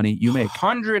amount of money you make?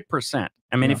 100%.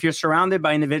 I mean, if you're surrounded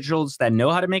by individuals that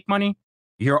know how to make money,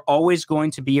 you're always going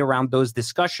to be around those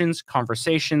discussions,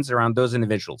 conversations around those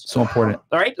individuals. So important.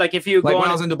 All right? Like if you go when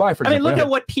I was in Dubai, for example. I mean, look at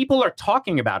what people are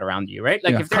talking about around you, right?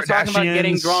 Like if they're talking about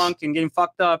getting drunk and getting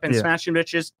fucked up and smashing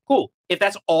bitches, cool. If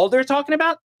that's all they're talking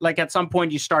about, like at some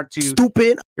point you start to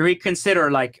reconsider,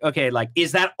 like, okay, like,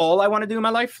 is that all I want to do in my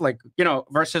life? Like,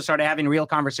 versus start having real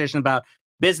conversation about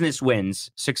business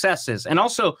wins, successes, and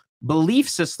also belief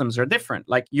systems are different.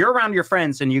 Like you're around your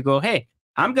friends and you go, hey,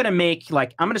 I'm going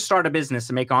to start a business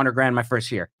and make 100 grand my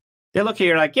first year. They look at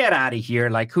you like, get out of here.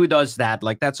 Like, who does that?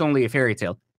 Like, that's only a fairy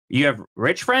tale. You have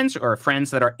rich friends or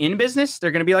friends that are in business.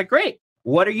 They're going to be like, great.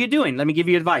 What are you doing? Let me give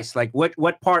you advice. Like, what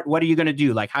are you going to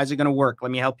do? Like, how's it going to work? Let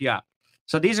me help you out.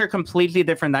 So these are completely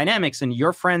different dynamics, and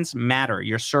your friends matter.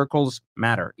 Your circles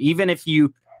matter. Even if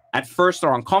you at first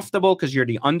are uncomfortable because you're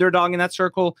the underdog in that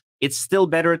circle, it's still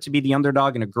better to be the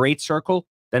underdog in a great circle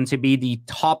than to be the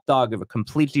top dog of a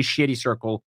completely shitty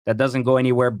circle that doesn't go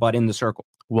anywhere but in the circle.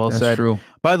 Well That's said. true.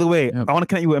 By the way, Yep. I want to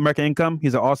connect you with American Income.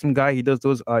 He's an awesome guy. He does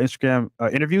those Instagram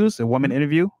interviews, a 1 minute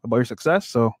interview about your success.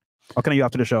 So I'll connect you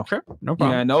after the show. Sure, no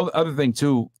problem. Yeah, and the other thing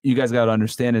too, you guys got to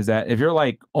understand is that if you're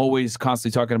like always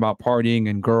constantly talking about partying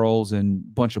and girls and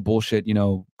bunch of bullshit, you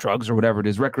know, drugs or whatever it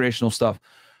is, recreational stuff,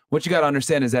 what you got to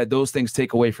understand is that those things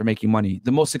take away from making money.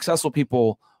 The most successful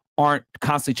people aren't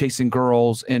constantly chasing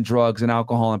girls and drugs and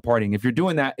alcohol and partying. If you're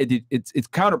doing that, it's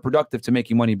counterproductive to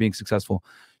making money, being successful.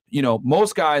 You know,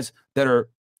 most guys that are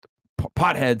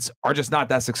potheads are just not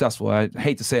that successful. I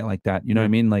hate to say it like that. You know what I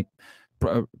mean? Like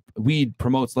weed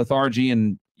promotes lethargy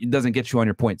and it doesn't get you on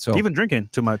your point. So Even drinking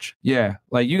too much. yeah,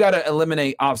 like you got to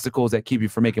eliminate obstacles that keep you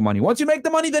from making money. Once you make the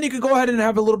money, then you can go ahead and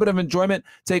have a little bit of enjoyment,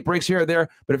 take breaks here or there.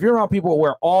 But if you're around people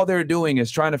where all they're doing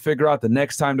is trying to figure out the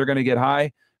next time they're going to get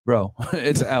high, bro,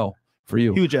 it's an L for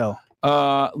you. Huge L.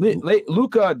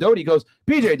 Luca Doty goes,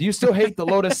 PJ, do you still hate the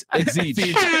Lotus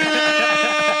Exige?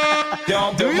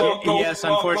 Yes,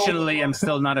 unfortunately, I'm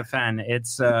still not a fan.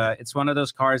 It's one of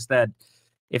those cars that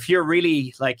if you're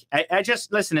really like, I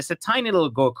just listen, it's a tiny little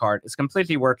go-kart. It's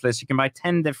completely worthless. You can buy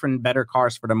 10 different better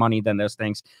cars for the money than those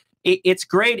things. It's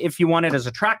great if you want it as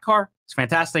a track car. It's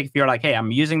fantastic if you're like, hey,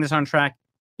 I'm using this on track.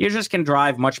 You just can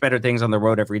drive much better things on the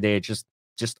road every day. It's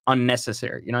just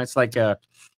unnecessary. You know, it's like, do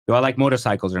I like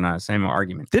motorcycles or not? Same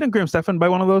argument. Didn't Graham Stefan buy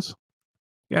one of those?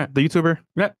 Yeah. The YouTuber?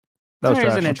 Yeah. That was He's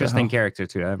trash. an What the interesting hell? character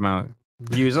too. I have my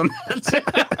views on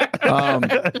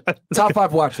that. Top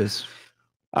 5 watches.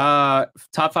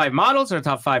 Top 5 models or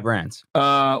top 5 brands?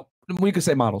 We could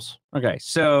say models Okay,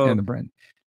 so and the brand.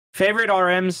 favorite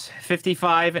RMs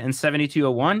 55 and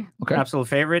 7201. Okay. Absolute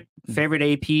favorite. Favorite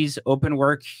APs open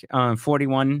work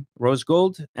 41 rose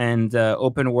gold and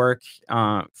open work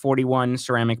 41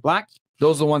 ceramic black.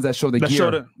 Those are the ones that show the That gear.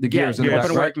 show the gears in the back,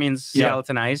 open right? work means Yeah.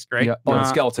 skeletonized, right? Yeah. Oh, the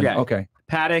skeleton. yeah. Okay.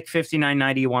 Paddock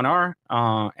 5991R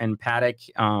and Paddock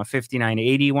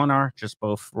 5981R, just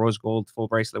both rose gold full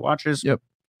bracelet watches. Yep.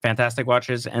 Fantastic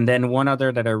watches. And then one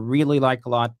other that I really like a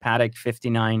lot, Paddock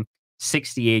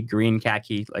 5968 green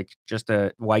khaki, like just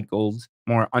a white gold,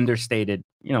 more understated,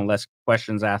 you know, less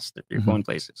questions asked if you're going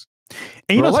places.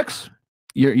 And you know, Rolex?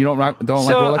 You don't like So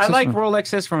Rolexes? I like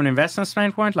Rolexes from an investment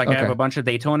standpoint. Like I have Okay. a bunch of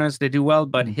Daytonas, they do well,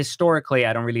 but historically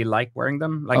I don't really like wearing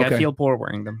them. Like I Okay. feel poor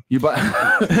wearing them. You but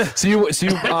so you Just be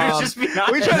honest. we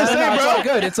trying to say, it's bro? all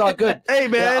good. It's all good. hey,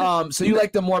 man. Yeah, so you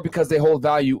like them more because they hold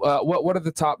value. What are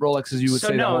the top Rolexes you would So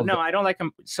say? that no, hold no, I don't like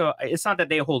them. So it's not that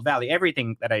they hold value.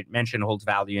 Everything that I mentioned holds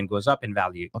value and goes up in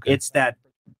value. Okay. It's that.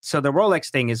 So the Rolex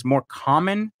thing is more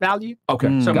common value. Okay,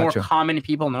 So gotcha. more common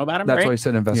people know about them. That's right? why you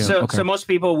said investment. So, okay. so most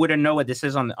people wouldn't know what this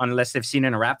is unless they've seen it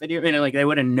in a rap video. You know, like they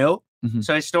wouldn't know. Mhm.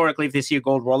 So historically, if they see a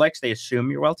gold Rolex, they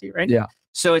assume you're wealthy, right? Yeah.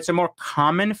 So it's a more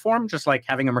common form, just like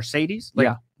having a Mercedes. Like,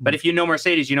 Yeah. But if you know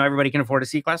Mercedes, you know everybody can afford a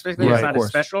C-Class. Basically, Right, it's of not as course.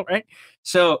 special, right?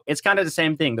 So it's kind of the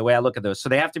same thing. The way I look at those, so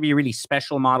they have to be really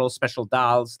special models, special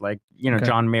dials, like Okay.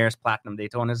 John Mayer's Platinum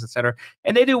Daytonas, etc.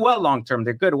 And they do well long term.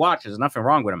 They're good watches. Nothing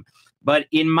wrong with them. But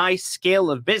in my scale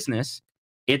of business,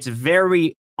 it's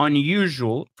very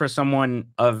unusual for someone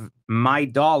of my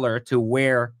dollar to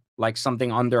wear like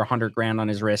something under 100 grand on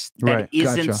his wrist that Right,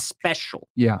 isn't gotcha. special.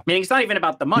 Yeah. Meaning it's not even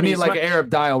about the You money. need It's like not- an Arab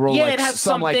dial Rolex. yeah, it has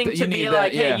something like something that. to You be need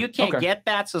like, that. hey, Yeah. you can't Okay. get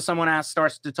that. So someone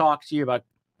starts to talk to you about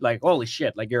like, holy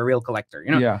shit, like you're a real collector.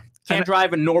 You know, Yeah. can't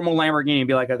drive a normal Lamborghini and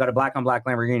be like, I got a black on black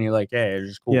Lamborghini. Like, hey, it's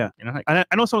just cool. Yeah. You know, like,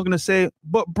 I know someone's gonna say,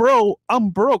 but bro, I'm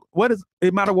broke. What does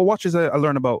it matter what watches I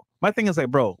learn about? My thing is like,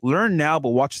 bro, learn now about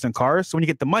watches and cars. So when you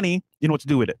get the money, you know what to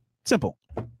do with it. Simple.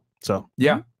 So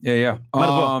Yeah. Yeah. Might as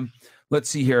well. Let's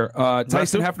see here.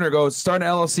 Tyson Hefner goes, starting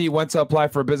an LLC, went to apply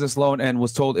for a business loan and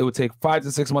was told it would take 5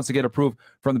 to 6 months to get approved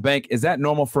from the bank. Is that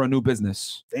normal for a new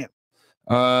business? Damn.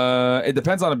 It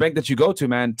depends on the bank that you go to,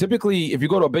 man. Typically, if you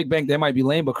go to a big bank, they might be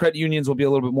lame, but credit unions will be a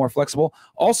little bit more flexible.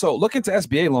 Also, look into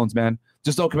SBA loans, man.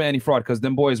 Just don't commit any fraud because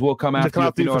them boys will come after you.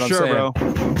 If you know what I'm saying. bro.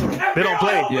 They don't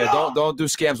play. Yeah, don't do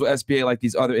scams with SBA like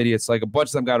these other idiots. Like a bunch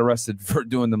of them got arrested for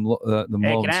doing them hey,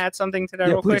 loans. can I add something to that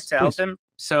Yeah, real quick please, to help please. them?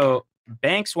 So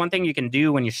banks, one thing you can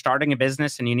do when you're starting a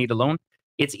business and you need a loan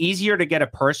it's easier to get a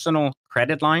personal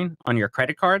credit line on your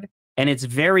credit card. And it's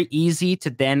very easy to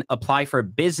then apply for a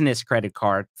business credit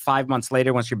card 5 months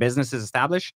later once your business is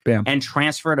established. Bam. And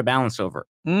transfer the balance over.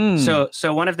 Mm.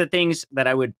 So one of the things that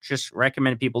I would just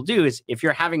recommend people do is if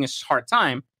you're having a hard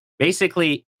time,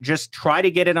 basically just try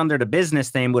to get it under the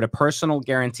business name with a personal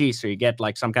guarantee. So you get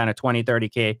like some kind of 20,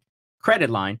 30K credit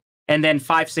line. And then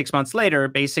 5-6 months later,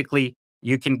 basically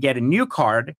you can get a new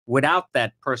card without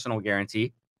that personal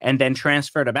guarantee and then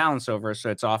transfer the balance over. So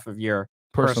it's off of your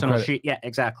personal sheet. Yeah,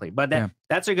 exactly. But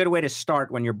that's a good way to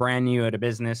start when you're brand new at a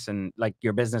business and like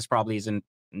your business probably isn't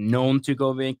known to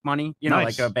go make money. You know,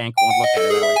 like a bank won't look at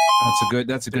it that way.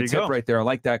 That's a good tip right there. I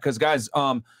like that. Because guys,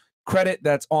 credit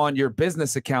that's on your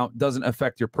business account doesn't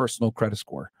affect your personal credit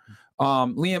score.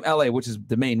 Liam LA, which is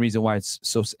the main reason why it's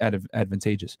so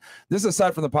advantageous. This is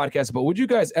aside from the podcast, but would you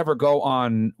guys ever go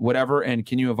on whatever? And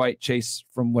can you invite Chase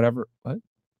from whatever? What?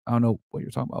 I don't know what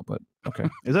you're talking about, but okay.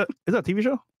 Is that a TV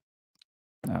show?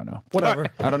 I don't know. Whatever.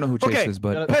 I don't know who Chase is,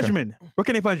 but Pejman, where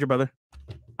can they find you, brother?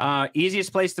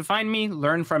 Easiest place to find me,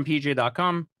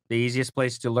 learnfrompj.com. The easiest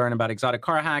place to learn about exotic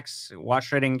car hacks, Watch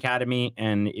Trading Academy.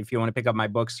 And if you want to pick up my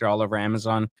books, they're all over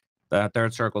Amazon. The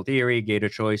Third Circle Theory, Gate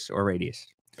of Choice, or Radius.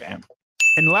 Bam.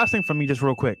 And the last thing from me, just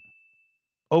real quick.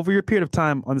 Over your period of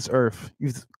time on this earth,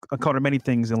 you've encountered many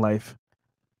things in life.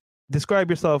 Describe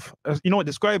yourself,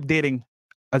 describe dating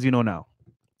as you know now.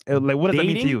 Like, what does that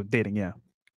mean to you, dating? Yeah.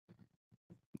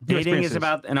 Dating is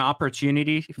about an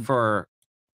opportunity for,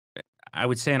 I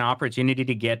would say, an opportunity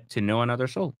to get to know another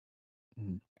soul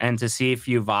and to see if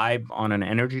you vibe on an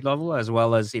energy level as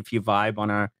well as if you vibe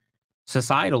on a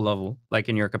societal level, like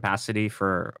in your capacity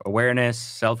for awareness,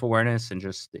 self-awareness, and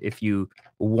just if you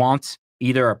want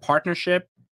either a partnership,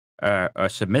 a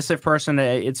submissive person.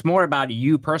 It's more about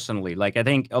you personally. Like, I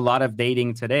think a lot of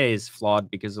dating today is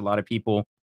flawed because a lot of people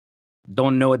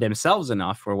don't know themselves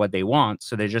enough for what they want.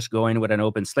 So they just go in with an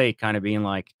open slate, kind of being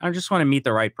like, I just want to meet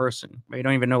the right person. But you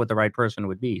don't even know what the right person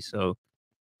would be. So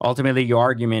ultimately, your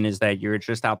argument is that you're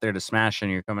just out there to smash and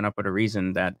you're coming up with a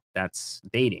reason that that's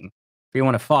dating. If you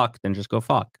want to fuck, then just go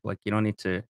fuck. Like, you don't need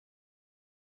to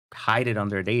hide it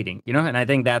under dating, you know? And I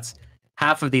think that's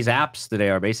half of these apps today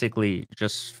are basically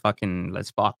just fucking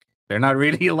let's fuck. They're not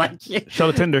really like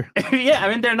show the Tinder. Yeah, I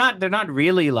mean, they're not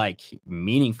really like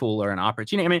meaningful or an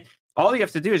opportunity. I mean, all you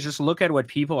have to do is just look at what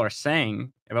people are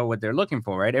saying about what they're looking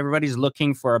for, right? Everybody's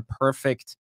looking for a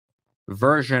perfect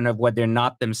version of what they're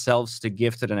not themselves to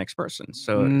give to the next person.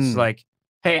 So it's like,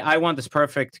 hey, I want this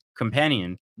perfect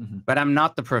companion, but I'm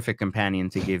not the perfect companion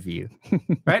to give you,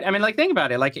 right? I mean, like, think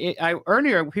about it. Like,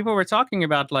 earlier, people were talking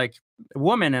about like a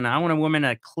woman, and I want a woman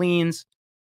that cleans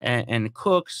and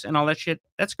cooks and all that shit.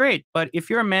 That's great. But if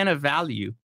you're a man of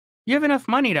value, you have enough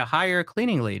money to hire a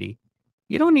cleaning lady.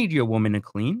 You don't need your woman to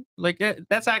clean. Like,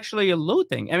 that's actually a low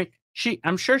thing. I mean,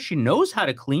 I'm sure she knows how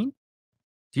to clean.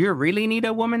 Do you really need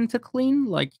a woman to clean?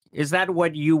 Like, is that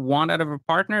what you want out of a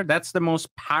partner? That's the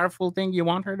most powerful thing you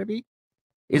want her to be?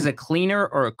 Is a cleaner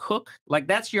or a cook? Like,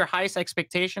 that's your highest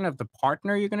expectation of the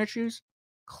partner you're going to choose?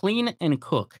 Clean and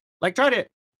cook. Like, try to,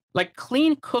 like,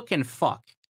 clean, cook, and fuck.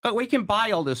 But we can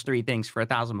buy all those three things for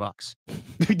 $1,000.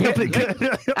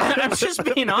 I'm just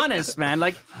being honest, man.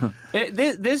 Like,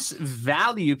 this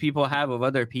value people have of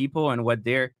other people and what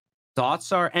their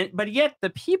thoughts are, but yet the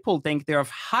people think they're of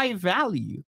high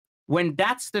value when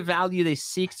that's the value they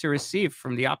seek to receive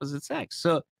from the opposite sex.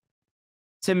 So,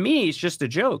 to me, it's just a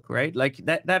joke, right? Like,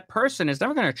 that person is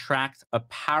never going to attract a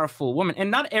powerful woman, and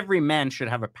not every man should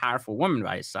have a powerful woman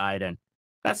by his side, and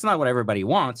that's not what everybody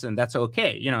wants, and that's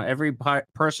okay. You know, every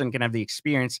person can have the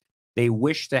experience they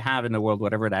wish to have in the world,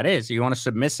 whatever that is. You want a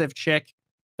submissive chick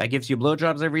that gives you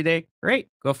blowjobs every day? Great,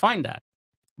 go find that.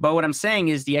 But what I'm saying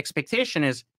is the expectation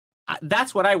is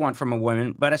that's what I want from a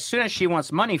woman, but as soon as she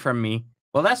wants money from me,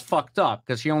 well, that's fucked up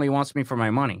because she only wants me for my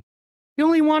money. You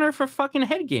only want her for fucking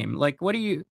head game. Like, what do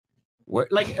you...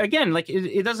 Like, again, like,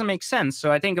 it doesn't make sense.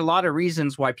 So I think a lot of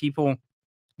reasons why people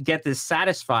get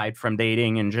dissatisfied from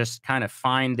dating and just kind of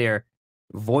find their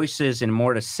voices in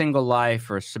more the single life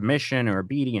or submission or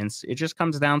obedience, it just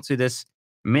comes down to this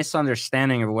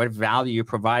misunderstanding of what value you're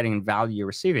providing and value you're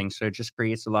receiving. So it just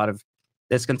creates a lot of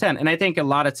discontent. And I think a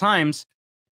lot of times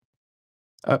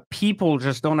people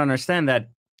just don't understand that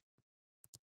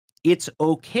it's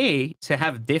okay to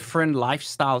have different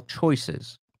lifestyle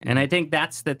choices. And I think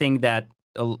that's the thing that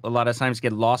a lot of times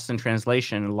get lost in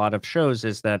translation in a lot of shows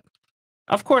is that,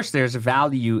 of course, there's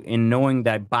value in knowing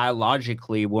that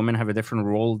biologically women have a different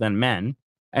role than men.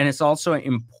 And it's also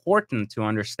important to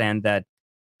understand that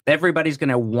everybody's going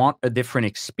to want a different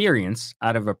experience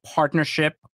out of a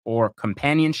partnership or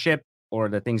companionship or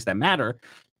the things that matter.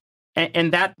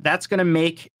 And that's going to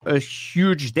make a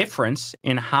huge difference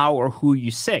in how or who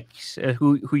you seek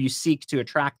to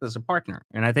attract as a partner.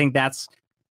 And I think that's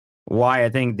why I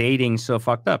think dating's so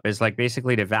fucked up. Is like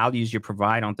basically the values you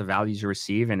provide aren't the values you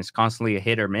receive, and it's constantly a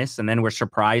hit or miss. And then we're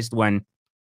surprised when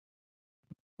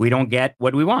we don't get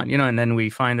what we want, and then we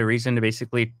find a reason to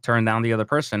basically turn down the other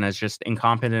person as just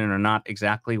incompetent or not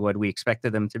exactly what we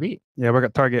expected them to be. Yeah, we're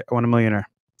at Target. I want a millionaire.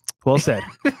 Well said.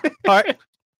 All right.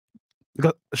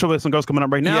 Show me some girls coming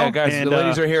up right now. Yeah, guys, the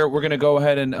ladies are here. We're gonna go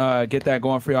ahead and get that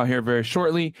going for y'all here very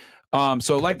shortly.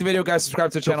 So like the video, guys.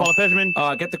 Subscribe to the channel. Follow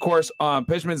Pejman. Get the course.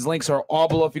 Pejman's links are all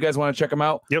below if you guys want to check them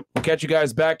out. Yep. We'll catch you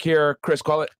guys back here. Chris,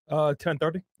 call it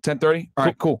 10:30. 10:30. All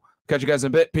right, cool. Catch you guys in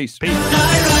a bit. Peace.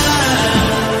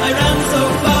 I ran so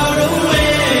far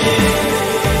away.